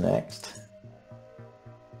covers next.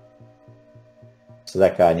 So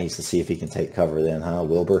that guy needs to see if he can take cover then, huh,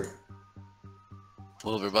 Wilbur?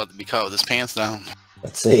 Wilbur about to be caught with his pants down.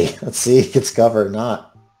 Let's see if he gets cover or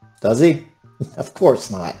not. Does he? Of course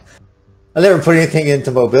not. I never put anything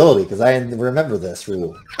into mobility because I didn't remember this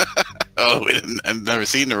rule. Oh, I've never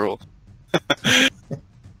seen the rule.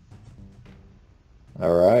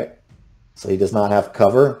 All right. So he does not have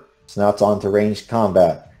cover. So now it's on to ranged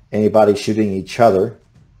combat. Anybody shooting each other.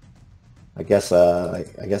 I guess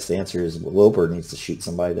the answer is Wilbur needs to shoot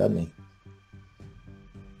somebody, doesn't he?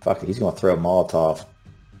 Fuck it, he's going to throw a Molotov.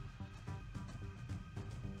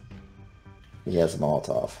 He has a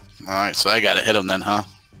Molotov. Alright, so I got to hit him then, huh?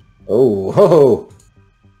 Oh, whoa.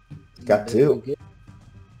 Got two.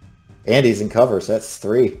 Andy's in cover, so that's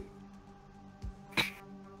 3.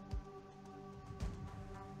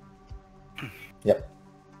 Yep.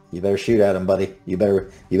 You better shoot at him, buddy. You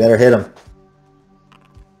better hit him.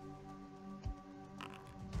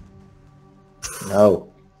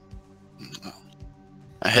 No.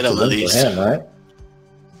 I hit him at least. Him, right?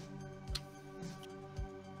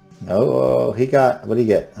 No, he got, what did he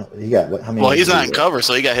get? He got, what, how many? Well, he's not in cover,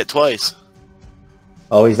 so he got hit twice.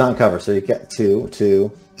 Oh, he's not in cover, so you get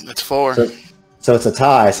 2. That's 4. So it's a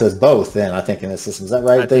tie, so it's both then, I think, in this system. Is that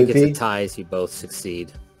right, I think Dave? it's a tie, so you both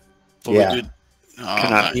succeed. But yeah.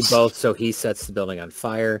 Nice. So he sets the building on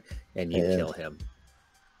fire, and you kill him.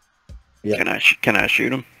 Yeah. Can I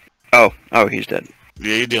shoot him? Oh, he's dead.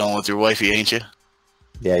 Yeah, you're dealing with your wifey, ain't you?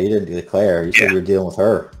 Yeah, you didn't declare. You said you were dealing with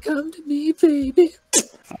her. Come to me, baby.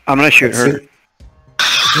 I'm gonna shoot her.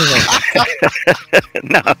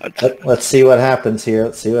 No. Let's see what happens here.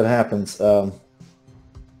 Let's see what happens.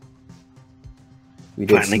 We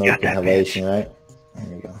did Finally smoke got that inhalation, right?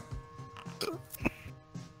 There you go.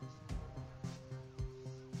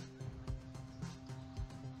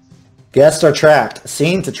 Guests are trapped.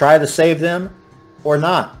 Seen to try to save them or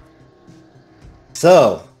not.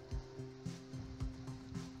 So,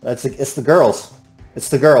 it's the girls. It's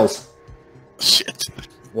the girls. Shit.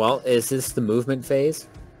 Well, is this the movement phase?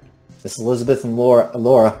 It's Elizabeth and Laura.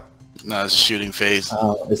 No, it's a shooting phase.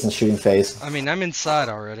 It's in the shooting phase. I mean, I'm inside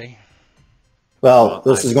already. Well,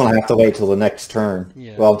 this is going to have to wait till the next turn.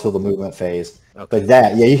 Yeah. Well, until the movement phase. Okay.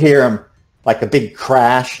 But you hear them like a big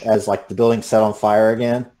crash as like the building set on fire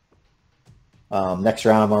again. Next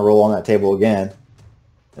round, I'm going to roll on that table again.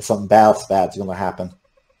 If something bad's going to happen.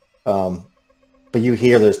 But you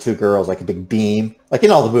hear those 2 girls, like a big beam. Like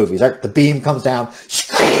in all the movies, right? The beam comes down.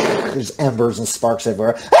 There's embers and sparks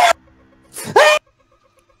everywhere.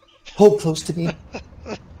 Hold close to me.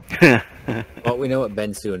 Well, we know what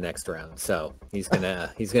Ben's doing next round, so he's gonna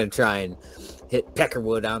try and hit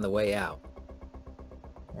Peckerwood on the way out.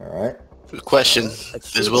 All right. Good question.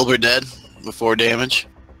 Is Wilbur dead with 4 damage?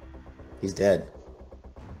 He's dead.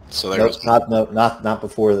 So there Nope, goes... not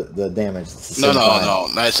before the damage. No.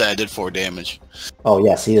 I said I did 4 damage. Oh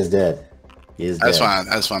yes, he is dead. He is dead.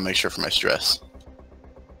 I just want to make sure for my stress.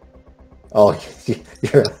 Oh,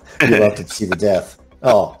 you're up to see the death.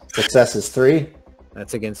 Oh, success is 3.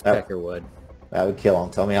 That's against Peckerwood. That would kill him.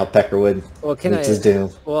 Tell me how Peckerwood meets his doom.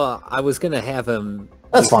 Well, I was gonna have him.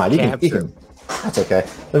 That's fine. You can. That's okay.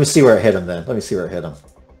 Let me see where it hit him then. Let me see where it hit him.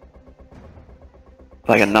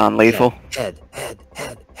 Like a non-lethal? Head.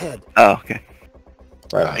 Oh, okay.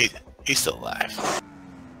 Right. He's still alive.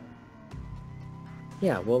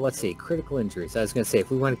 Yeah, well, let's see. Critical injuries. I was going to say, if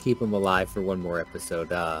we want to keep him alive for one more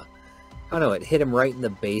episode, I don't know, it hit him right in the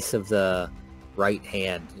base of the right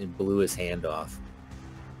hand and blew his hand off.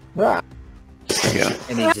 Ah, Yeah.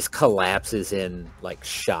 And he just collapses in, like,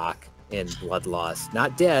 shock and blood loss.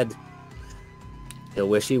 Not dead. He'll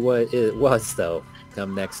wish he was, though,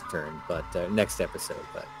 come next turn, but next episode.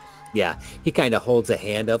 But, yeah, he kind of holds a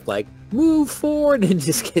hand up like, move forward, and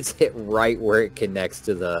just gets hit right where it connects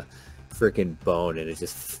to the freaking bone, and it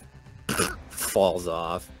just falls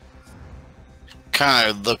off. Kind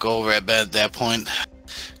of look over at Ben at that point.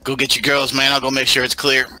 Go get your girls, man. I'll go make sure it's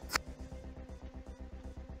clear.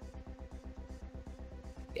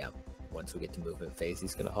 Yeah, once we get to movement phase,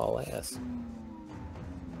 he's gonna haul ass.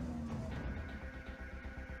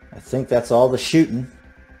 I think that's all the shooting.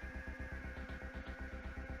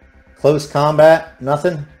 Close combat,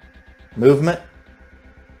 nothing. Movement.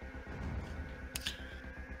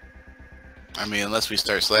 I mean, unless we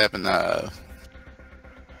start slapping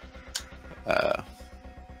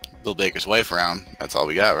Bill Baker's wife around, that's all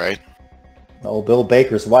we got, right? Oh, Bill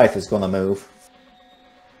Baker's wife is going to move.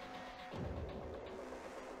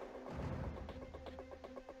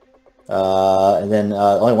 And then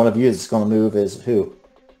only one of you is going to move is who?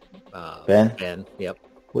 Ben? Ben, yep.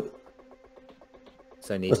 What?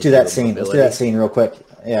 So I need Let's to do that scene. Let's do that mobility. scene real quick.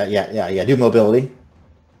 Yeah. Do mobility.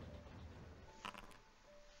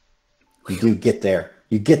 You do get there.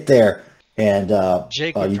 You get there, and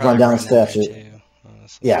Jake you would run probably down the run steps. in there too,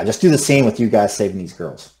 honestly. Yeah, just do the scene with you guys saving these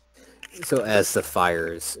girls. So as the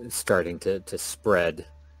fire is starting to spread,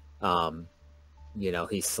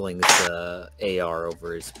 he slings the AR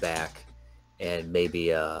over his back, and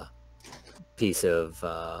maybe a piece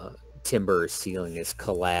of timber ceiling is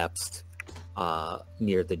collapsed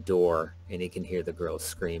near the door, and he can hear the girls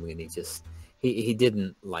screaming, and he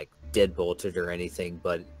didn't like deadbolt it or anything,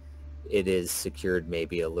 but it is secured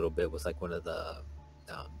maybe a little bit with like one of the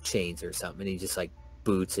chains or something, and he just like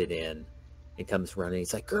boots it in and comes running.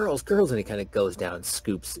 He's like, girls, and he kind of goes down and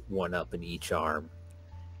scoops one up in each arm,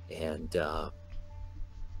 and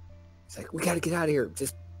he's like, we got to get out of here.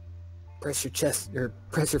 Just press your chest or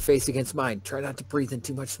press your face against mine. Try not to breathe in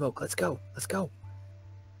too much smoke. Let's go.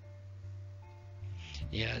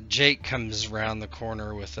 Yeah, Jake comes around the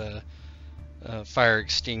corner with a fire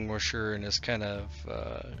extinguisher and is kind of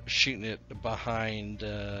shooting it behind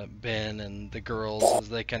Ben and the girls as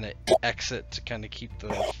they kind of exit to kind of keep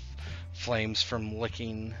the flames from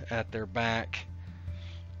licking at their back.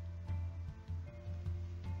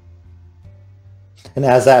 And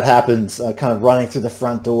as that happens, kind of running through the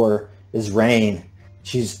front door is Rain.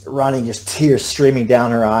 She's running, just tears streaming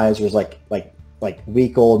down her eyes. There's like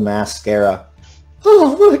week old mascara.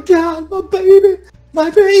 Oh my God, my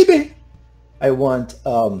baby! I want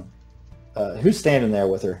who's standing there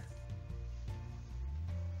with her?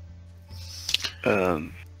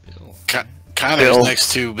 Bill. Connor's Bill.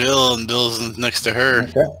 next to Bill, and Bill's next to her.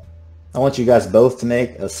 Okay. I want you guys both to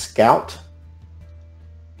make a scout.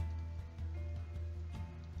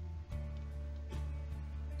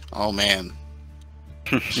 Oh man.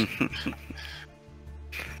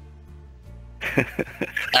 I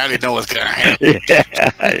already know what's gonna happen.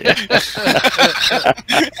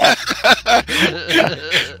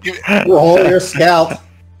 Roll your scout.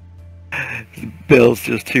 Bill's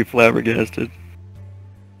just too flabbergasted.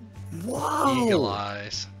 Whoa! Eagle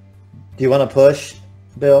eyes. Do you want to push,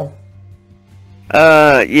 Bill?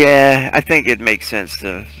 Yeah, I think it makes sense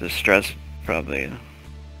to stress probably.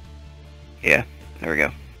 Yeah, there we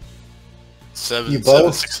go. Seven You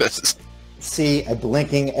both- successes. See a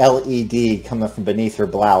blinking LED coming from beneath her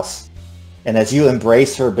blouse. And as you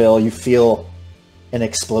embrace her, Bill, you feel an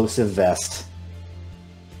explosive vest.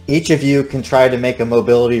 Each of you can try to make a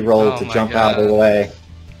mobility roll Oh to my jump God. out of the way,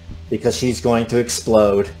 because she's going to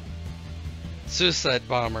explode. Suicide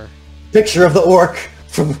bomber. Picture of the orc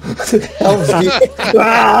from Hell's Deep.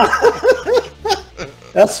 Ah!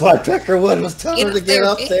 That's why Peckerwood was telling her to get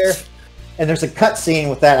up there. And there's a cutscene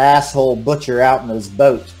with that asshole butcher out in his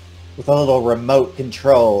boat with a little remote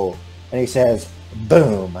control, and he says,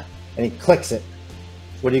 "Boom," and he clicks it.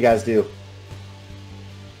 What do you guys do?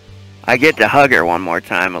 I get to hug her one more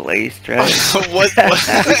time at least, right?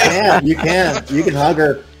 what? You can hug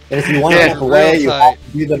her, and if you want to Yeah. walk away, Real you tight. have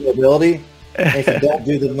to do the mobility. And if you don't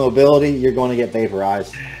do the mobility, you're going to get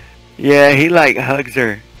vaporized. Yeah, he like hugs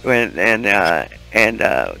her when and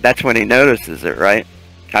that's when he notices it, right?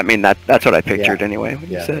 I mean that's what I pictured Yeah. anyway when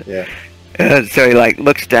you said. Yeah. So he like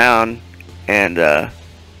looks down and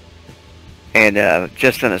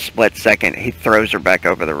just in a split second he throws her back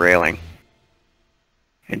over the railing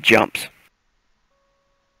and jumps.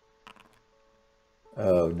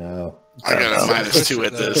 Oh no. I got a Uh-oh. -2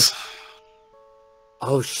 at this.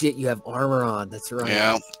 Oh shit, you have armor on. That's right.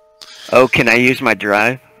 Yeah. Oh, can I use my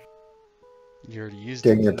drive? You already used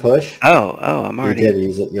During it. your didn't you? I'm push, you already. did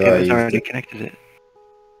use it. You It already was used already it. connected to it.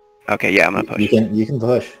 Okay, yeah, I'm gonna push. You can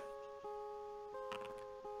push.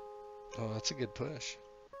 Oh, that's a good push.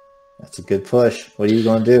 That's a good push. What are you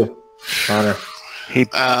going to do, Connor?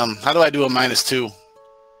 How do I do a -2?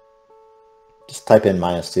 Just type in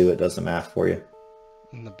 -2. It does the math for you.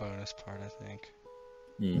 In the bonus part, I think.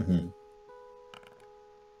 Mm-hmm.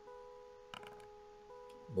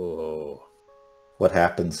 Whoa. What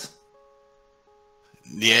happens?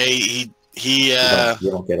 Yeah,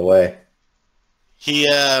 You don't get away.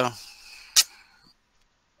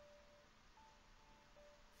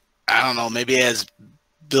 I don't know, maybe as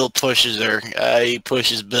Bill pushes her, he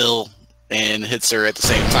pushes Bill and hits her at the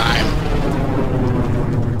same time.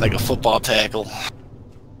 Like a football tackle.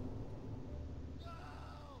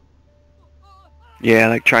 Yeah,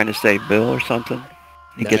 like trying to save Bill or something.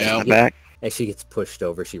 He gets in the back. As she gets pushed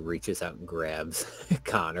over, she reaches out and grabs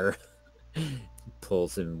Connor.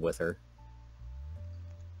 Pulls him with her.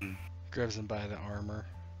 Grabs him by the armor.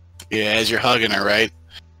 Yeah, as you're hugging her, right?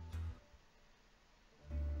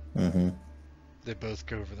 Mm-hmm. They both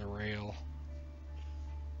go over the rail.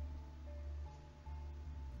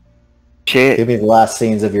 Shit. Give me the last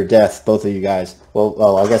scenes of your death, both of you guys.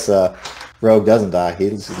 Well, I guess Rogue doesn't die.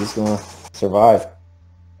 He's going to survive.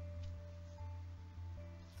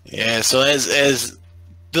 Yeah, so as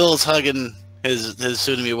Bill's hugging his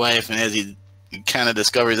soon-to-be wife, and as he kind of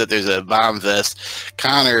discovers that there's a bomb vest,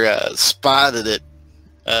 Connor spotted it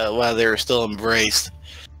while they were still embraced.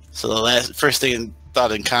 So the first thing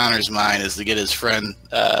thought in Connor's mind is to get his friend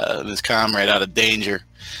and his comrade out of danger.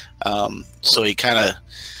 So he kind of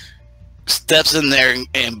steps in there,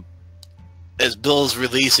 and as Bill's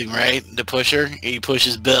releasing, right, to push her, he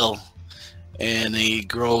pushes Bill, and he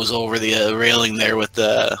grows over the railing there with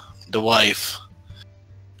the wife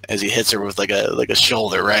as he hits her with like a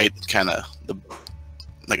shoulder, right, kind of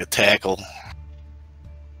like a tackle.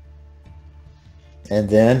 And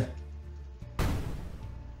then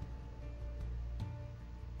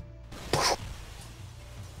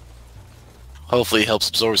Hopefully, he helps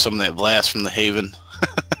absorb some of that blast from the Haven.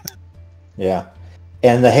 yeah,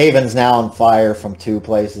 and the Haven's now on fire from two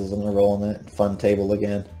places. I'm rolling it. Fun table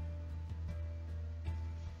again.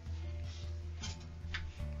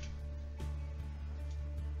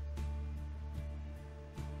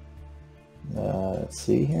 Let's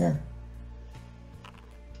see here.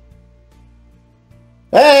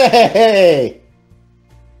 Hey!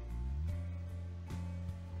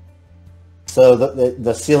 So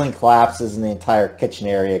the ceiling collapses and the entire kitchen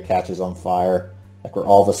area catches on fire, like where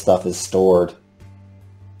all the stuff is stored.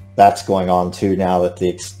 That's going on too now that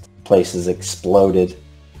the place is exploded.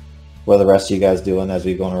 What are the rest of you guys doing as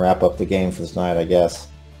we're going to wrap up the game for this night, I guess?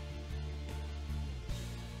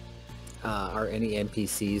 Are any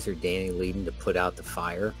NPCs or Danny leading to put out the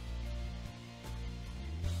fire?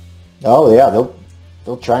 Oh yeah,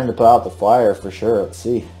 they'll trying to put out the fire for sure. Let's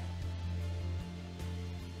see.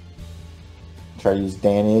 Try to use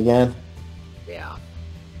Danny again. Yeah.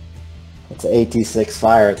 It's an AT6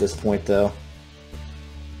 fire at this point, though.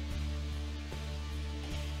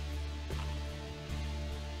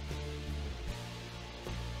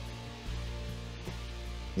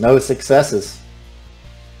 No successes.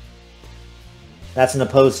 That's an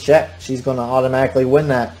opposed check. She's going to automatically win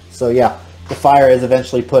that. So yeah, the fire is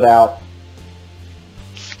eventually put out.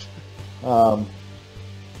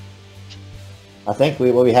 I think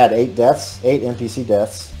we had 8 deaths, 8 NPC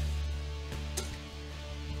deaths.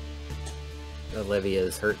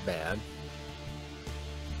 Olivia's hurt bad.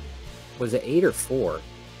 Was it 8 or 4?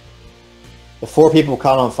 The 4 people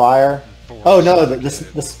caught on fire. Four Oh no,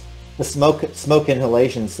 suffocated. the smoke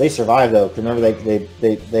inhalations. They survived though. Remember they did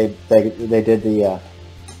the.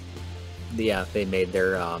 Yeah, they made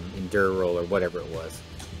their endure roll or whatever it was.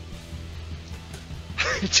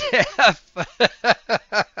 Jeff!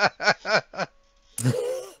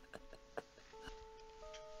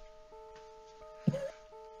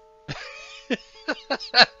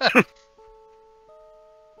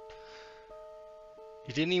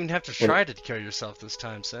 You didn't even have to try to kill yourself this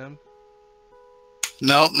time, Sam.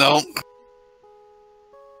 No.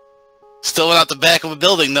 Still went out the back of a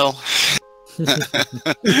building, though. He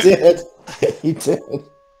did. He did.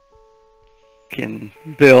 Can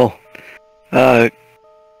Bill kind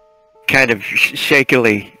of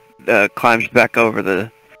shakily climbs back over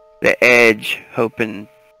the edge, hoping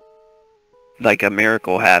like a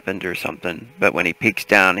miracle happened or something. But when he peeks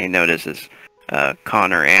down, he notices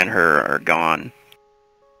Connor and her are gone,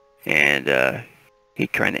 and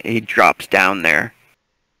he drops down there,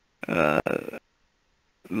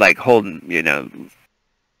 like holding,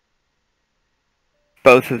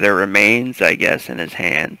 both of their remains, I guess, in his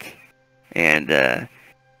hands, and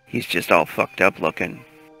he's just all fucked up looking,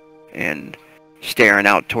 and staring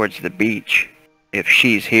out towards the beach. If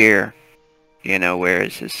she's here, where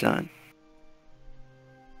is his son?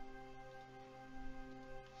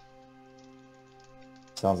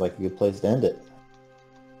 Sounds like a good place to end it.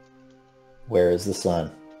 Where is the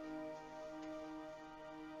sun?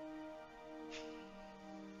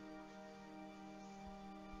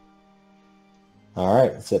 All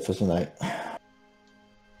right, that's it for tonight.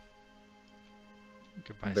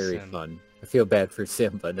 Goodbye, Very Sim. fun. I feel bad for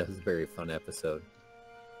Sim, but that was a very fun episode.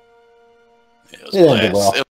 It was It ended blast. well.